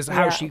clothes, is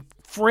how she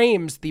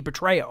frames the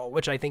betrayal,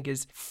 which I think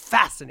is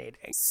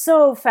fascinating.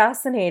 So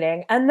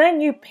fascinating. And then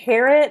you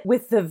pair it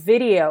with the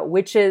video,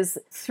 which is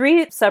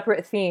 3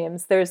 separate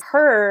themes. There's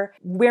her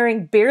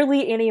wearing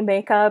barely any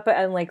makeup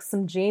and like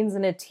some jeans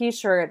and a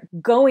t-shirt,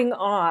 going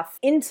off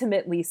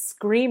intimately,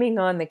 screaming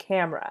on the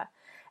camera.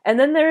 And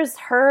then there's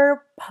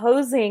her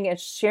posing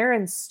as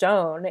Sharon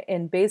Stone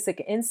in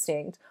Basic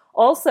Instinct,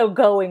 also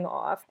going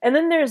off. And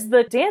then there's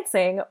the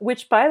dancing,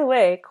 which, by the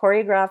way,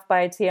 choreographed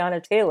by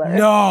Tiana Taylor.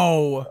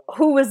 No!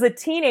 Who was a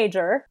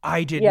teenager.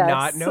 I did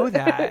not know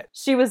that.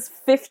 She was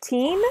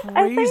 15, Crazy.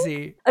 I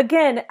think.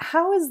 Again,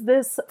 how is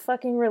this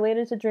fucking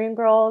related to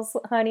Dreamgirls,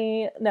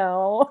 honey?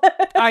 No.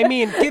 I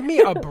mean, give me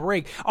a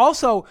break.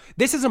 Also,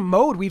 this is a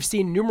mode we've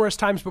seen numerous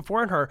times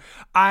before in her.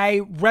 I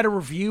read a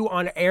review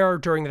on air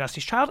during the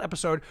Destiny's Child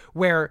episode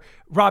where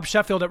Rob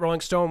Sheffield at Rolling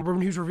Stone,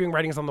 who's reviewing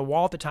Writings on the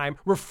Wall at the time,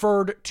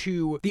 referred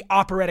to the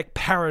operatic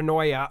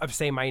paranoia of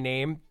Say My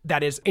Name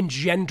that is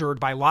engendered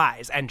by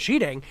lies and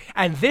cheating.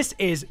 And this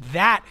is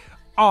that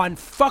on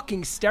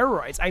fucking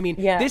steroids. I mean,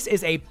 this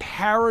is a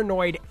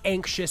paranoid,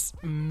 anxious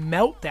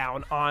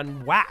meltdown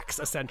on wax,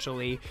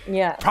 essentially.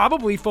 Yeah.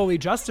 Probably fully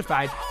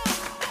justified.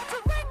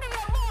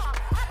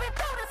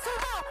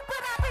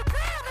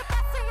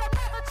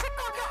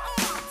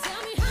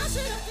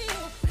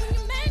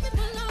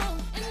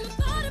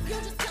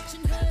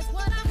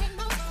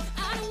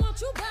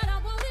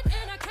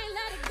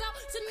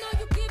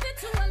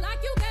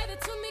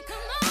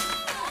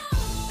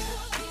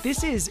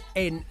 This is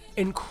an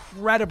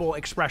incredible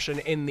expression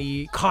in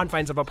the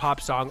confines of a pop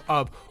song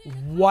of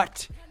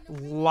what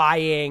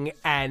lying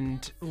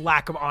and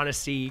lack of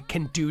honesty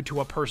can do to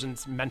a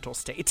person's mental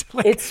state.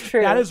 Like, it's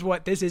true. That is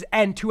what this is.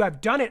 And to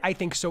have done it, I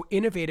think, so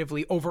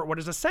innovatively over what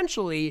is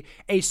essentially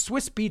a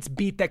Swiss Beats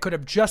beat that could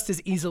have just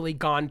as easily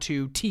gone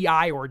to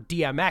T.I. or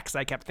DMX,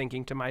 I kept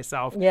thinking to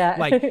myself. Yeah.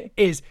 Like,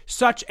 is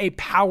such a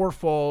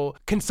powerful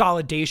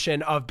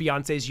consolidation of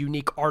Beyonce's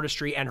unique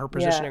artistry and her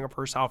positioning of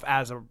herself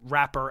as a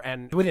rapper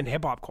and within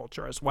hip-hop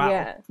culture as well.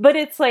 Yeah. But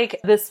it's like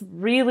this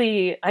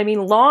really, I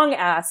mean, long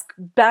ask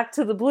Back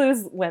to the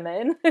Blues women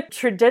women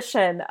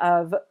tradition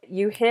of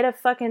you hit a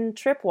fucking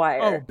tripwire.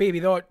 Oh, baby,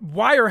 the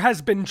wire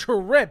has been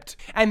tripped.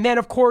 And then,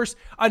 of course,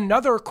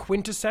 another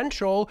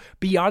quintessential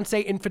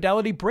Beyonce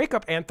infidelity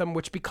breakup anthem,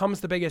 which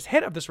becomes the biggest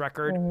hit of this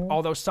record,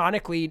 although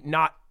sonically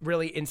not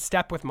really in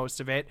step with most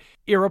of it,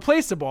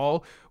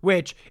 Irreplaceable,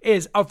 which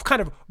is a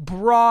kind of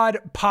broad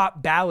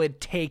pop ballad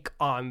take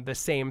on the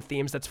same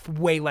themes that's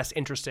way less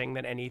interesting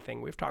than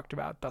anything we've talked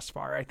about thus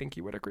far. I think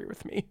you would agree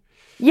with me.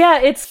 Yeah,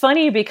 it's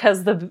funny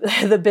because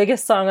the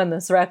biggest song on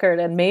this record,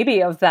 and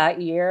maybe of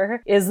that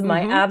year, is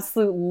my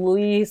absolute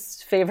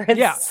least favorite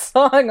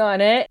song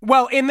on it.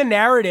 Well, in the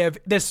narrative,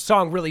 this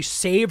song really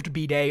saved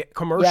B-Day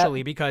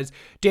commercially because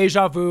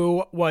Deja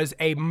Vu was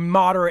a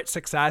moderate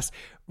success.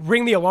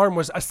 Ring the Alarm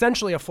was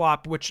essentially a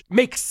flop, which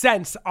makes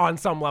sense on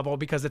some level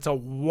because it's a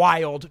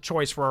wild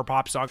choice for her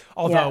pop song,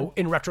 although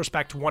in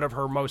retrospect, one of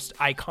her most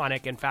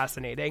iconic and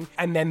fascinating.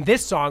 And then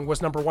this song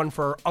was number one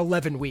for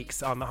 11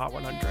 weeks on the Hot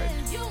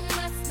 100. You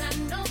must not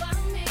know about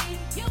me.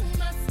 You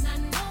must not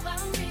know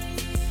about me.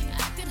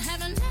 I could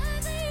have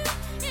another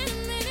you in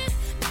a minute.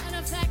 Matter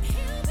of fact,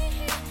 he'll be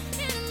here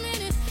in a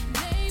minute,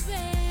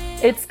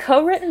 baby. It's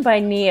co-written by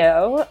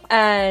Neo,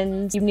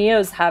 and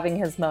Neo's having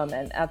his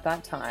moment at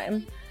that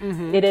time.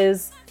 It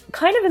is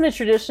kind of in the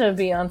tradition of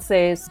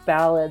Beyonce's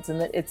ballads in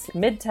that it's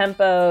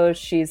mid-tempo.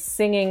 She's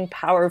singing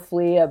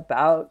powerfully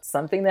about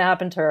something that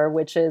happened to her,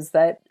 which is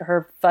that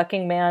her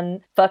fucking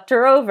man fucked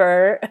her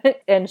over.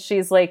 And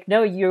she's like,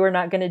 no, you are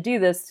not going to do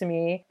this to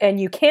me. And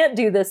you can't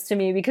do this to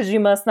me because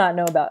you must not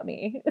know about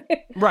me.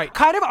 Right.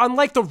 Kind of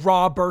unlike the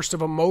raw burst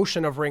of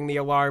emotion of Ring the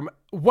Alarm,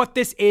 what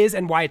this is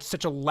and why it's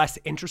such a less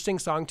interesting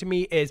song to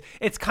me is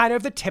it's kind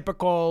of the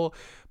typical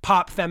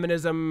pop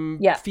feminism,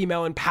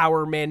 female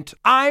empowerment.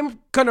 I'm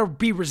going to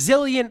be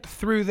resilient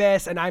through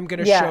this, and I'm going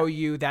to show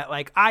you that,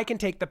 like, I can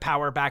take the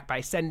power back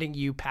by sending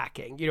you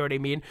packing. You know what I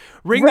mean?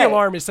 Ring the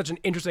Alarm is such an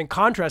interesting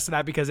contrast to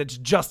that because it's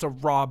just a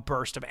raw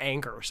burst of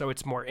anger. So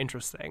it's more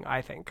interesting,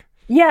 I think.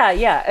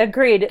 Yeah,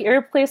 agreed.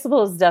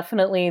 Irreplaceable is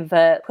definitely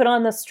the put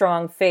on the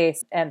strong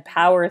face and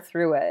power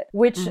through it,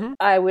 which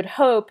I would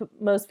hope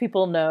most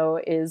people know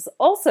is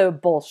also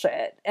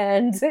bullshit.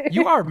 And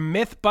you are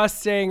myth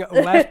busting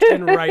left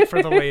and right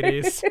for the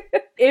ladies.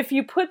 If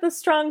you put the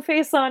strong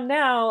face on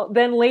now,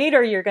 then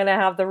later you're going to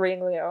have the Ring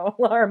the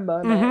Alarm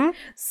moment.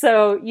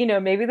 So, you know,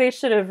 maybe they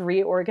should have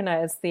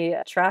reorganized the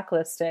track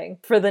listing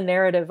for the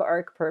narrative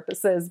arc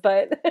purposes.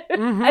 But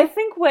I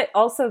think what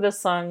also this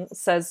song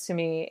says to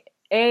me,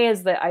 A,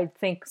 is that I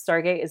think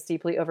Stargate is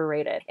deeply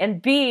overrated.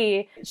 And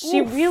B,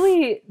 she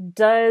really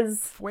does...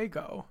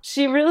 Fuego.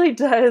 She really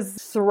does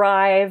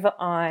thrive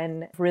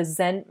on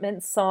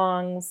resentment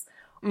songs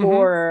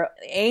or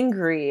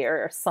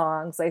angrier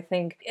songs. I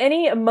think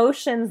any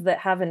emotions that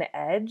have an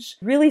edge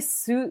really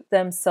suit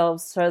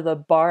themselves to the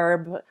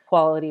barb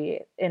quality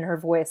in her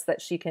voice that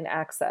she can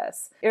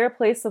access.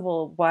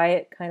 Irreplaceable, why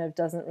it kind of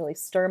doesn't really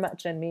stir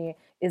much in me,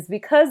 is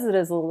because it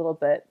is a little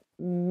bit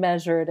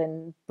measured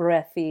and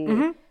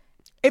breathy.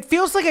 It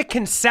feels like a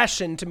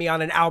concession to me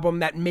on an album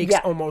that makes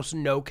almost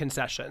no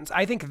concessions.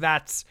 I think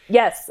that's...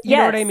 You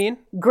know what I mean?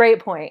 Great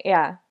point,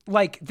 yeah.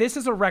 Like, this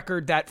is a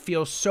record that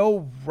feels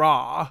so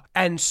raw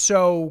and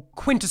so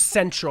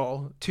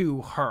quintessential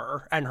to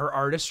her and her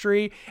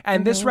artistry.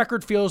 And this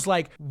record feels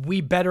like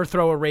we better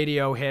throw a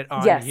radio hit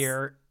on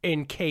here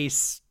in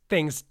case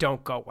things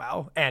don't go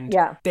well. And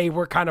they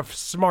were kind of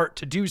smart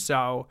to do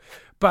so.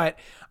 But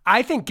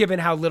I think given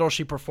how little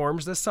she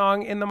performs this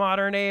song in the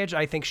modern age,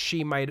 I think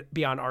she might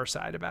be on our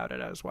side about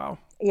it as well.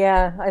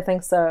 Yeah, I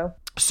think so.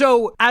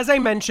 So, as I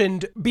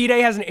mentioned,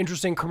 B-Day has an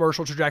interesting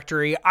commercial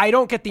trajectory. I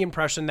don't get the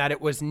impression that it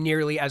was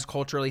nearly as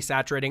culturally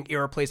saturating,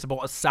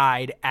 Irreplaceable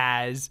aside,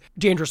 as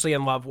Dangerously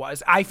in Love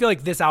was. I feel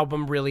like this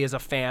album really is a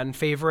fan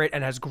favorite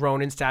and has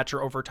grown in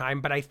stature over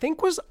time, but I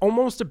think was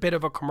almost a bit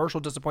of a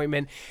commercial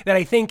disappointment that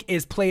I think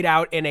is played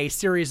out in a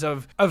series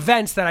of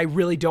events that I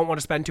really don't want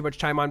to spend too much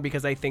time on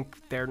because I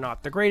think they're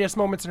not the greatest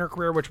moments in her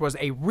career, which was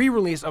a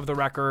re-release of the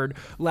record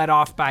led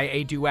off by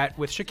a duet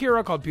with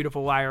Shakira called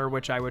Beautiful Liar,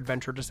 which I would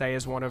venture to say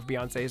is one of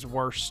Beyonce's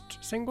worst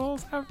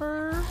singles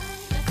ever.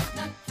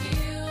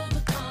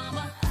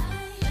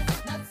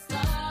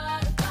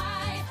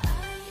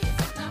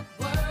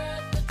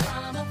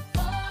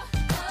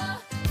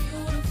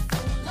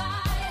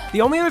 The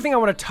only other thing I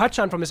want to touch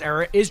on from this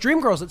era is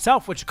Dreamgirls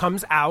itself, which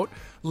comes out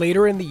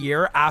later in the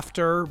year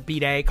after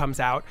B-Day comes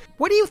out.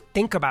 What do you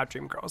think about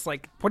Dreamgirls?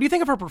 Like, what do you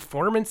think of her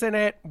performance in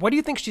it? What do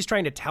you think she's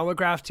trying to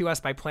telegraph to us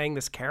by playing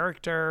this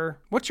character?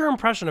 What's your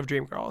impression of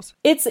Dreamgirls?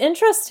 It's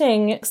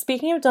interesting.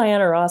 Speaking of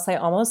Diana Ross, I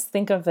almost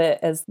think of it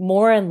as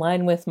more in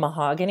line with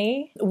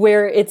Mahogany,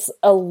 where it's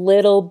a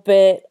little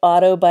bit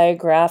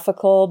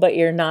autobiographical, but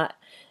you're not,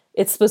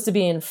 it's supposed to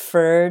be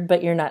inferred,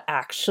 but you're not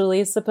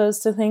actually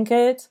supposed to think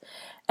it.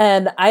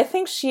 And I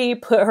think she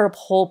put her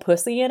whole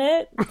pussy in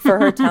it for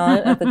her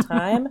talent at the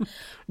time.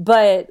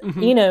 But,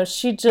 you know,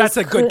 she just... That's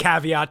a good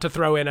caveat to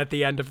throw in at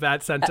the end of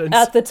that sentence.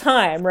 At the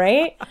time,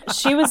 right?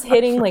 She was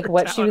hitting like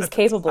what she was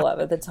capable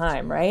of at the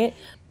time, right?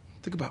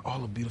 Think about all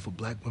the beautiful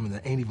black women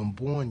that ain't even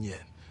born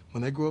yet.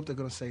 When they grow up, they're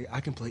going to say,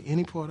 I can play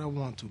any part I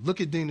want to. Look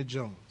at Dina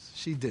Jones.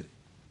 She did it.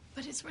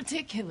 But it's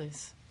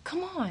ridiculous.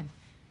 Come on.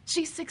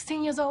 She's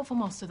 16 years old for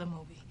most of the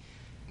movie.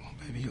 Well,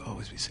 baby, you'll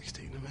always be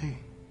 16 to me.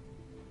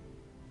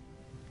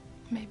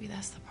 Maybe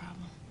that's the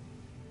problem.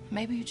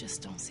 Maybe you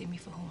just don't see me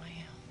for who I am.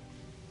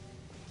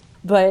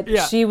 But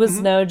she was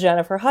no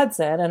Jennifer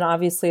Hudson. And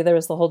obviously there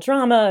was the whole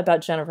drama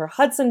about Jennifer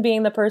Hudson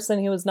being the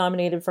person who was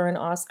nominated for an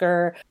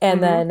Oscar.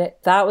 And then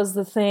that was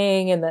the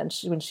thing. And then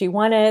when she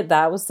won it,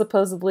 that was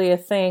supposedly a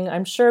thing.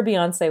 I'm sure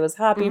Beyonce was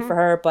happy for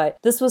her, but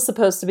this was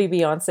supposed to be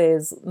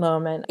Beyonce's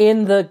moment.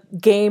 In the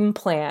game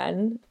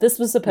plan, this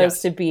was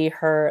supposed to be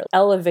her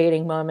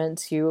elevating moment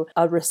to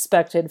a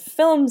respected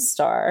film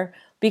star.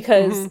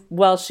 Because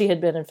while she had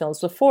been in films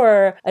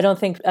before, I don't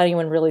think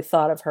anyone really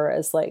thought of her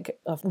as like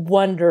a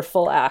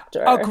wonderful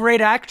actor. A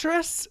great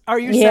actress? Are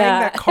you saying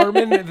that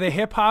Carmen the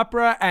Hip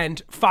Opera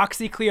and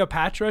Foxy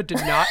Cleopatra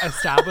did not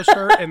establish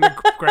her in the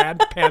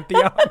grand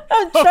pantheon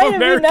of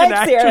American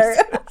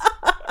actresses?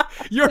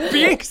 You're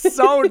being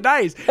so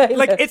nice.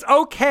 Like, it's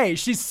okay.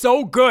 She's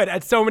so good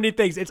at so many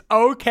things. It's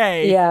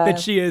okay that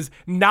she is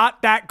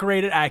not that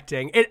great at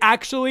acting. It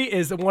actually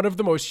is one of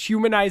the most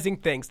humanizing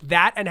things.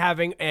 That and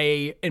having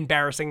a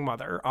embarrassing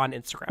mother on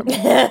Instagram.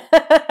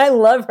 I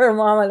love her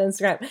mom on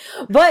Instagram.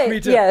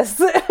 But yes,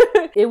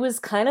 it was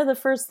kind of the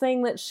first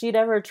thing that she'd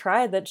ever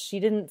tried that she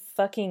didn't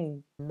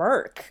fucking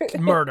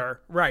murder.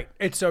 Right.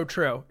 It's so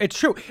true. It's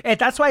true. And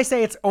that's why I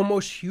say it's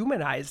almost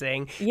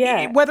humanizing.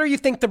 Yeah. Whether you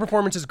think the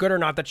performance is good or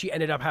not, that she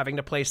ended up having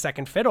to play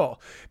second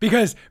fiddle,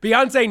 because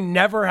Beyonce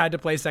never had to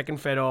play second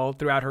fiddle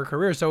throughout her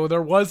career. So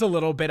there was a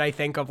little bit, I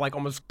think, of like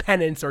almost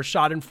penance or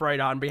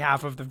schadenfreude on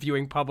behalf of the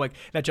viewing public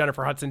that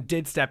Jennifer Hudson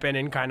did step in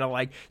and kind of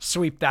like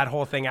sweep that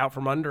whole thing out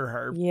from under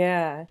her.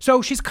 Yeah.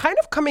 So she's kind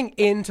of coming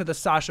into the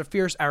Sasha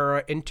Fierce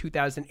era in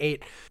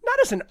 2008, not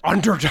as an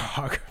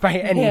underdog by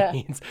any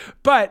means,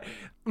 but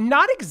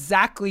not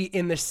exactly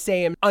in the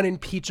same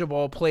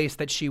unimpeachable place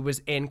that she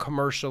was in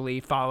commercially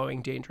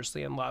following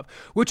Dangerously in Love,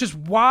 which is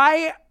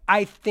why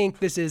I think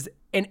this is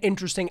an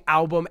interesting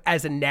album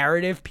as a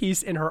narrative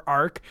piece in her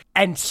arc,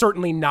 and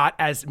certainly not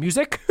as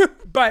music.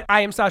 But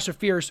I Am Sasha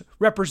Fierce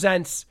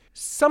represents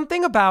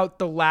something about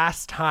the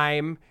last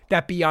time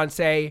that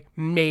Beyonce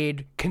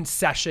made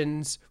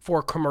concessions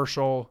for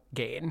commercial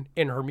gain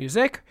in her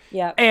music.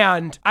 Yeah.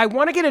 And I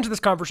want to get into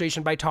this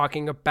conversation by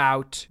talking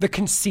about the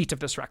conceit of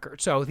this record.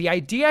 So the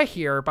idea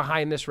here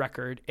behind this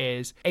record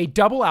is a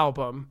double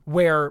album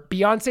where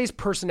Beyonce's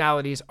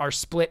personalities are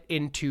split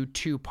into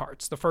two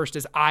parts. The first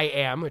is I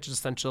Am, which is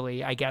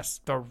essentially, I guess,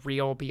 the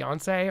real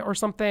Beyonce or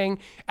something.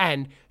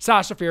 And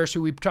Sasha Fierce,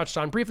 who we've touched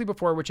on briefly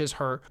before, which is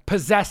her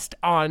possessed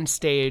on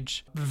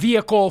stage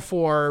vehicle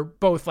for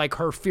both like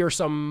her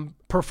fearsome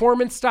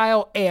performance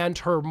style and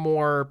her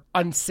more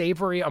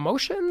unsavory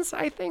emotions,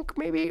 I think,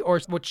 maybe, or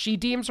what she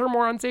deems her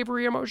more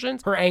unsavory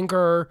emotions, her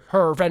anger,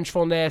 her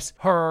vengefulness,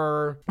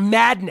 her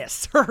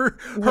madness, her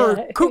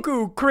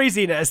cuckoo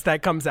craziness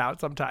that comes out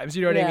sometimes.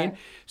 You know what I mean?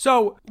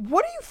 So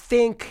what do you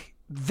think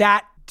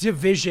that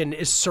division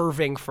is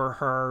serving for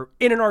her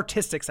in an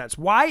artistic sense?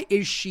 Why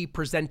is she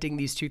presenting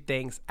these two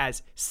things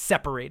as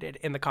separated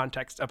in the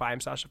context of I Am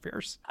Sasha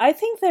Fierce? I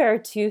think there are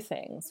two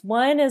things.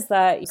 One is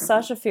that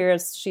Sasha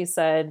Fierce, she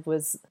said,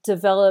 was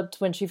developed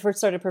when she first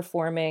started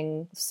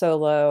performing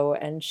solo,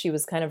 and she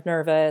was kind of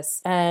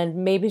nervous, and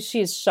maybe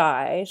she's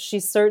shy. She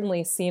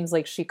certainly seems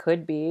like she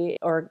could be,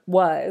 or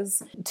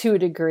was, to a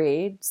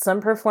degree. Some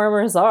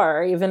performers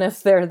are, even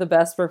if they're the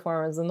best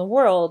performers in the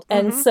world.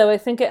 And so I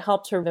think it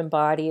helped her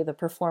embody the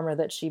performer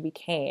that she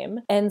became.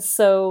 And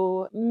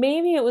so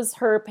maybe it was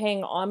her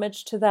paying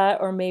homage to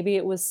that, or maybe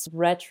it was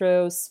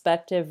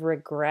retrospective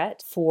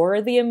regret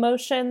for the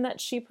emotion that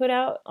she put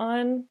out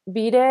on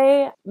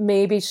B-Day.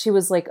 Maybe she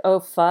was like, oh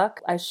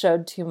fuck, I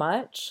showed too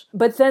much.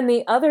 But then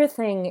the other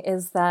thing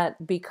is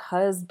that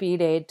because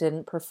B-Day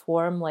didn't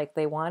perform like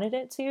they wanted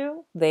it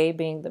to, they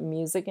being the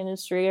music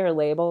industry or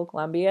label,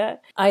 Columbia,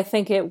 I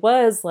think it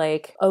was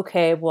like,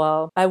 okay,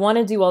 well, I want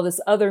to do all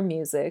this other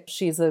music.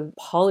 She's a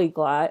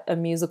polyglot, a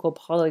musical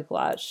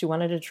polyglot. She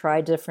wanted to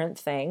try different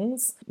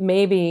things.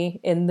 Maybe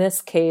in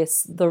this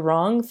case, the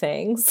wrong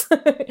things.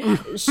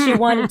 She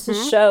wanted to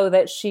show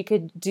that she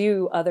could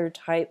do other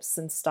types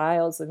and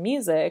styles of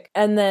music.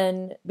 And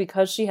then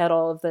because she had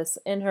all of this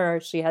in her,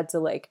 she had to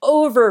like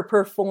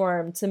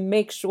overperform to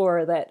make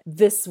sure that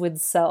this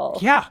would sell.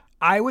 Yeah.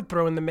 I would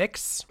throw in the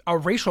mix a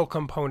racial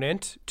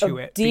component to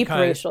it. Deep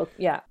racial,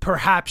 yeah.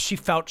 Perhaps she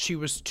felt she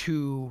was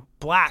too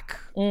black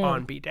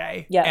on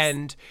B-Day. Yes.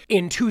 And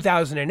in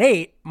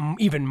 2008,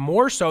 even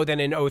more so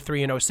than in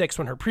 03 and 06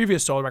 when her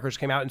previous solo records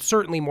came out, and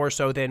certainly more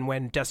so than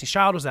when Destiny's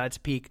Child was at its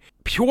peak,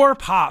 pure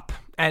pop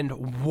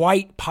and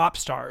white pop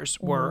stars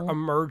were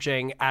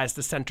emerging as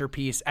the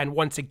centerpiece and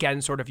once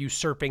again sort of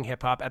usurping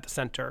hip hop at the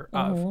center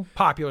of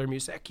popular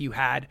music. You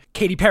had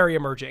Katy Perry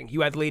emerging.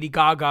 You had Lady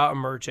Gaga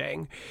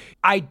emerging.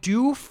 I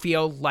do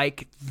feel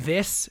like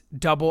this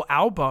double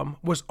album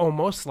was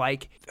almost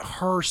like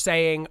her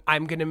saying,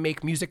 I'm going to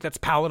make music that's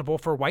palatable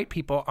for white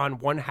people on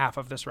one half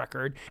of this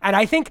record. And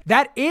I think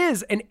that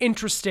is an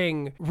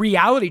interesting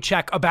reality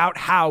check about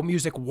how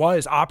music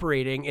was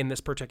operating in this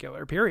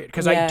particular period.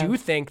 Because I do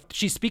think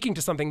she's speaking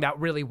to something that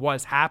really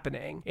was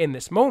happening in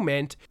this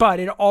moment. But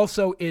it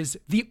also is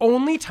the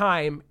only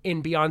time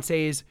in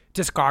Beyonce's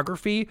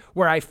discography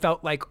where I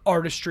felt like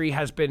artistry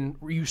has been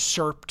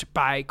usurped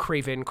by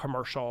craven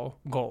commercial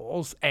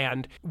goals,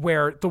 and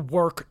where the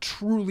work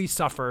truly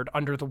suffered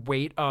under the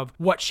weight of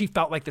what she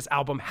felt like this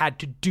album had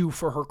to do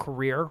for her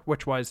career,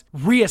 which was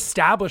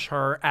reestablish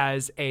her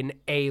as an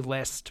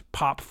A-list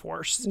pop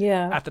force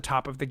at the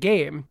top of the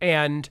game.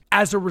 And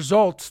as a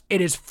result,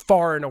 it is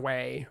far and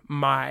away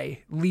my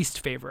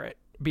least favorite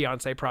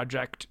Beyonce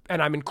project,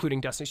 and I'm including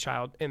Destiny's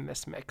Child in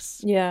this mix.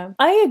 Yeah,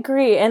 I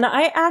agree. And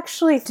I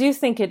actually do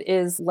think it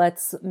is,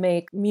 let's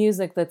make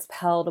music that's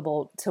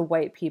palatable to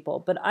white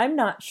people, but I'm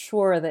not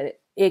sure that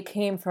it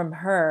came from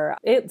her.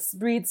 It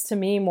reads to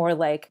me more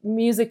like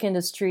music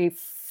industry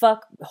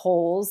fuck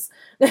holes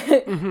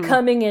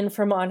coming in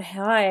from on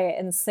high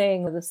and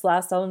saying this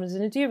last album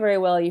didn't do very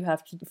well. You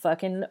have to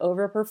fucking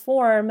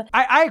overperform.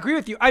 I agree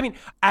with you. I mean,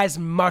 as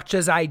much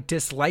as I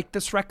dislike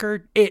this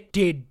record, it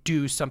did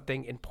do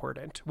something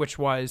important, which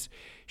was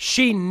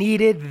she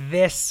needed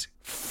this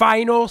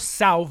final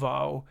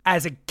salvo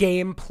as a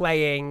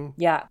game-playing,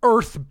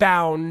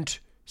 earthbound,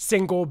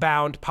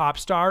 single-bound pop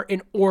star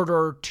in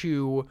order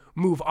to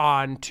move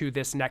on to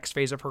this next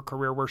phase of her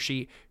career where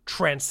she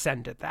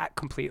transcended that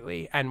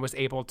completely and was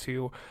able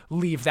to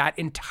leave that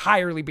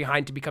entirely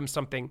behind to become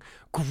something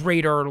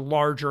greater,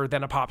 larger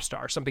than a pop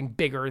star, something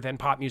bigger than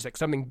pop music,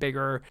 something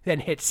bigger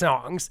than hit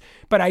songs.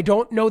 But I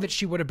don't know that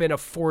she would have been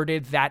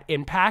afforded that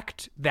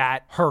impact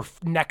that her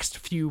next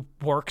few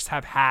works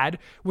have had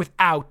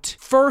without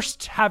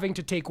first having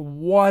to take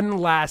one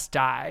last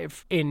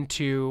dive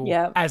into,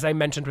 as I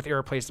mentioned with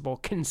Irreplaceable,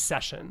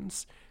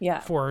 concessions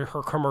for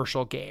her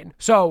commercial gain.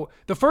 So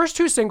the first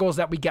two singles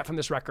that we get from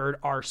this record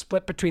are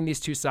split between these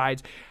two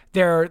sides.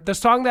 They're the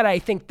song that I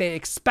think they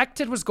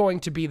expected was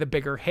going to be the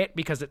bigger hit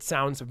because it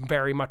sounds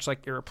very much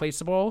like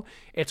Irreplaceable.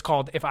 It's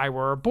called If I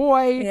Were a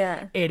Boy.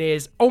 It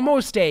is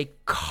almost a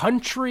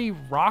country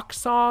rock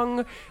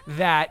song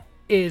that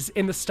is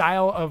in the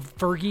style of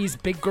Fergie's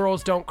Big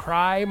Girls Don't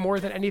Cry more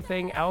than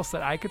anything else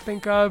that I could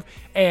think of,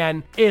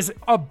 and is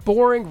a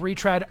boring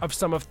retread of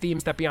some of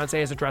themes that Beyonce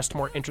has addressed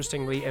more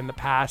interestingly in the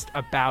past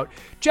about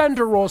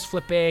gender roles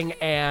flipping,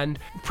 and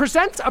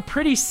presents a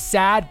pretty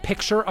sad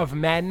picture of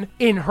men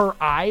in her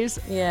eyes.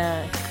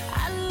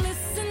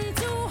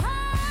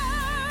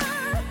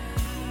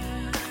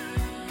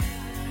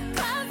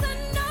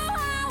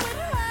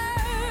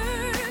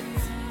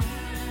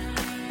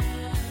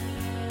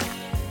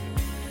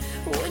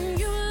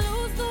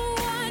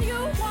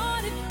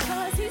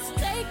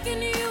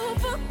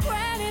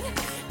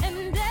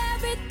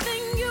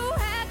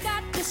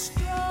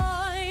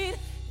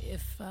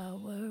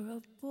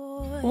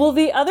 Well,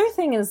 the other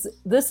thing is,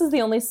 this is the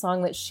only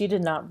song that she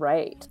did not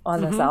write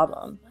on this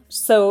album.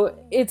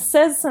 So it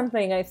says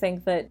something, I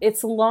think, that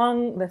it's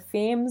along the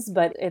themes,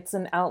 but it's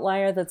an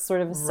outlier that's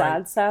sort of a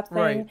sad sap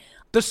thing.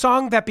 The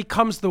song that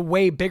becomes the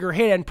way bigger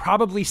hit, and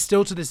probably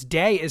still to this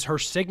day is her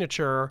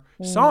signature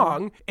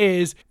song,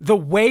 is the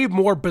way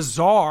more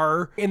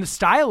bizarre in the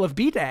style of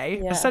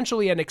B-Day,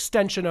 essentially an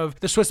extension of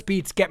the Swiss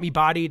Beats, Get Me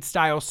Bodied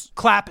style,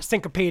 clap,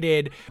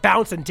 syncopated,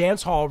 bounce and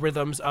dance hall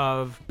rhythms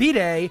of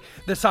B-Day.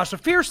 The Sasha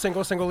Fierce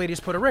single, Single Ladies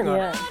Put a Ring on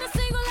It.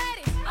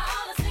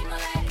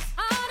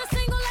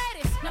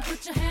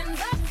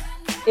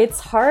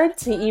 It's hard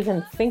to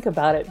even think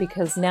about it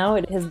because now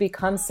it has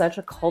become such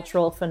a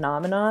cultural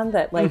phenomenon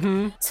that, like,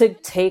 to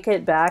take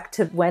it back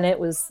to when it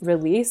was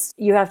released,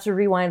 you have to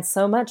rewind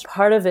so much.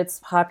 Part of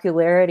its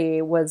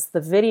popularity was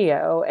the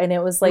video, and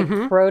it was like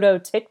proto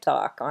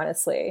TikTok,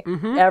 honestly.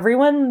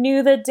 Everyone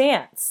knew the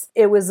dance.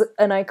 It was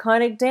an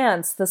iconic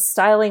dance. The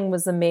styling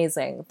was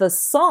amazing. The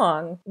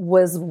song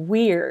was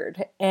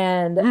weird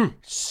and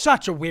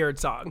such a weird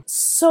song.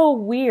 So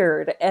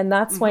weird. And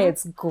that's why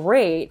it's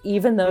great,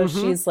 even though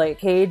she's like,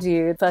 hey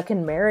dude,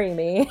 fucking marry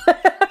me.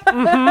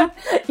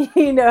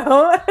 You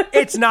know?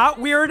 It's not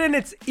weird in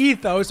its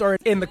ethos or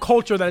in the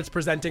culture that it's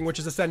presenting, which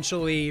is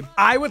essentially,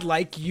 I would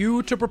like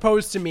you to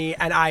propose to me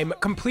and I'm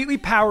completely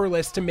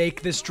powerless to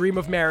make this dream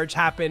of marriage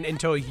happen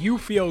until you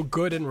feel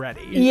good and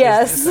ready.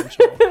 Yes. Is the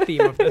essential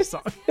theme of this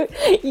song.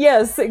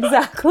 Yes,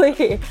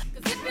 exactly.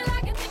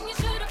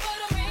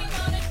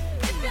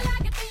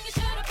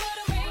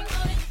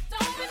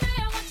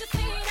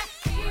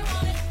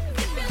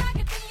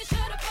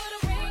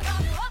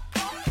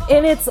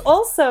 And it's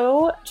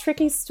also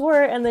Tricky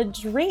Stewart and The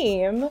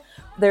Dream.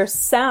 Their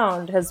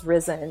sound has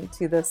risen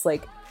to this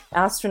like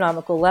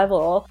astronomical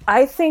level.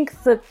 I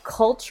think the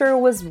culture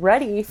was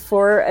ready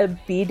for a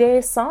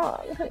B-Day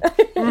song.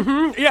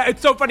 Yeah,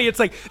 it's so funny. It's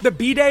like the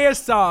B-Day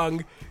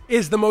song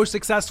is the most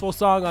successful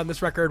song on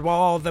this record, while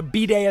all the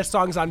B-Day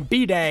songs on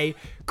B-Day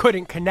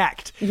couldn't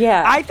connect.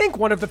 Yeah. I think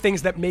one of the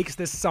things that makes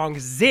this song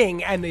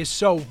zing and is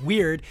so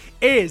weird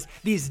is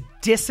these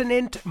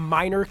dissonant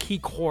minor key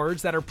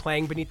chords that are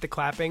playing beneath the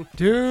clapping.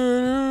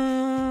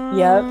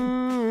 Yep.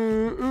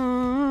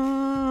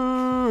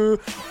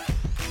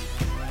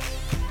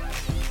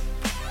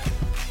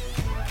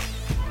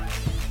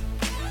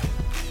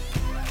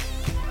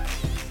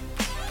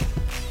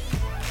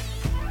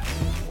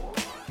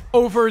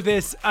 Over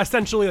this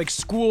essentially like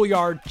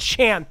schoolyard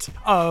chant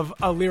of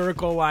a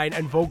lyrical line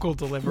and vocal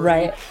delivery.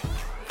 Right.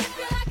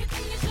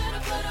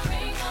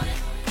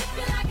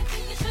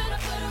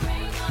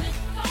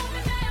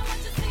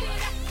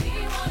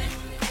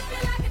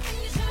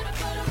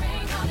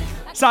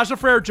 Sasha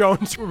Frere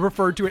Jones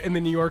referred to it in The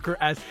New Yorker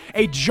as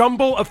a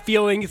jumble of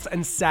feelings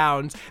and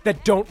sounds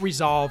that don't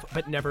resolve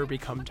but never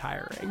become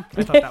tiring.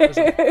 I thought that was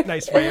a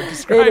nice way of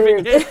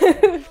describing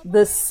it.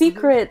 The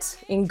secret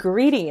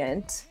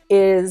ingredient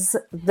is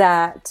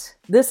that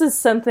this is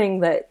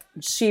something that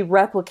she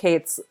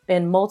replicates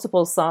in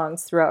multiple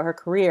songs throughout her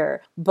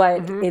career,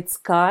 but it's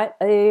got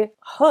a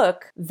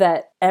hook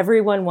that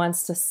everyone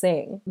wants to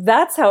sing.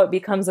 That's how it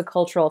becomes a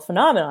cultural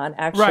phenomenon,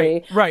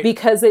 actually, right.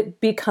 Because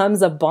it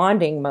becomes a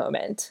bonding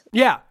moment.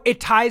 Yeah, it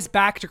ties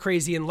back to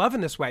Crazy in Love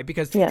in this way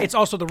because it's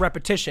also the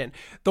repetition.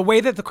 The way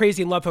that the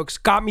Crazy in Love hooks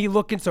got me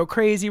looking so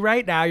crazy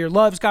right now. Your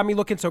love's got me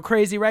looking so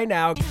crazy right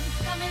now.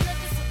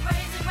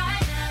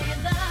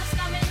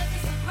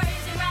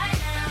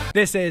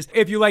 This is,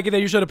 if you like it,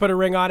 then you should have put a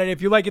ring on it.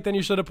 If you like it, then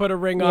you should have put a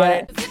ring on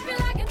it.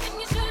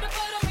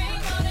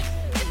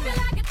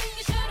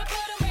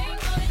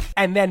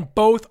 And then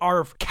both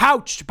are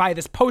couched by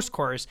this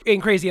post-chorus.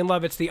 In Crazy in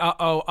Love, it's the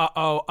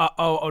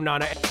oh,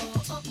 nana.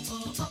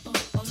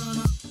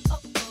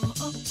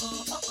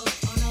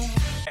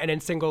 And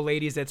in Single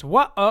Ladies, it's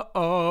what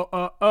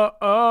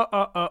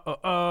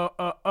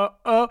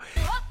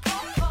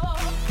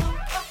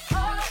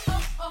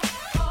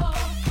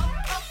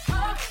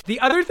The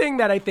other thing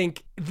that I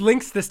think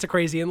links this to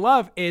Crazy in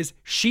Love is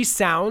she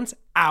sounds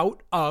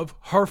out of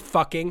her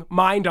fucking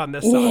mind on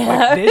this song.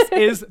 Like, this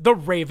is the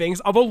ravings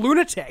of a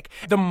lunatic.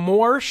 The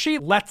more she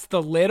lets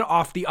the lid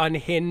off the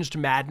unhinged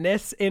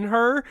madness in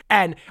her,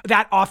 and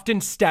that often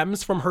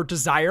stems from her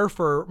desire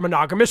for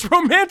monogamous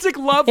romantic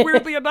love,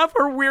 weirdly enough,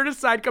 her weirdest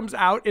side comes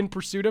out in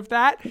pursuit of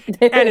that,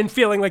 and in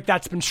feeling like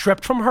that's been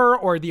stripped from her,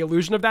 or the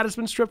illusion of that has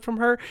been stripped from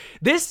her.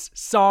 This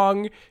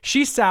song,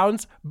 she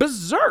sounds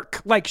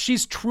berserk. Like,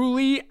 she's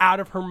truly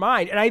out of her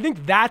mind. And I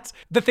think that's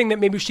the thing that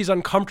maybe she's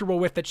uncomfortable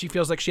with, that she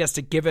feels like she has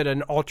to give it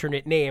an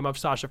alternate name of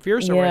Sasha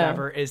Fierce or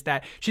whatever, is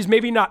that she's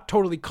maybe not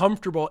totally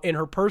comfortable in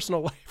her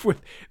personal life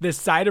with this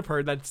side of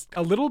her that's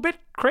a little bit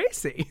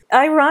crazy.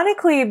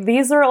 Ironically,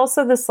 these are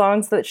also the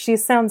songs that she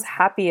sounds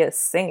happiest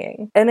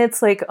singing. And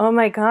it's like, oh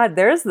my God,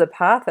 there's the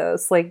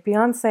pathos. Like,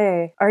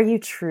 Beyonce, are you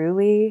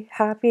truly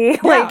happy?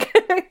 Yeah.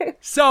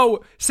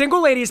 So,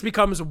 Single Ladies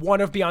becomes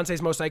one of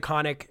Beyonce's most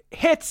iconic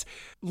hits.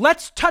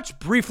 Let's touch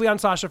briefly on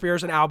Sasha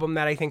Fierce, an album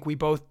that I think we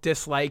both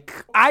dislike.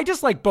 I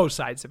dislike both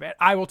sides of it.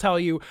 I will tell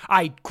you,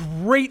 I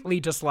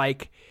greatly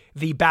dislike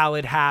the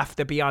ballad half,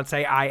 the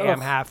Beyonce I Am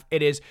half.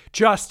 It is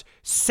just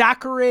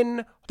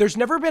saccharine. There's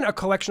never been a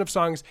collection of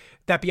songs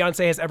that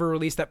Beyonce has ever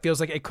released that feels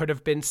like it could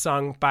have been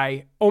sung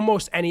by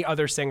almost any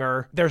other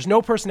singer. There's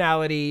no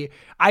personality.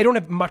 I don't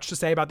have much to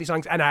say about these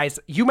songs. And as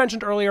you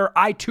mentioned earlier,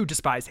 I too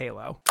despise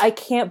Halo. I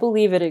can't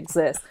believe it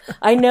exists.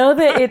 I know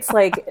that it's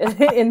like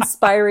an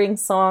inspiring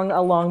song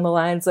along the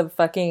lines of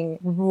fucking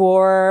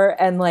Roar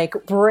and like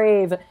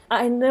Brave.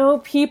 I know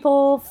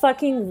people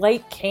fucking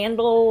light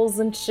candles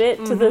and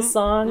shit to this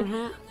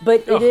song,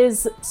 but it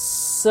is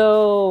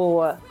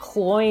so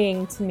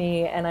cloying to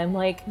me. And I'm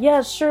like,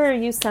 yeah, sure,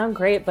 you sound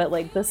great, but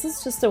like, this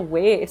is just a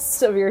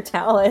waste of your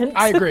talent.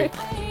 I agree.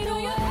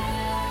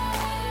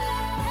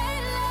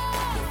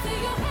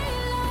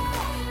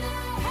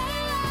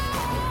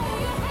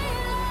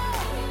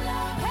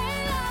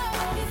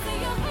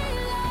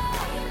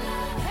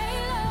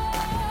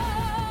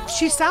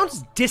 She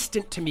sounds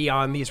distant to me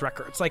on these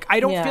records. Like, I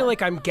don't feel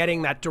like I'm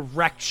getting that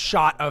direct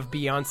shot of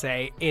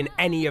Beyonce in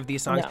any of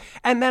these songs. No.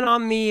 And then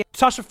on the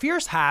Sasha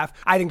Fierce half,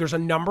 I think there's a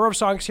number of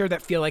songs here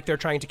that feel like they're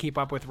trying to keep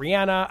up with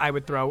Rihanna. I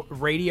would throw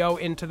Radio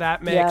into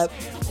that mix. Yep.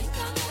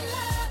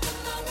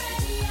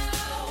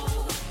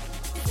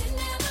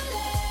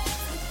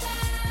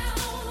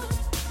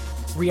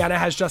 Rihanna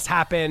Has Just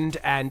Happened,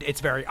 and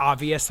it's very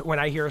obvious when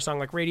I hear a song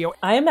like Radio.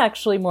 I am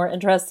actually more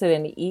interested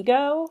in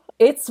Ego.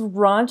 It's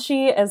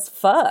raunchy as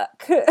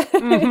fuck.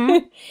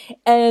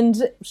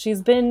 And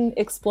she's been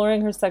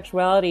exploring her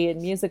sexuality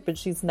in music, but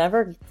she's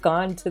never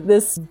gone to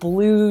this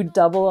blue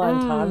double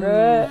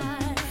entendre.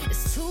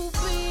 It's too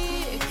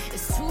big,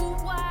 it's too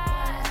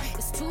wide,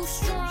 it's too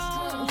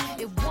strong,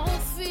 it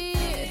won't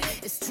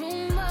fit, it's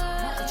too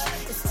much,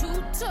 it's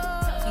too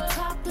tough. He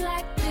talk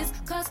like this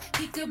 'cause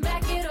he could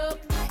back it up.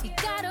 He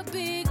got a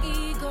big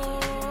ego.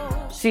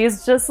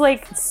 She's just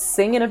like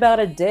singing about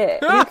a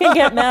dick. You can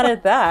get mad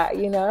at that,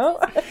 you know?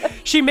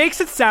 She makes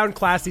it sound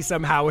classy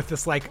somehow with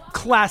this like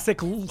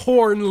classic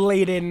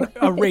horn-laden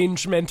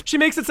arrangement. She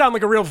makes it sound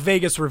like a real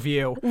Vegas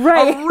review.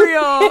 Right. A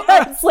real...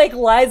 It's like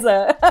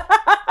Liza.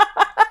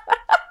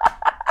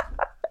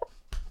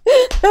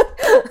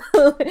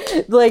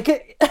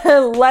 Like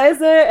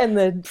Liza and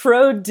the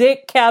Pro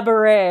Dick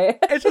Cabaret.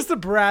 It's just a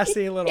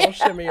brassy little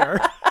shimmier.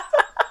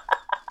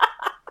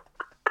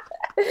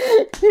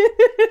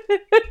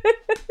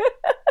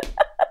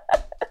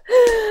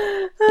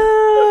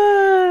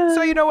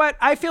 So you know what?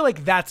 I feel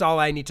like that's all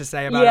I need to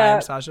say about I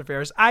Am Sasha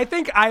Fierce. I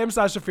think I Am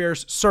Sasha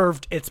Fierce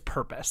served its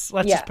purpose.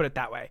 Let's just put it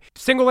that way.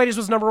 Single Ladies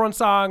was #1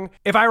 song.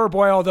 If I Were a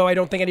Boy, although I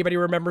don't think anybody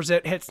remembers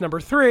it, hits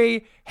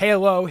 #3.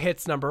 Halo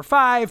hits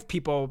 #5.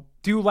 People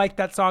do like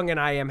that song, and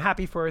I am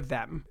happy for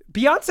them.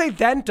 Beyonce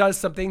then does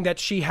something that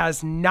she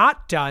has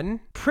not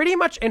done pretty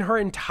much in her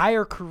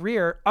entire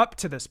career up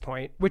to this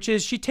point, which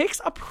is she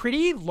takes a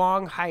pretty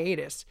long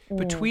hiatus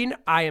between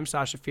I Am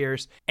Sasha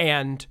Fierce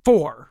and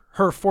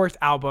her fourth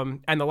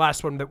album, and the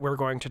last one that we're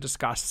going to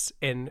discuss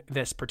in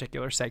this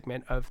particular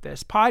segment of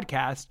this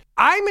podcast.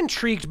 I'm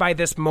intrigued by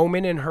this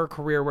moment in her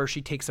career where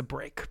she takes a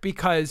break,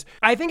 because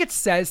I think it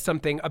says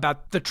something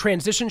about the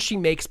transition she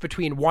makes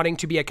between wanting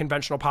to be a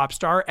conventional pop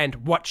star and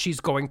what she's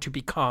going to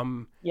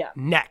become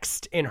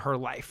next in her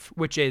life,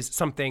 which is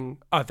something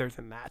other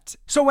than that.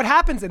 So what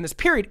happens in this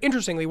period,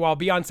 interestingly, while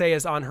Beyonce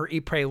is on her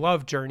Eat, Pray,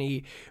 Love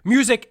journey,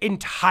 music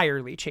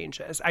entirely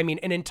changes. I mean,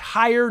 an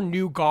entire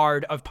new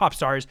guard of pop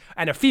stars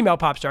and a female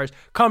pop stars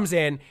comes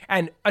in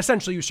and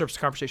essentially usurps the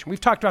conversation.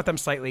 We've talked about them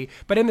slightly,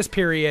 but in this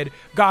period,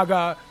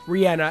 Gaga,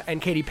 Rihanna,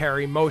 and Katy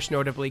Perry most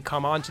notably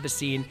come onto the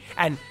scene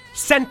and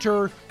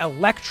center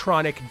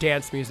electronic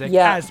dance music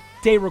as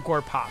de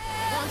rigueur pop.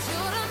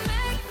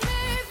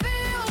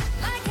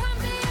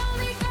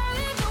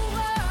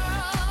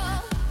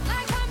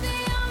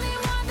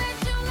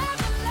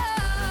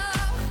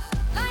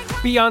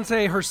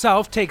 Beyonce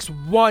herself takes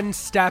one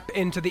step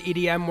into the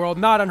EDM world,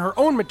 not on her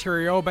own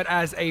material, but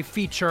as a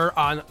feature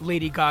on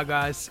Lady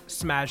Gaga's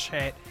smash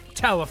hit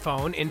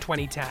Telephone in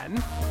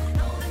 2010.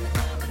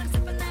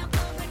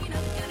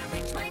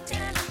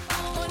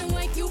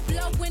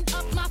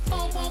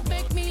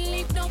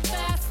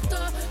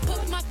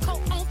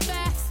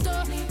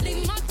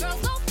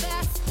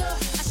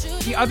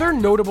 The other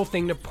notable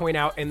thing to point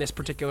out in this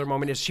particular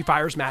moment is she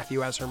fires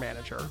Matthew as her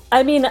manager.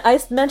 I mean, I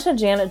mentioned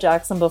Janet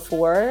Jackson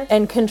before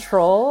and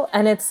Control,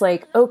 and it's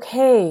like,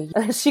 okay,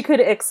 she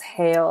could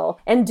exhale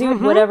and do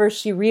whatever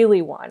she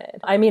really wanted.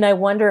 I mean, I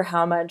wonder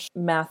how much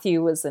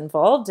Matthew was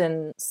involved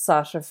in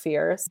Sasha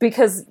Fierce,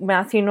 because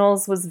Matthew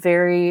Knowles was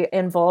very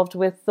involved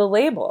with the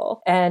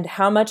label, and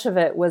how much of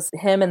it was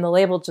him and the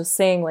label just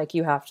saying, like,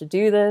 you have to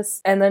do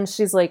this. And then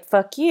she's like,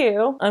 fuck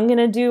you, I'm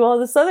gonna do all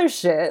this other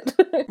shit.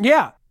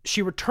 Yeah.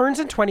 She returns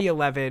in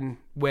 2011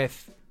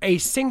 with a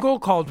single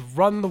called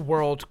Run the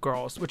World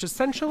Girls, which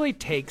essentially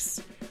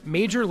takes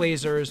Major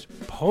Laser's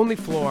Pon the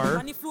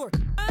Floor,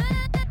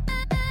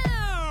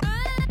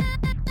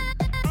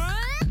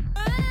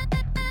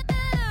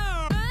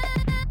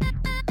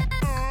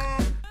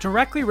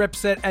 directly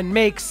rips it and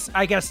makes,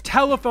 I guess,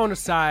 Telephone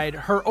aside,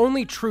 her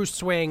only true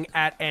swing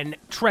at an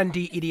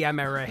trendy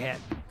EDM era hit.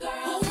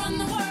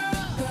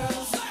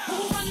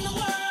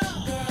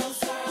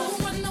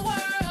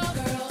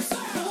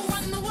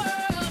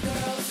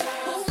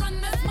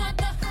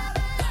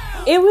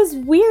 It was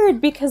weird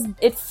because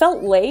it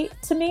felt late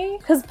to me,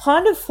 because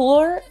Pon de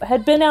Floor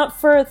had been out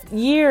for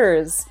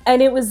years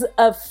and it was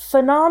a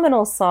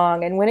phenomenal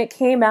song. And when it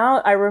came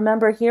out, I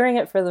remember hearing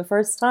it for the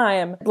first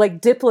time,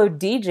 like Diplo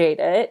DJ'd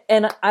it.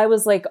 And I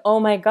was like, oh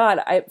my God,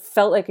 I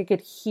felt like I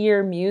could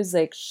hear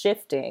music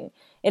shifting.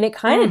 And it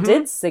kind of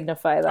did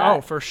signify that.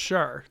 Oh, for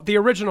sure. The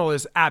original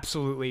is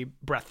absolutely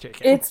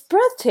breathtaking. It's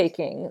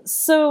breathtaking.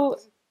 So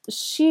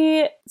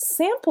she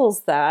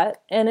samples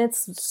that, and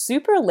it's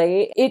super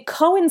late. It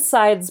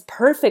coincides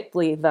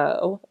perfectly,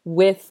 though,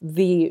 with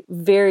the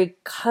very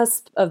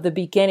cusp of the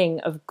beginning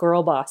of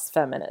girl boss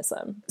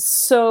feminism.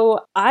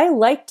 So I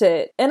liked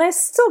it, and I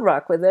still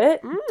rock with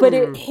it, but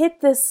it hit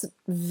this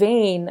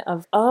vein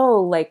of,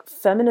 oh, like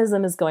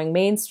feminism is going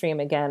mainstream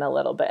again a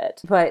little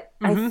bit. But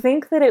I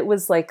think that it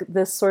was like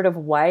this sort of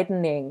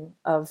widening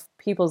of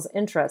people's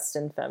interest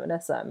in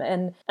feminism.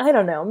 And I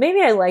don't know,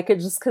 maybe I like it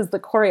just because the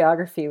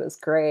choreography was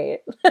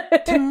great.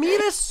 To me,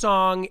 this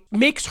song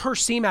makes her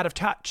seem out of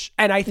touch.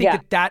 And I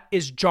think that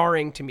is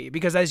jarring to me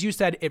because, as you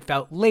said, it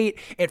felt late.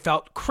 It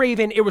felt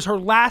craven. It was her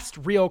last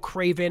real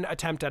craven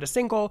attempt at a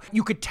single.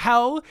 You could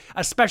tell,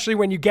 especially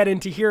when you get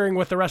into hearing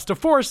what the rest of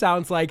 4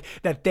 sounds like,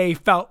 that they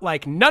felt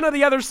like none of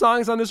the other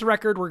songs on this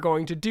record were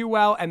going to do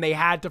well, and they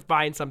had to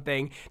find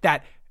something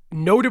that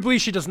notably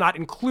she does not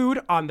include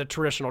on the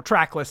traditional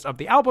track list of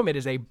the album. It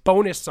is a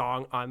bonus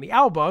song on the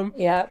album.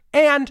 Yeah.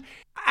 And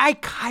I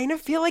kind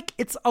of feel like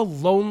it's a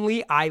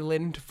Lonely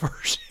Island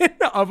version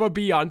of a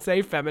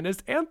Beyonce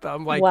feminist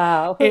anthem. Like,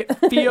 wow. It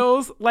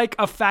feels like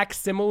a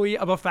facsimile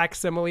of a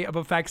facsimile of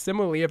a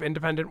facsimile of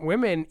independent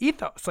women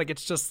ethos. Like,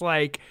 it's just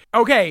like,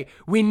 okay,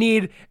 we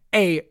need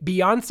a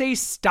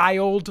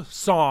Beyonce-styled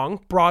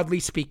song, broadly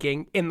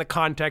speaking, in the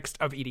context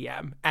of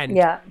EDM. And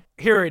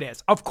here it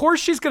is. Of course,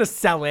 she's going to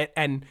sell it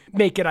and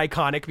make it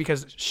iconic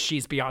because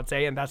she's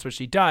Beyonce and that's what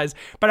she does.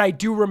 But I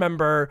do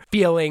remember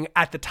feeling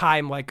at the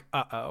time like,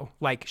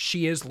 like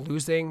she is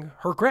losing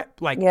her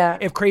grip. Like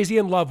if Crazy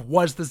in Love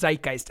was the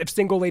zeitgeist, if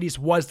Single Ladies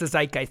was the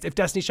zeitgeist, if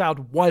Destiny's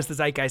Child was the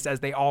zeitgeist, as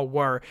they all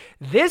were,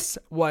 this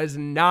was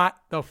not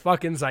the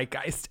fucking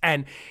zeitgeist.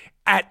 And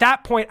at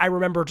that point, I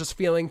remember just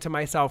feeling to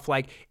myself,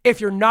 like, if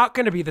you're not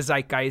going to be the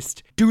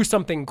zeitgeist, do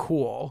something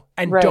cool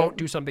and don't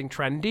do something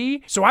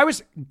trendy. So I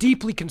was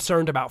deeply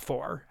concerned about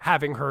 4,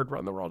 having heard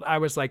Run the World. I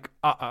was like,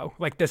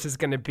 like this is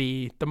going to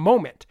be the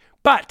moment.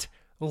 But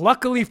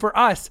luckily for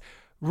us,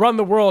 Run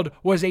the World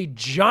was a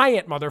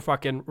giant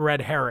motherfucking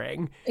red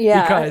herring.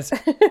 Because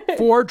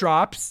 4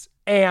 drops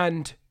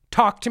and...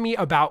 Talk to me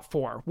about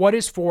 4. What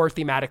is 4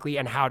 thematically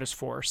and how does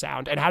 4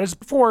 sound? And how does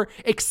 4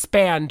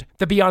 expand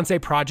the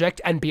Beyonce project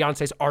and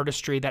Beyonce's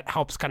artistry that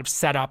helps kind of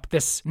set up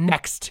this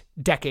next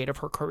decade of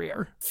her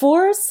career?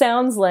 4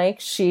 sounds like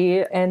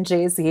she and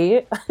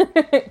Jay-Z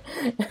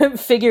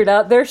figured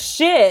out their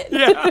shit.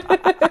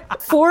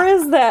 4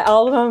 is the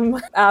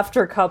album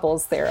after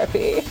couples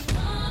therapy.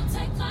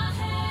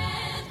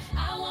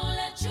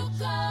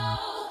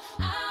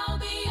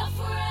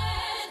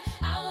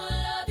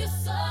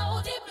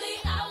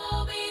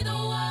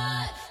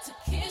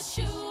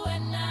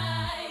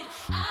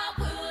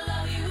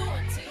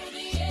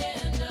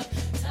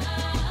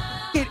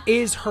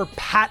 Is her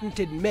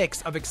patented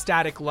mix of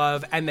ecstatic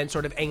love and then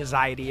sort of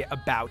anxiety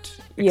about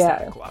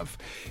ecstatic love.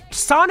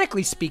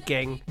 Sonically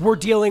speaking, we're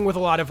dealing with a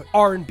lot of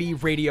R&B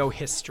radio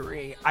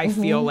history. I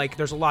feel like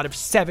there's a lot of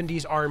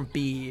 70s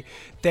R&B.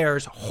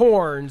 There's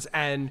horns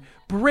and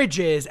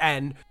bridges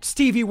and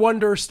Stevie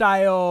Wonder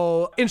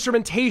style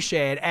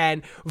instrumentation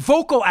and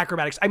vocal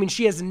acrobatics. I mean,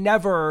 she has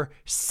never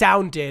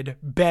sounded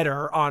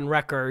better on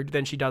record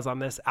than she does on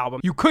this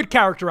album. You could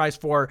characterize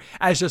 4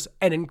 as just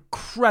an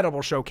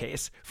incredible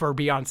showcase for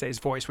Beyonce's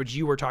voice, which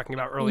you were talking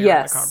about earlier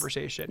in the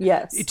conversation.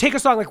 You take a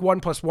song like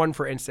 1+1,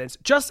 for instance,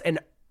 just an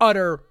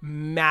utter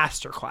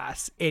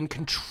masterclass in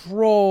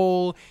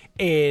control,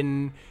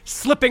 in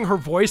slipping her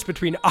voice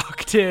between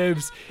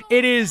octaves.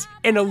 It is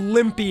an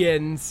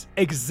Olympian's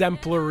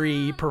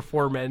exemplary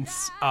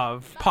performance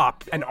of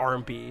pop and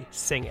R&B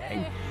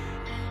singing.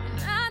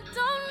 I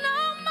don't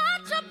know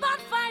much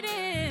about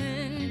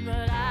fighting,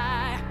 but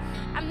I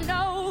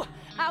know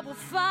I will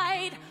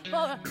fight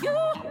for you.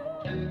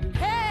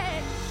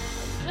 Hey,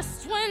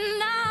 just when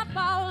I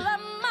ball up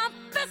my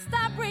fist,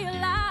 I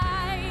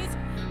realize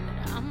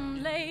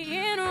I'm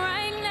laying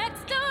right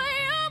next to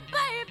you,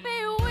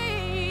 baby.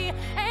 We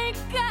ain't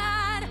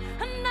got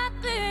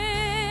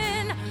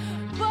nothing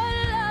but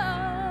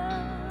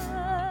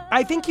love.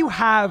 I think you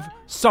have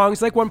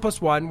songs like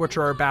 1+1, which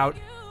are about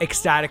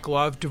ecstatic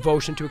love,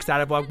 devotion to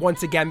ecstatic love.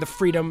 Once again, the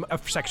freedom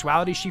of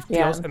sexuality she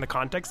feels in the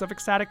context of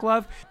ecstatic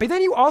love. But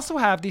then you also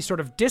have these sort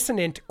of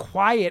dissonant,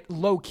 quiet,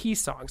 low-key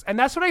songs. And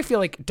that's what I feel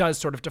like does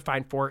sort of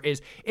define 4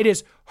 is it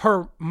is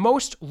her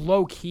most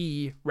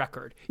low-key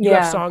record. You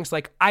have songs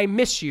like I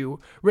Miss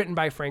You, written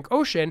by Frank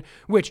Ocean,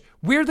 which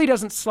weirdly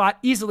doesn't slot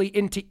easily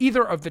into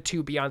either of the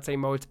 2 Beyonce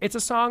modes. It's a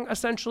song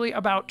essentially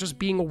about just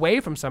being away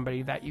from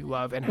somebody that you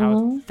love and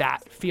how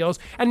that feels,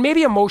 and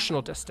maybe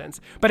emotional distance,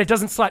 but it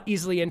doesn't slot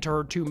easily into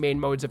her 2 main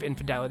modes of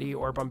infidelity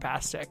or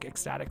bombastic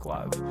ecstatic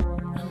love.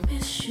 I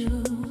miss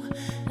you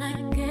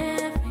like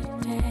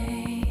every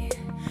day.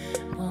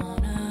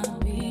 Wanna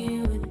be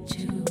with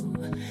you,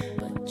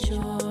 but you're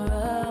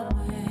away.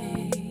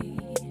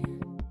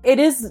 It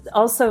is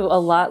also a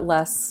lot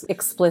less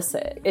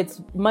explicit.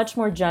 It's much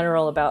more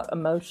general about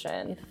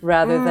emotion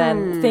rather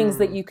than things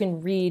that you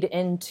can read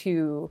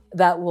into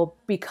that will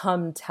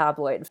become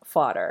tabloid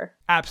fodder.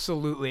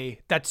 Absolutely.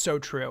 That's so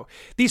true.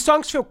 These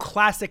songs feel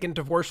classic and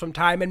divorced from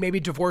time and maybe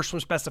divorced from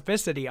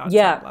specificity on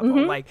some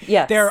level. Like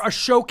they're a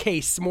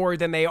showcase more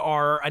than they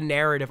are a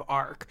narrative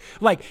arc.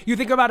 Like you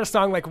think about a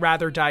song like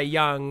Rather Die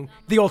Young,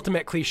 the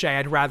ultimate cliche,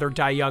 I'd rather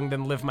die young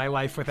than live my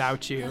life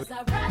without you.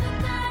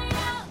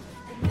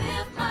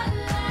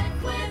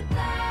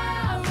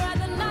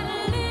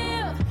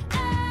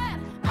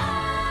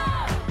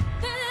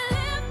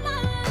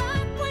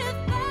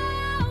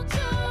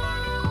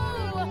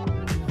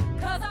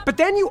 But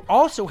then you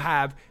also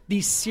have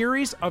these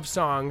series of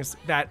songs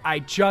that I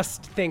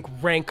just think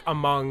rank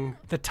among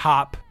the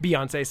top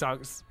Beyonce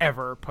songs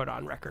ever put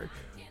on record.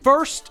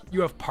 First,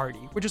 you have Party,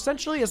 which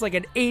essentially is like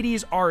an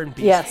 80s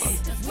R&B song.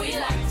 We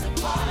like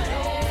to party.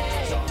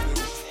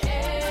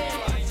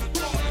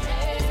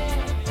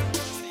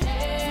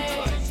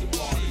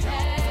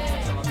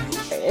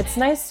 It's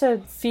nice to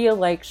feel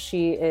like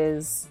she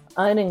is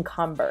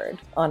unencumbered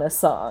on a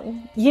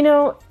song. You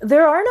know,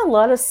 there aren't a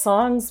lot of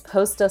songs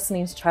post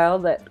Destiny's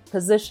Child that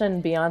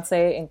position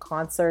Beyonce in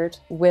concert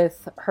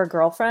with her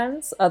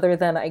girlfriends, other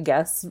than, I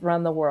guess,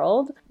 Run the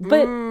World.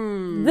 But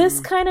this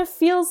kind of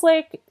feels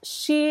like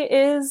she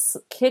is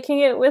kicking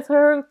it with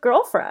her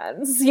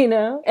girlfriends, you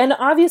know? And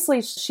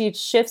obviously she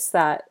shifts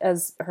that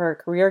as her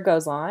career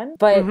goes on,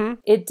 but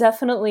it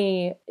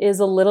definitely is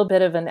a little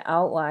bit of an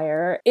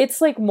outlier. It's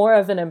like more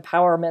of an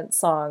empowerment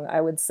song, I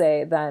would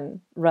say,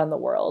 than Run the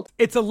World.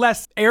 It's a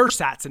less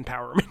airsats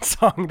empowerment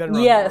song than Run the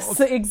World. Yes,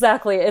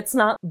 exactly. It's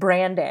not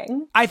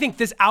branding. I think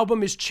this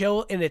album is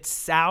chill in its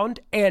sound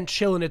and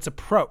chill in its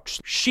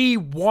approach. She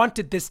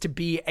wanted this to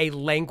be a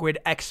languid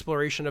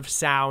exploration of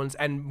sounds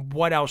and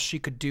what else she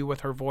could do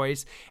with her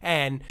voice,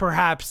 and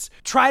perhaps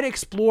try to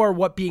explore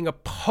what being a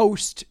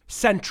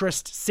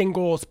post-centrist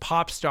singles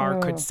pop star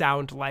could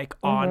sound like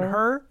on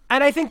her.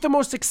 And I think the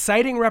most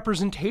exciting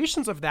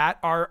representations of that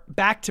are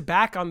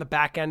back-to-back on the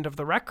back end of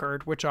the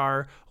record, which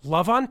are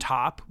Love on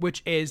Top,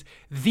 which is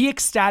the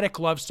ecstatic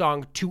love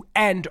song to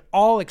end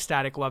all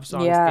ecstatic love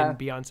songs in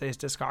Beyonce's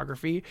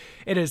discography.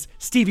 It is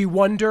Stevie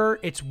Wonder,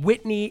 it's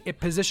Whitney, it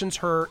positions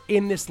her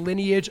in this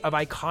lineage of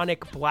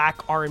iconic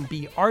Black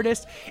R&B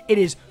artists. It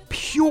is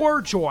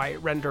pure joy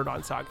rendered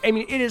on song. I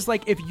mean, it is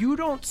like, if you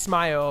don't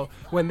smile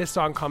when this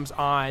song comes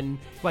on,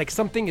 like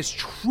something is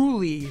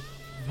truly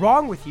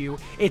wrong with you.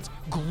 It's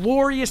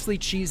gloriously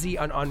cheesy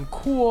and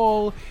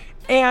uncool.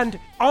 And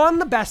on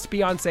the best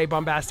Beyonce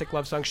bombastic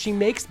love song, she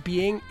makes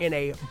being in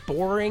a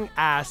boring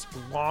ass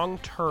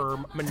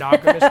long-term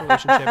monogamous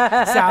relationship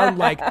sound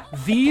like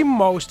the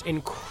most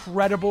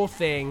incredible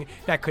thing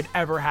that could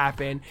ever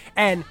happen.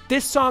 And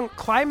this song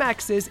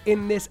climaxes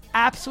in this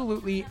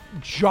absolutely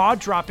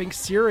jaw-dropping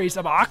series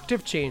of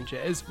octave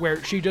changes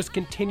where she just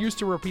continues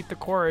to repeat the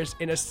chorus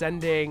in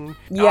ascending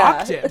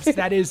octaves.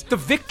 That is the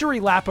victory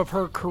lap of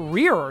her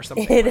career or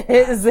something. It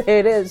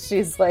is.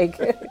 She's like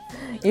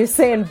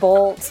Usain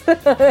Bolt.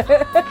 You're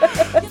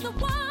the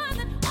one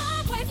that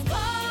always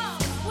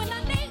calls. When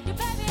I need you,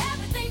 baby,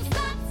 everything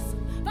stops.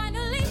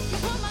 Finally, you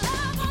put my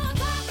love on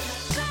top.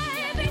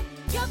 Baby,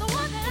 you're the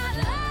one that I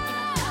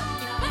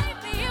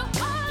love. Baby, you're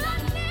all I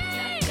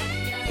need.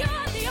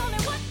 You're the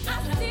only one I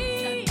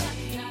see.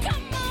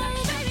 Come on,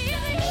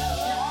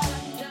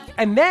 baby,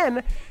 And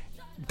then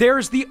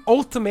there's the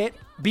ultimate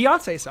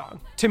Beyonce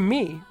song to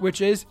me, which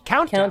is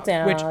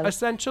Countdown, which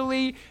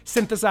essentially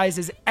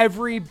synthesizes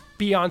every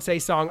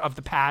Beyonce song of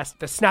the past.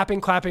 The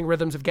snapping, clapping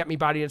rhythms of Get Me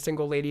Body and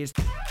Single Ladies.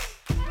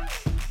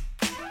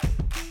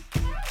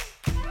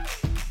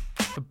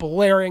 The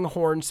blaring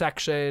horn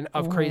section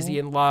of Crazy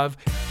in Love.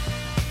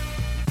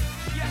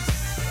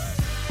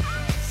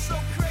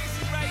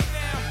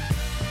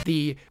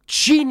 The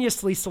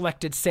geniusly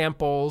selected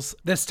samples,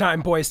 this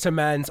time Boyz II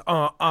Men's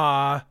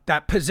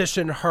that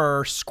position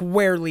her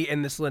squarely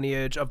in this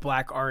lineage of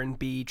Black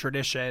R&B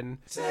tradition.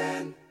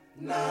 10,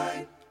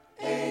 9,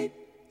 8,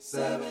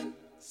 7,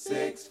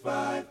 6,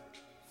 5,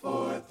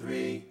 4,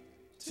 3,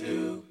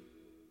 2,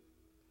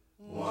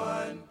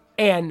 1.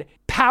 And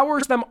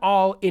powers them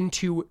all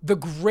into the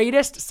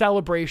greatest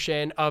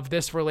celebration of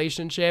this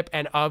relationship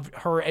and of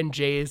her and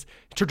Jay's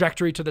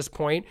trajectory to this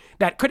point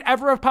that could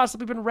ever have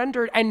possibly been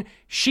rendered. And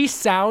she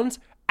sounds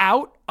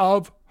out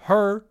of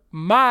her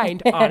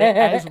mind on it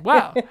as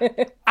well.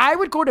 I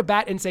would go to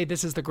bat and say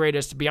this is the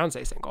greatest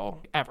Beyonce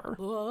single ever.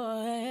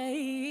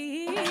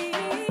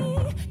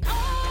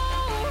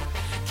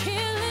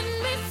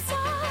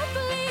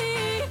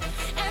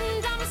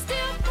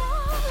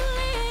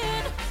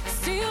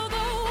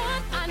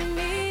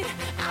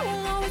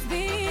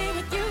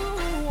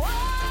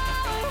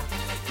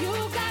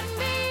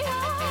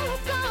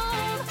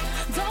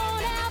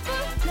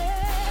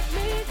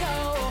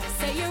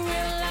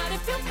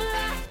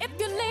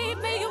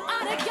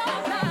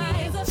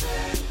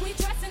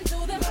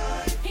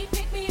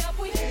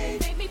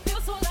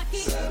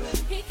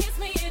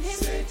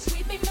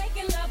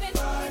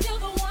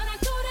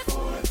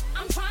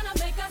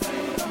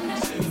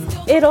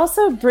 It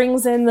also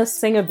brings in the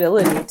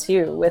singability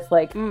too, with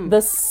like the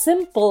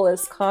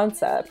simplest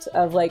concept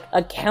of like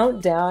a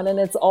countdown, and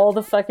it's all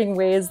the fucking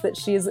ways that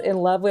she's in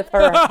love with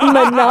her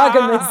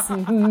monogamous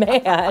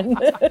man.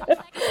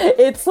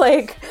 It's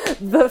like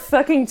the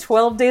fucking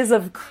 12 Days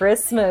of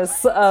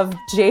Christmas of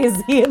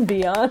Jay-Z and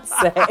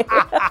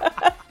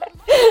Beyonce.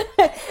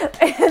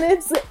 And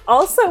it's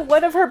also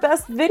one of her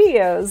best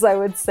videos, I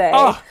would say.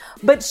 Oh.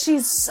 But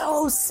she's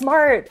so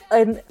smart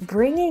in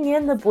bringing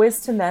in the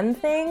Boyz II Men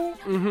thing.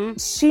 Mm-hmm.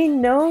 She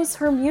knows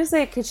her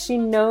music because she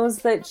knows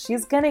that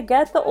she's going to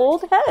get the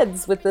old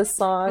heads with this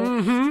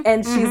song.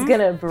 And she's going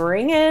to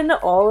bring in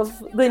all of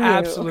the new.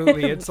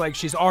 Absolutely. It's like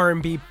she's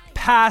R&B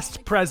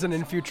past, present,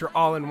 and future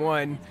all in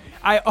one.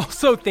 I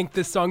also think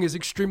this song is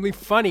extremely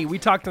funny. We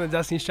talked on the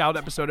Destiny's Child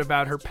episode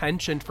about her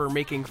penchant for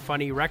making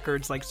funny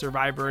records like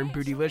Survivor and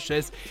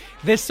Bootylicious.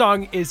 This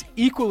song is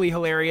equally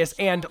hilarious,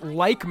 and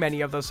like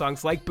many of those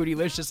songs, like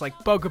Bootylicious, like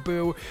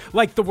Bugaboo,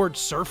 like the word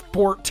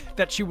surfboard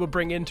that she will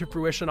bring into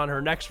fruition on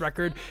her next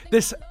record,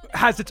 this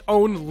has its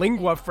own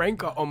lingua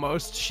franca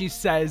almost. She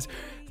says,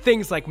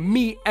 things like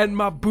me and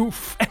my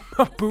boof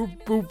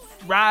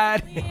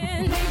riding.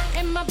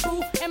 And my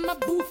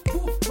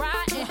booth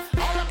riding.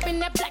 All up in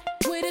that black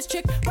with his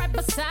chick right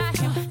beside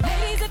him.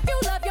 Ladies, if you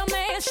love your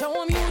man,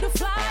 show him you the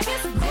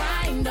flyest.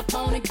 Grind up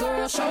on it,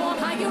 girl, show him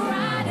how you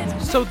ride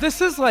it. So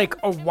this is like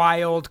a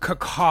wild,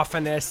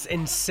 cacophonous,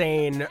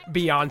 insane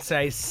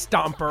Beyonce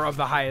stomper of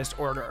the highest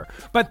order.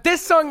 But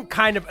this song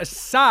kind of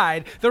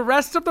aside, the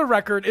rest of the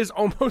record is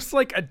almost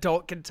like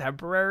adult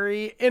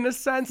contemporary in a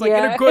sense, like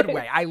in a good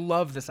way. I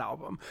love this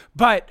album.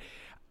 But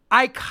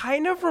I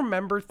kind of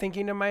remember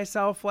thinking to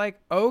myself, like,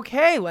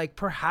 okay, like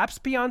perhaps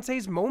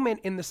Beyonce's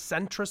moment in the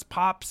centrist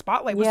pop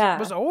spotlight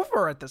was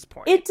over at this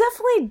point. It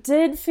definitely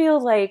did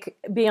feel like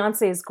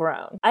Beyonce's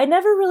grown. I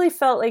never really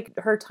felt like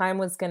her time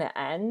was going to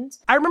end.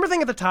 I remember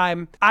thinking at the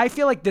time, I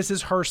feel like this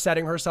is her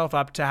setting herself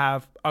up to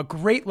have a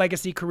great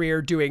legacy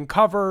career doing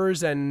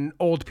covers and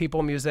old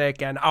people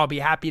music, and I'll be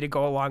happy to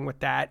go along with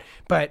that.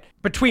 But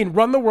between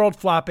Run the World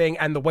flopping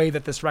and the way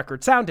that this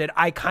record sounded,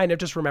 I kind of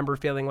just remember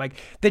feeling like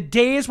the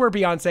days where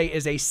Beyonce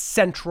is a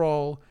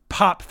central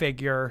pop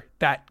figure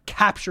that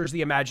captures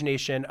the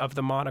imagination of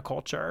the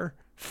monoculture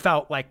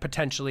felt like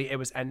potentially it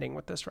was ending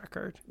with this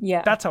record.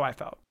 Yeah. That's how I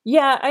felt.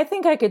 Yeah, I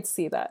think I could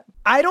see that.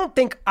 I don't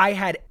think I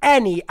had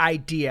any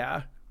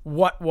idea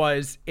what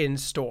was in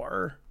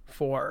store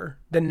for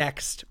the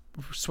next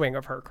swing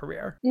of her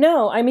career.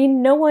 No, I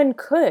mean, no one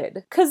could.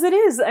 Because it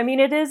is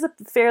a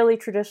fairly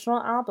traditional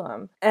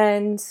album.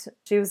 And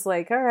she was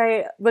like, all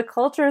right, the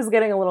culture is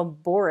getting a little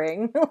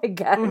boring, I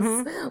guess.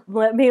 Mm-hmm.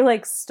 Let me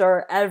like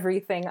start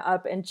everything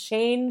up and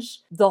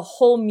change the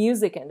whole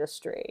music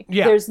industry.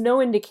 Yeah. There's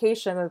no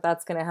indication that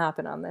that's going to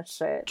happen on this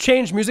shit.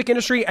 Change music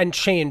industry and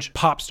change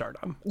pop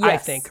stardom. Yes. I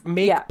think.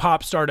 Make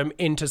pop stardom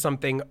into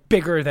something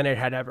bigger than it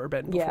had ever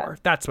been before.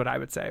 That's what I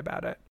would say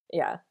about it.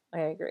 Yeah.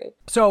 I agree.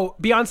 So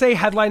Beyonce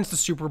headlines the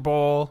Super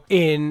Bowl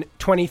in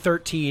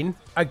 2013,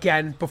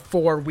 again,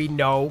 before we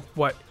know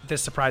what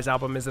this surprise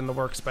album is in the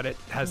works, but it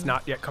has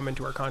not yet come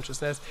into our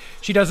consciousness.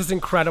 She does this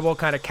incredible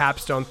kind of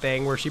capstone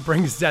thing where she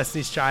brings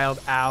Destiny's Child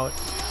out.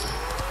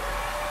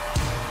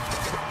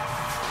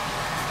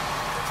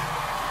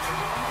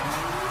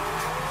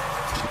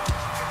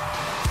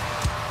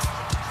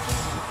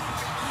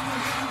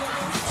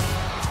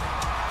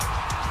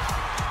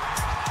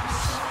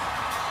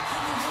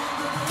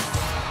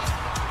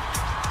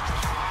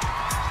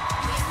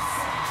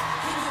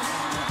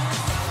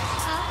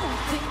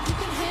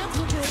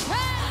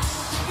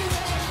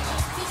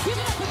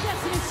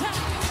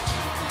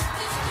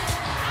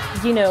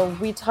 You know,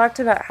 we talked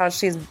about how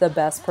she's the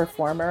best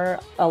performer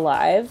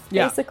alive,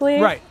 basically.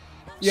 Right.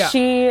 Yeah.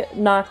 She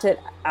knocked it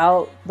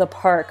out the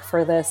park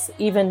for this,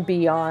 even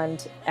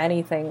beyond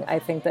anything I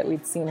think that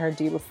we'd seen her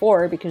do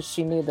before, because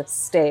she knew the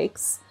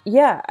stakes.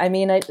 Yeah, I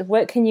mean,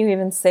 what can you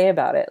even say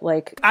about it?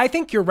 Like, I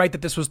think you're right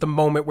that this was the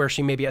moment where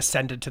she maybe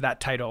ascended to that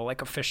title,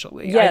 like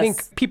officially. Yes. I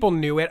think people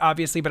knew it,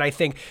 obviously, but I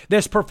think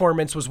this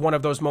performance was one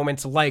of those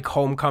moments like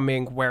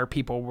Homecoming where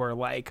people were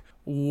like,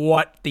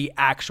 what the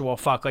actual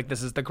fuck? Like,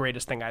 this is the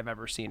greatest thing I've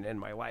ever seen in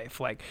my life.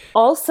 Like,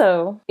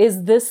 also,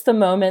 is this the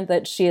moment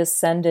that she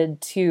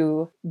ascended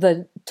to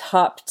the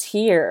top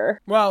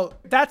tier? Well,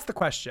 that's the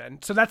question.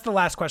 So that's the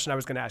last question I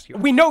was going to ask you.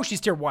 We know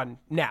she's tier 1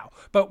 now,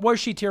 but was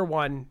she tier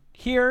 1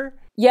 here?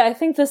 Yeah, I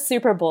think the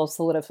Super Bowl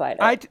solidified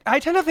it. I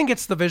tend to think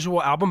it's the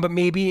visual album, but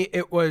maybe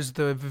it was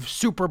the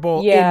Super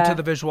Bowl into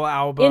the visual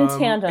album. In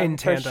tandem,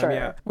 for sure.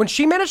 Yeah. When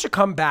she managed to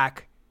come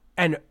back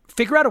and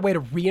figure out a way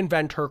to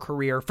reinvent her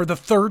career for the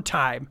third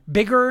time,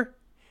 bigger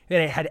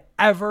than it had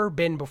ever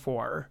been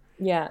before.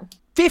 Yeah.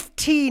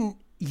 15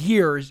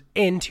 years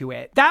into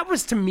it. That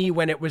was to me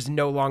when it was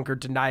no longer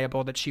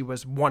deniable that she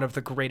was one of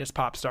the greatest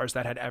pop stars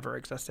that had ever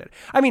existed.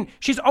 I mean,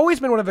 she's always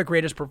been one of the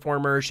greatest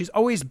performers. She's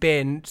always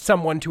been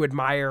someone to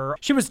admire.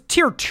 She was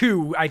tier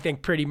 2, I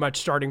think, pretty much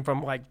starting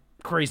from like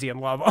Crazy in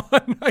Love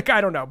on. Like,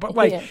 I don't know. But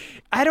like,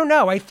 I don't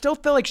know. I still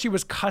feel like she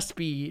was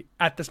cuspy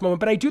at this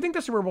moment, but I do think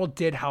the Super Bowl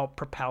did help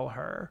propel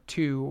her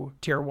to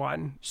tier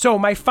 1. So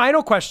my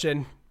final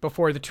question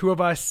before the two of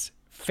us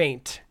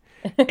faint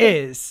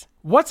is,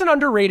 what's an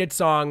underrated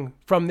song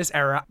from this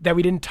era that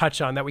we didn't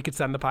touch on that we could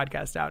send the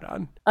podcast out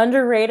on?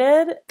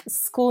 Underrated,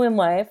 School in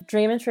Life,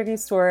 Dream and Tricky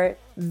Stewart.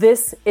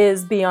 This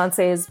is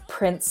Beyonce's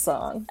Prince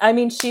song. I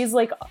mean, she's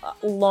like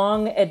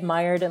long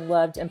admired and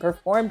loved and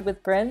performed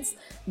with Prince.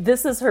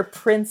 This is her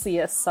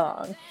Princiest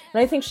song.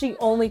 And I think she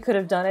only could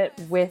have done it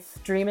with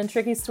Dream and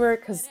Tricky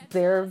Stewart because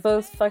they're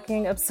both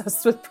fucking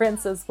obsessed with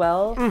Prince as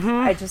well. Mm-hmm.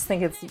 I just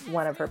think it's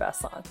one of her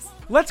best songs.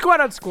 Let's go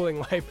out on Schooling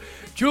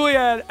Life.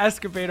 Julianne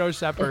Escobedo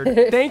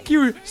Shepherd, thank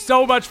you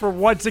so much for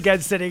once again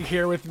sitting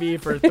here with me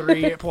for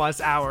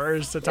 3+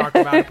 hours to talk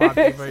about pop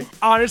music.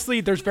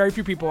 Honestly, there's very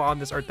few people on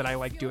this earth that I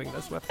like doing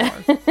this with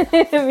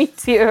more. Me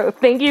too.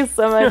 Thank you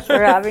so much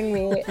for having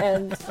me,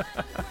 and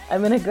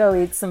I'm gonna go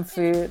eat some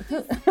food.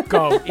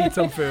 Go eat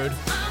some food.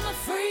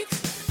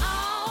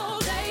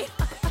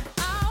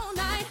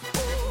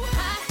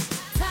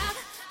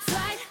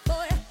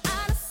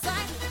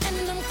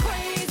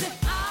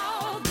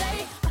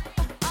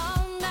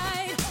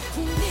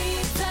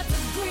 Need that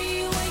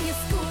degree when you're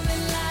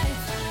schooling life.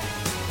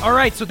 All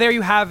right, so there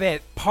you have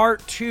it.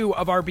 Part 2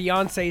 of our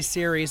Beyonce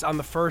series on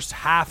the first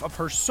half of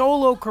her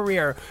solo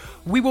career.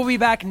 We will be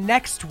back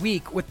next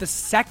week with the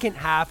second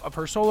half of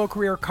her solo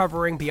career,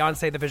 covering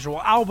Beyonce the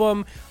visual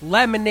album,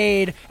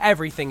 Lemonade,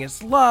 Everything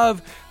is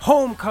Love,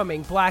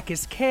 Homecoming, Black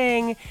is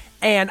King.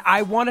 And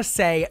I want to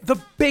say the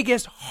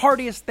biggest,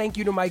 heartiest thank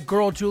you to my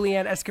girl,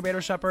 Julianne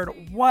Escobedo Shepherd.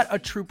 What a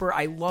trooper.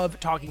 I love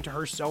talking to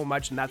her so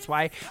much, and that's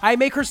why I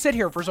make her sit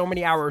here for so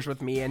many hours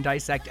with me and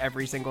dissect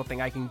every single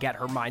thing I can get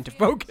her mind to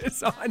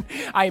focus on.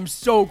 I am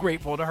so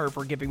grateful to her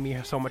for giving me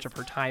so much of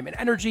her time and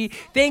energy.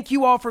 Thank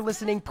you all for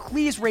listening.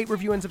 Please rate,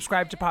 review, and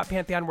subscribe to Pop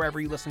Pantheon wherever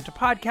you listen to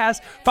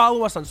podcasts.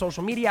 Follow us on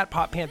social media at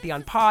Pop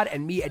Pantheon Pod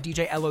and me at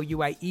DJ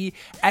LOUIEXIV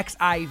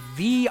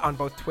on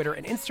both Twitter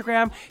and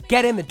Instagram.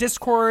 Get in the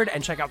Discord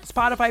and check out the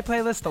Spotify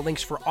playlist. The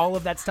links for all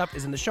of that stuff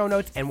is in the show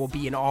notes and will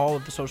be in all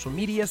of the social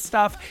media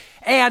stuff.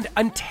 And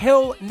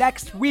until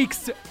next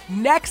week's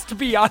next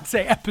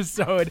Beyonce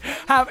episode,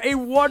 have a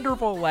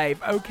wonderful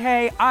life,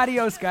 okay?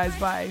 Adios, guys.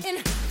 Bye.